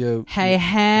 YouTube. Yo. Hey,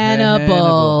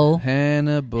 Hannibal.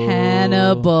 Hannibal.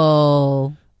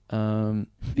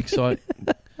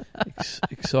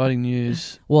 Exciting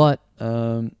news. What?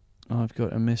 I've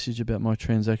got a message about my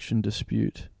transaction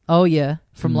dispute. Oh, yeah.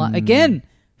 From again,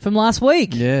 from last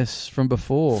week. Yes, from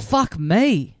before. Fuck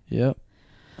me. Yep.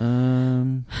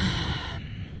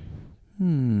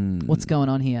 What's going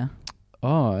on here?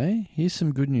 Here's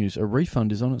some good news. A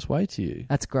refund is on its way to you.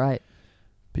 That's great.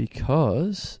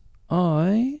 Because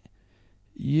something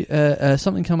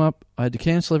come up. I had to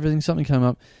cancel everything. Something came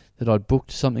up that I'd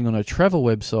booked something on a travel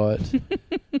website.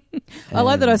 I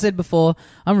like that I said before,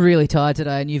 I'm really tired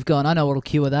today, and you've gone, I know what'll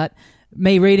cure that.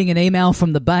 Me reading an email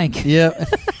from the bank. Yeah.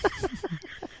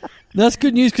 That's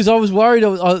good news because I was worried they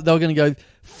were going to go,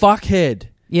 fuckhead.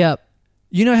 Yep.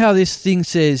 You know how this thing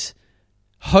says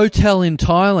hotel in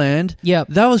Thailand? Yep.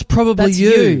 That was probably That's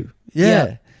you. you. Yeah.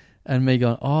 Yep. And me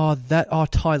going,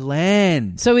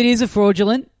 Thailand. So it is a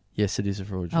fraudulent? Yes, it is a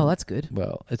fraudulent. Oh, that's good.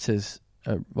 Well, it says,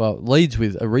 it leads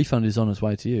with a refund is on its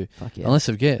way to you. Fuck yeah.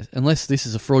 Unless this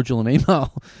is a fraudulent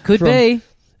email. Could be.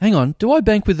 Hang on, do I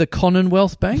bank with the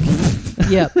Commonwealth Bank?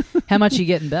 Yep. How much are you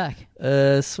getting back?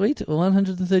 Sweet,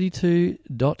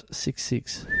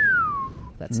 132.66.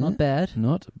 That's not bad.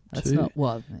 Not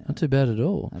too bad at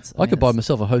all. I could buy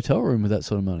myself a hotel room with that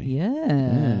sort of money.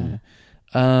 Yeah.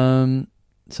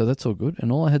 So that's all good.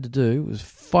 And all I had to do was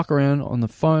fuck around on the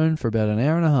phone for about an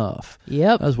hour and a half.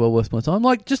 Yep. That was well worth my time.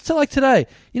 Like today.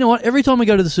 You know what? Every time I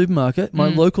go to the supermarket, my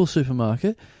local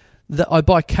supermarket, that I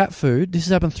buy cat food. This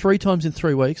has happened 3 times in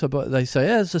 3 weeks. They say,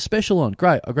 yeah, it's a special on.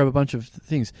 Great. I grab a bunch of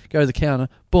things, go to the counter,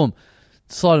 boom,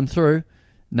 slide them through.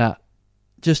 Nah,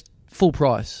 just full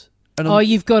price. And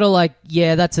you've got to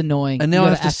that's annoying. And now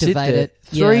I have to sit there it.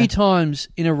 3 times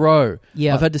in a row.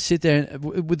 Yeah. I've had to sit there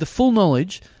with the full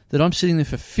knowledge that I'm sitting there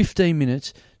for 15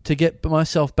 minutes to get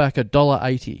myself back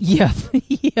 $1.80. Yep.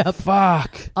 Yep.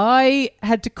 Fuck. I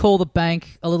had to call the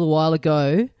bank a little while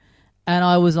ago, and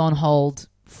I was on hold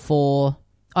for,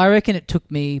 I reckon it took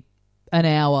me an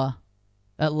hour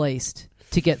at least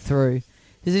to get through.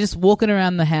 Because just walking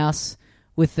around the house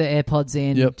with the AirPods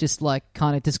in, just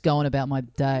kind of just going about my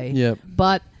day. Yep.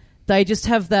 But they just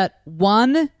have that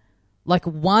 1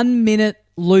 minute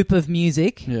loop of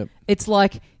music. Yep. It's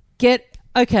like,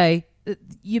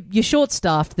 you're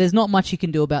short-staffed. There's not much you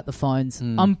can do about the phones.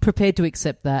 I'm prepared to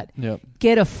accept that. Yep.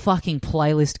 Get a fucking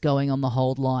playlist going on the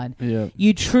hold line. Yep.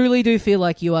 You truly do feel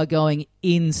like you are going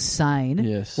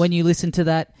insane when you listen to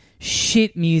that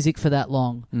shit music for that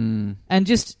long. And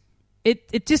just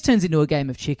it just turns into a game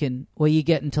of chicken where you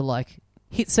get into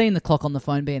seeing the clock on the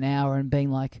phone be an hour and being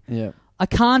like, I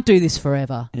can't do this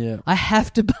forever. Yeah. I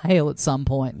have to bail at some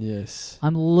point. Yes.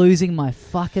 I'm losing my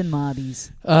fucking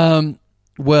marbies.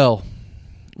 Well,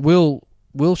 will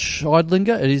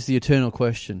Scheidlinger? It is the eternal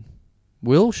question.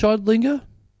 Will Scheidlinger?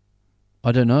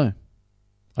 I don't know.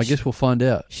 I guess we'll find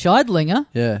out. Scheidlinger?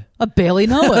 Yeah. I barely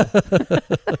know her.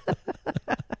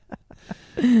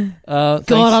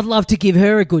 God, I'd love to give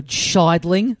her a good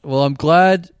Scheidling. Well, I'm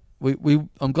glad we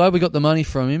got the money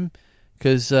from him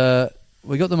because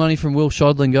we got the money from Will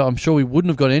Scheidlinger. I'm sure we wouldn't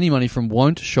have got any money from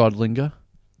Won't Scheidlinger.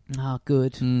 Oh,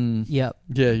 good. Yep.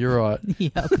 Yeah, you're right.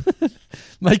 Yep.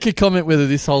 Make a comment whether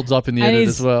this holds up in the edit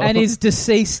as well. And his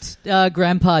deceased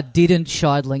grandpa didn't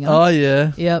Scheidlinger. Oh,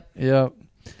 yeah. Yep. Yep.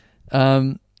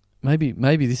 Maybe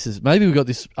we got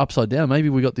this upside down. Maybe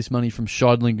we got this money from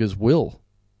Scheidlinger's will.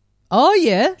 Oh,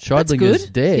 yeah. Scheidlinger's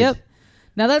dead. Yep.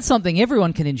 Now, that's something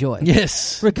everyone can enjoy.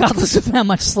 Yes. Regardless of how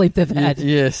much sleep they've had.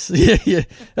 Yes. Yeah.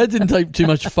 That didn't take too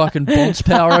much fucking bounce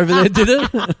power over there, did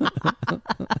it?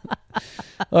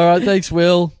 All right. Thanks,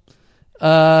 Will.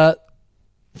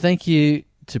 Thank you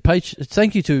to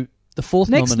the fourth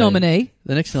nominee.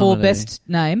 The next nominee. For best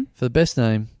name. For the best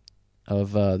name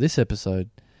of this episode.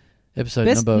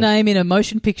 Best name in a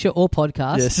motion picture or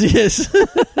podcast. Yes.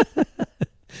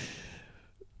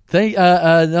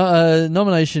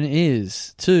 Nomination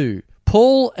is to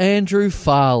Paul Andrew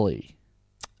Farley.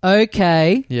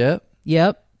 Okay. Yep.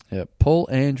 Paul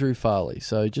Andrew Farley.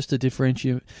 So just to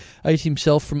differentiate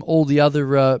himself from all the other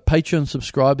Patreon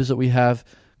subscribers that we have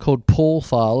called Paul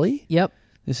Farley. Yep.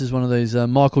 This is one of those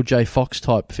Michael J. Fox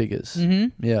type figures.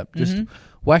 Mm-hmm. Yeah. Just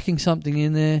whacking something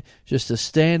in there just to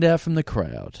stand out from the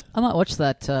crowd. I might watch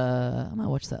that.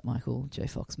 Michael J.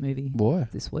 Fox movie. Why?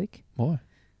 This week. Why?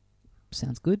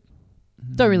 Sounds good.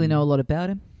 Don't really know a lot about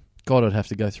him. God, I'd have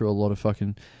to go through a lot of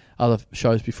fucking other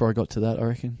shows before I got to that, I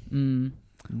reckon.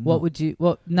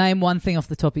 Name one thing off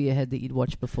the top of your head that you'd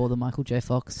watch before the Michael J.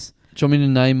 Fox Do you want me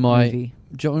to name my movie?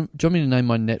 Do you want me to name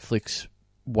my Netflix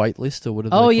wait list or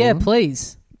whatever? Oh yeah,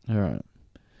 please. All right.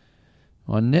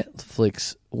 My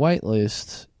Netflix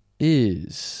waitlist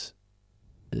is...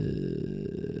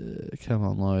 come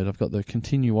on, load. I've got the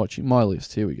continue watching. My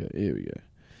list. Here we go.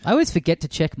 I always forget to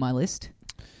check my list.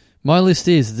 My list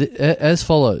is as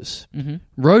follows.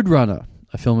 Mm-hmm. Roadrunner,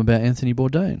 a film about Anthony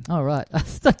Bourdain. Oh, right.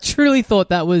 I truly thought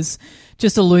that was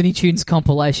just a Looney Tunes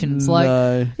compilation. It's like,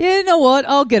 yeah, you know what?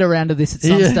 I'll get around to this at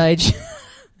some stage.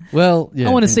 Well, yeah.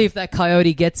 I want to see if that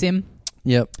coyote gets him.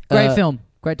 Yep. Great film.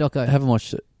 Great doco. I haven't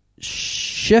watched it.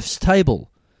 Chef's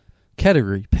Table.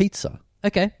 Category, pizza.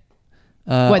 Okay.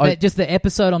 Wait, just the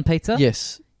episode on pizza?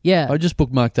 Yes. Yeah. I just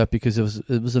bookmarked that because it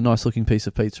was a nice looking piece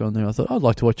of pizza on there. I thought, I'd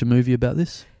like to watch a movie about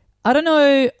this. I don't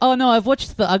know. Oh, no, I've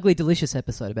watched the Ugly Delicious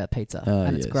episode about pizza,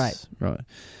 and it's great. Right.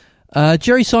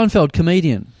 Jerry Seinfeld,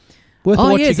 comedian. Worth a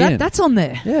watch again. That's on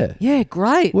there. Yeah. Yeah,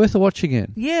 great. Worth a watch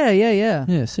again. Yeah.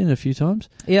 Yeah, seen it a few times.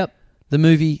 Yep. The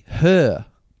movie Her.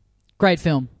 Great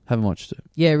film. Haven't watched it.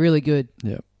 Yeah, really good.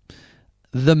 Yep.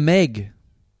 The Meg.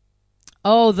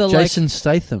 Oh, the Jason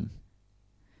Statham.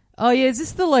 Oh, yeah, is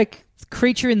this the,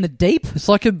 creature in the deep? It's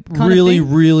like a really,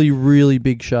 really, really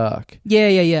big shark. Yeah.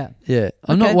 Yeah.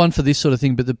 I'm not one for this sort of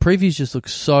thing, but the previews just look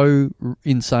so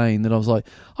insane that I was like,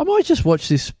 I might just watch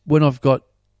this when I've got...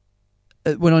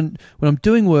 When I'm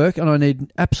doing work and I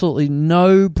need absolutely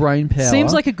no brain power.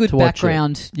 Seems like a good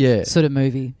background sort of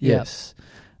movie. Yes.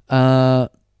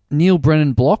 Neil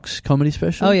Brennan Block's comedy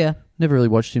special. Oh, yeah. Never really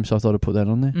watched him, so I thought I'd put that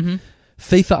on there. Mm-hmm.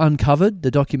 FIFA Uncovered, the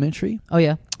documentary. Oh,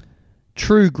 yeah.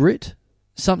 True Grit,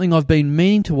 something I've been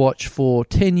meaning to watch for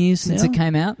 10 years since it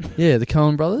came out. Yeah, the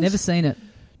Coen brothers. Never seen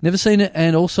it,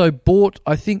 and also bought,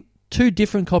 I think, 2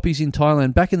 different copies in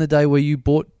Thailand. Back in the day where you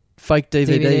bought fake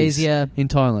DVDs in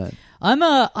Thailand.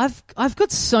 I've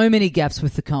got so many gaps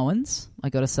with the Coens, I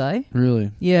got to say.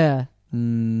 Really? Yeah.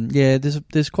 Yeah,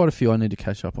 there's quite a few I need to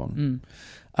catch up on.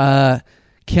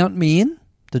 Count Me In,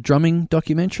 the drumming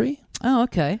documentary. Oh,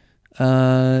 okay.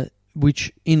 And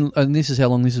this is how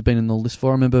long this has been in the list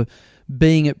for. I remember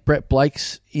being at Brett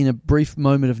Blake's in a brief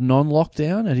moment of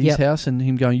non-lockdown at his house and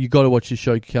him going, you got to watch this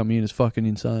show, Count Me In, it's fucking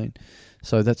insane.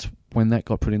 So that's when that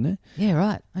got put in there. Yeah,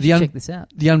 right. I should check this out.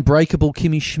 The Unbreakable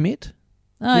Kimmy Schmidt.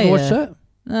 Oh, you watch that?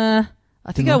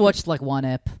 I think I watched one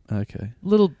ep. Okay.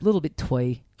 Little bit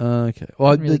twee. Okay.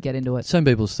 Well, I didn't really get into it. Same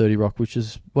people as 30 Rock, which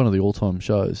is one of the all-time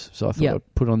shows. So I thought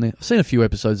I'd put it on there. I've seen a few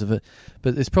episodes of it,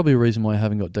 but there's probably a reason why I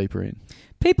haven't got deeper in.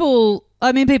 People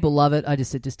love it. It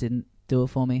just didn't do it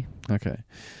for me. Okay.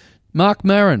 Mark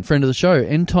Maron, friend of the show,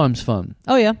 End Times Fun.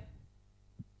 Oh, yeah.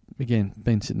 Again,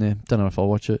 been sitting there. Don't know if I'll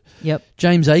watch it. Yep.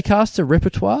 James Acaster,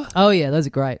 Repertoire. Oh, yeah, those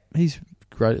are great. He's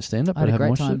great at stand-up, I had but I a haven't great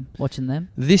watched time watching them.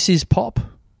 This Is Pop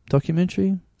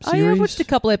documentary series. Oh, yeah, I've watched a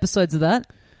couple episodes of that.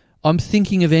 I'm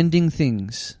thinking of ending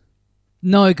things.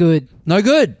 No good. No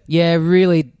good? Yeah,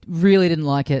 really, really didn't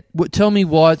like it. Tell me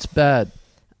why it's bad.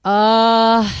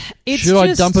 Should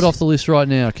I dump it off the list right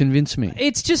now? Convince me.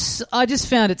 I just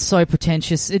found it so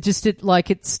pretentious.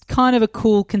 It's kind of a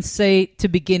cool conceit to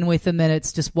begin with, and then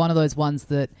it's just one of those ones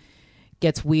that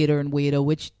gets weirder and weirder,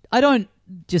 which I don't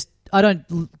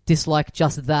dislike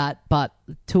just that, but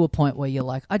to a point where you're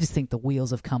like, I just think the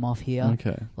wheels have come off here.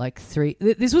 Okay.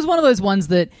 This was one of those ones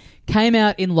that came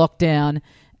out in lockdown,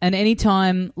 and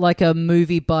anytime a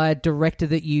movie by a director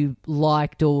that you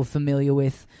liked or were familiar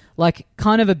with,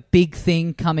 kind of a big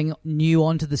thing coming new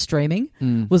onto the streaming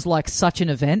was such an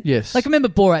event. Yes. Remember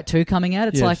Borat 2 coming out?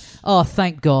 It's oh,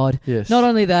 thank God. Yes. Not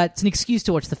only that, it's an excuse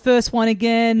to watch the first one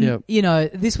again. Yep. You know,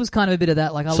 this was kind of a bit of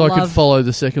that. I could follow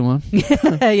the second one.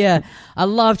 Yeah. I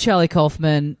love Charlie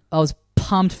Kaufman. I was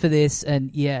pumped for this, and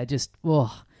I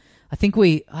think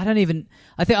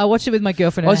I watched it with my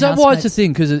girlfriend. Is that why it's a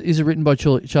thing? Because is it written by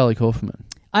Charlie Kaufman?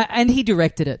 And he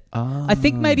directed it. I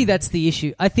think maybe that's the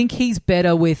issue. I think he's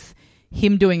better with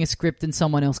him doing a script and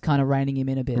someone else kind of reining him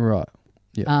in a bit. Right.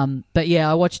 Yeah. But yeah,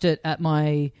 I watched it at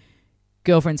my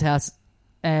girlfriend's house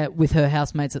with her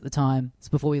housemates at the time. It's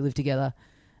before we lived together.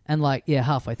 And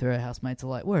halfway through, our housemates are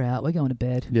like, we're out, we're going to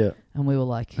bed. Yeah. And we were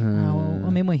like,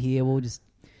 we're here, we'll just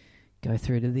go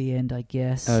through to the end, I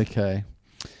guess. Okay.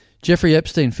 Jeffrey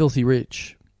Epstein, Filthy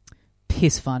Rich.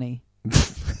 Piss funny.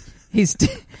 He's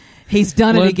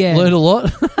done it again. Learned a lot.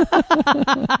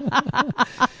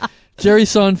 Jerry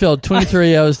Seinfeld,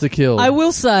 23 Hours to Kill. I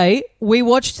will say, we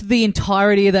watched the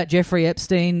entirety of that Jeffrey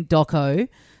Epstein doco.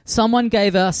 Someone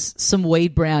gave us some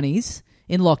weed brownies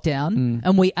in lockdown,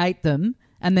 and we ate them,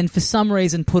 and then for some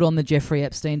reason put on the Jeffrey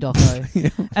Epstein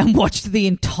doco and watched the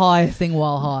entire thing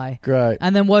while high. Great.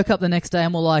 And then woke up the next day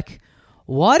and were like,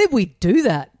 why did we do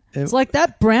that? It's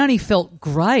that brownie felt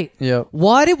great. Yep.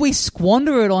 Why did we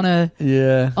squander it on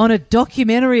a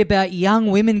documentary about young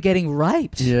women getting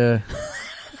raped? Yeah.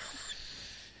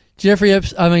 Jerry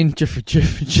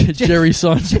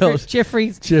Seinfeld. Jeffrey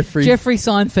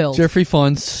Seinfeld. Jeffrey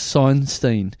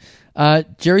Feinstein.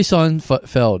 Jerry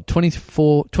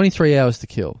Seinfeld, 23 Hours to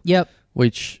Kill. Yep.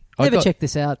 Which Never checked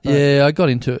this out. But. Yeah, I got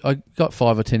into it. I got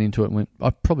 5 or 10 into it and went,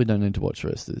 I probably don't need to watch the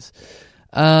rest of this.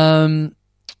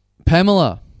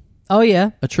 Pamela. Oh,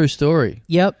 yeah. A True Story.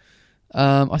 Yep.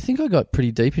 I think I got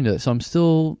pretty deep into it, so I'm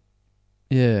still,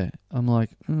 I'm like,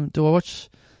 do I watch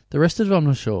the rest of it? I'm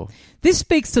not sure. This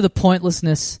speaks to the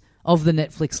pointlessness of the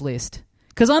Netflix list.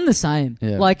 Because I'm the same.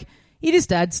 Yeah. Like, you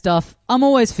just add stuff. I'm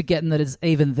always forgetting that it's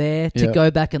even there to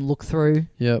go back and look through.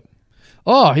 Yep.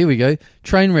 Oh, here we go.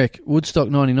 Trainwreck, Woodstock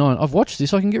 99. I've watched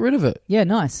this. I can get rid of it. Yeah,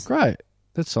 nice. Great.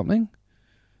 That's something.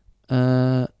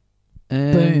 And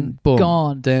boom.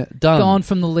 Gone. Done. Gone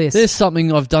from the list. There's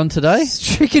something I've done today.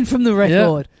 Stricken from the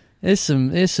record. Yep.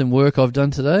 There's some work I've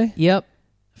done today. Yep.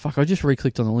 Fuck, I just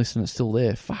re-clicked on the list and it's still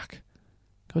there. Fuck.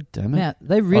 God damn it. Now,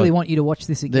 they really want you to watch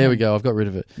this again. There we go. I've got rid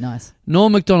of it. Nice.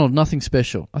 Norm Macdonald, Nothing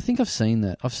Special. I think I've seen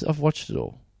that. I've watched it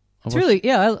all. I really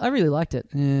liked it.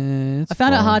 Yeah, I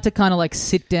found it hard to kind of like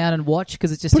sit down and watch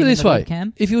because it's just put it this way.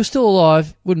 Webcam. If you were still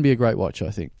alive, wouldn't be a great watch,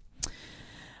 I think.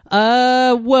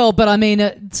 Well, but I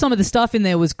mean, some of the stuff in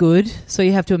there was good, so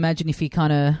you have to imagine if he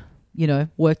kind of,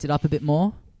 worked it up a bit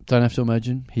more. Don't have to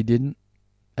imagine. He didn't.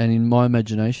 And in my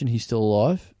imagination, he's still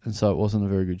alive, and so it wasn't a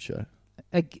very good show.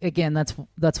 Again, that's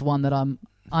one that I'm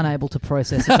unable to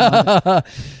process at the moment.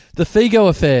 The Figo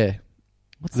affair.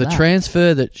 What's the that?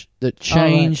 transfer that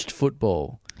changed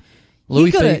football.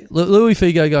 Louis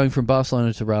Figo going from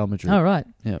Barcelona to Real Madrid. Oh, right.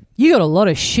 Yeah. You got a lot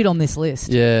of shit on this list.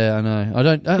 Yeah, I know. I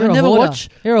You're never watch.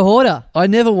 You're a hoarder. I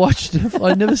never watched it.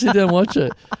 I never sit down and watch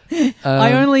it.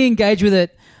 I only engage with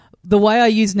it. The way I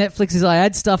use Netflix is I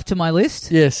add stuff to my list.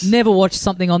 Yes. Never watched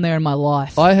something on there in my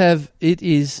life. My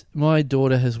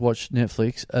daughter has watched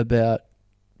Netflix about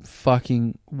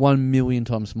fucking 1 million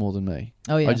times more than me.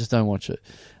 Oh, yeah. I just don't watch it.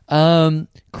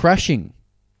 Crashing.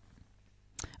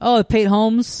 Oh, Pete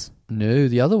Holmes. No,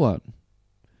 the other one.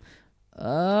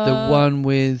 The one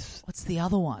with... What's the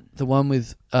other one? The one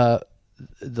with the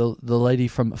lady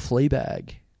from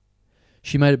Fleabag.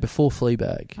 She made it before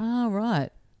Fleabag. Oh, right.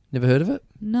 Never heard of it?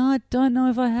 No, I don't know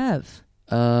if I have.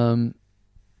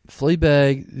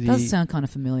 Fleabag... Does sound kind of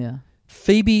familiar.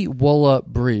 Phoebe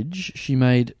Waller-Bridge, she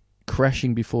made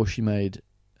Crashing before she made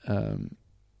Fleabag.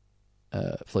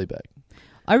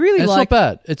 I really It's not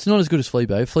bad. It's not as good as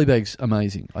Fleabag. Fleabag's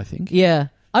amazing, I think. Yeah.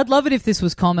 I'd love it if this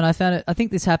was common. I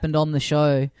think this happened on the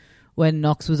show when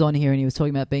Knox was on here and he was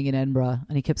talking about being in Edinburgh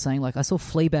and he kept saying, like, I saw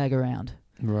Fleabag around.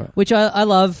 Right. Which I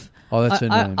love. Oh, that's her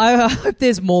name. I hope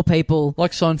there's more people.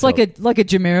 Like Seinfeld. It's like a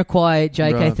Jamiroquai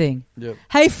JK thing. Yep.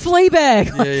 Hey, Fleabag!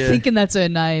 Yeah. Thinking that's her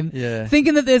name. Yeah.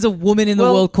 Thinking that there's a woman in the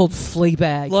world called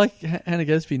Fleabag. Like Hannah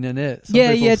Gadsby, Nanette.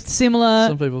 Similar.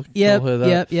 Some people call her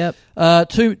that. Yep.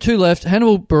 Two left.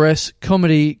 Hannibal Buress,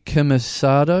 Comedy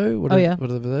Commissado.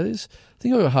 Whatever that is. I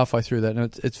think I got halfway through that,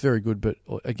 and it's very good, but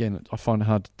again, I find it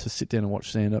hard to sit down and watch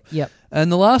stand-up. Yep.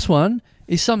 And the last one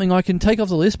is something I can take off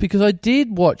the list because I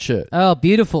did watch it. Oh,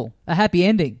 beautiful. A happy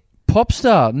ending.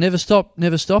 Popstar, Never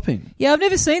Stopping. Yeah, I've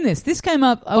never seen this. This came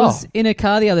up. I was in a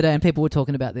car the other day and people were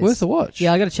talking about this. Worth a watch.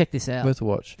 Yeah, I got to check this out. Worth a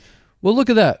watch. Well,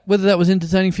 look at that. Whether that was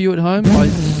entertaining for you at home,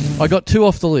 I got 2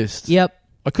 off the list. Yep.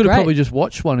 I could have probably just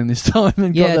watched one in this time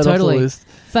and got that totally. off the list.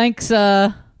 Thanks.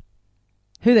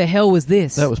 Who the hell was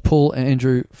this? That was Paul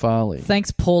Andrew Farley. Thanks,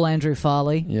 Paul Andrew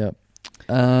Farley. Yeah.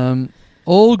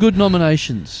 All good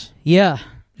nominations. Yeah.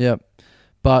 Yep.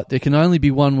 But there can only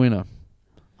be one winner.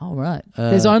 All right.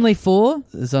 There's only 4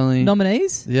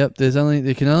 nominees? Yep.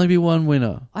 There can only be one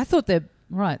winner. I thought there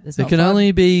can 5.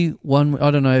 only be one. I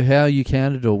don't know how you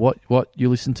counted or what you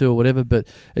listened to or whatever, but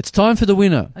it's time for the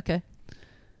winner. Okay.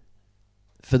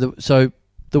 So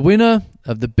the winner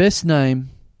of the best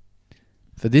name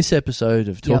for this episode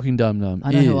of Talking Dum Dum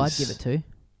I know who I'd give it to.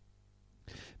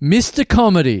 Mr.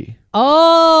 Comedy.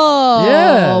 Oh,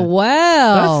 yeah!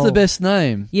 Wow, that's the best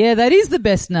name. Yeah, that is the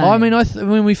best name. I mean,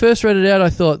 when we first read it out,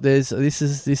 I thought this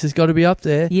has got to be up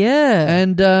there. Yeah,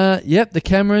 and the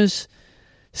cameras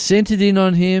sent it in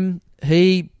on him.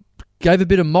 He gave a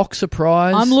bit of mock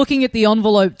surprise. I'm looking at the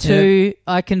envelope too. Yep.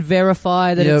 I can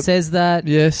verify that it says that.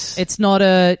 Yes, it's not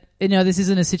a. This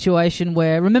isn't a situation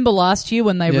where... Remember last year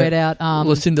when they read out...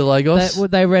 Lucinda Lagos?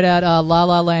 They read out La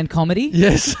La Land Comedy?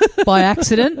 Yes. By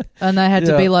accident. And they had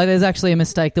to be like, there's actually a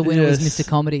mistake. The winner was Mr.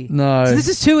 Comedy. No. So this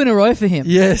is 2 in a row for him.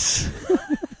 Yes.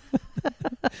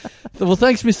 Well,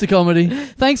 thanks, Mr. Comedy.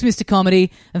 Thanks, Mr.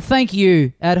 Comedy. And thank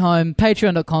you at home.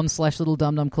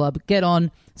 Patreon.com/LittleDumDumClub. Get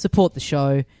on. Support the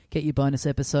show. Get your bonus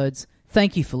episodes.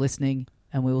 Thank you for listening.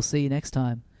 And we will see you next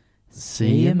time.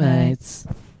 See you, mates.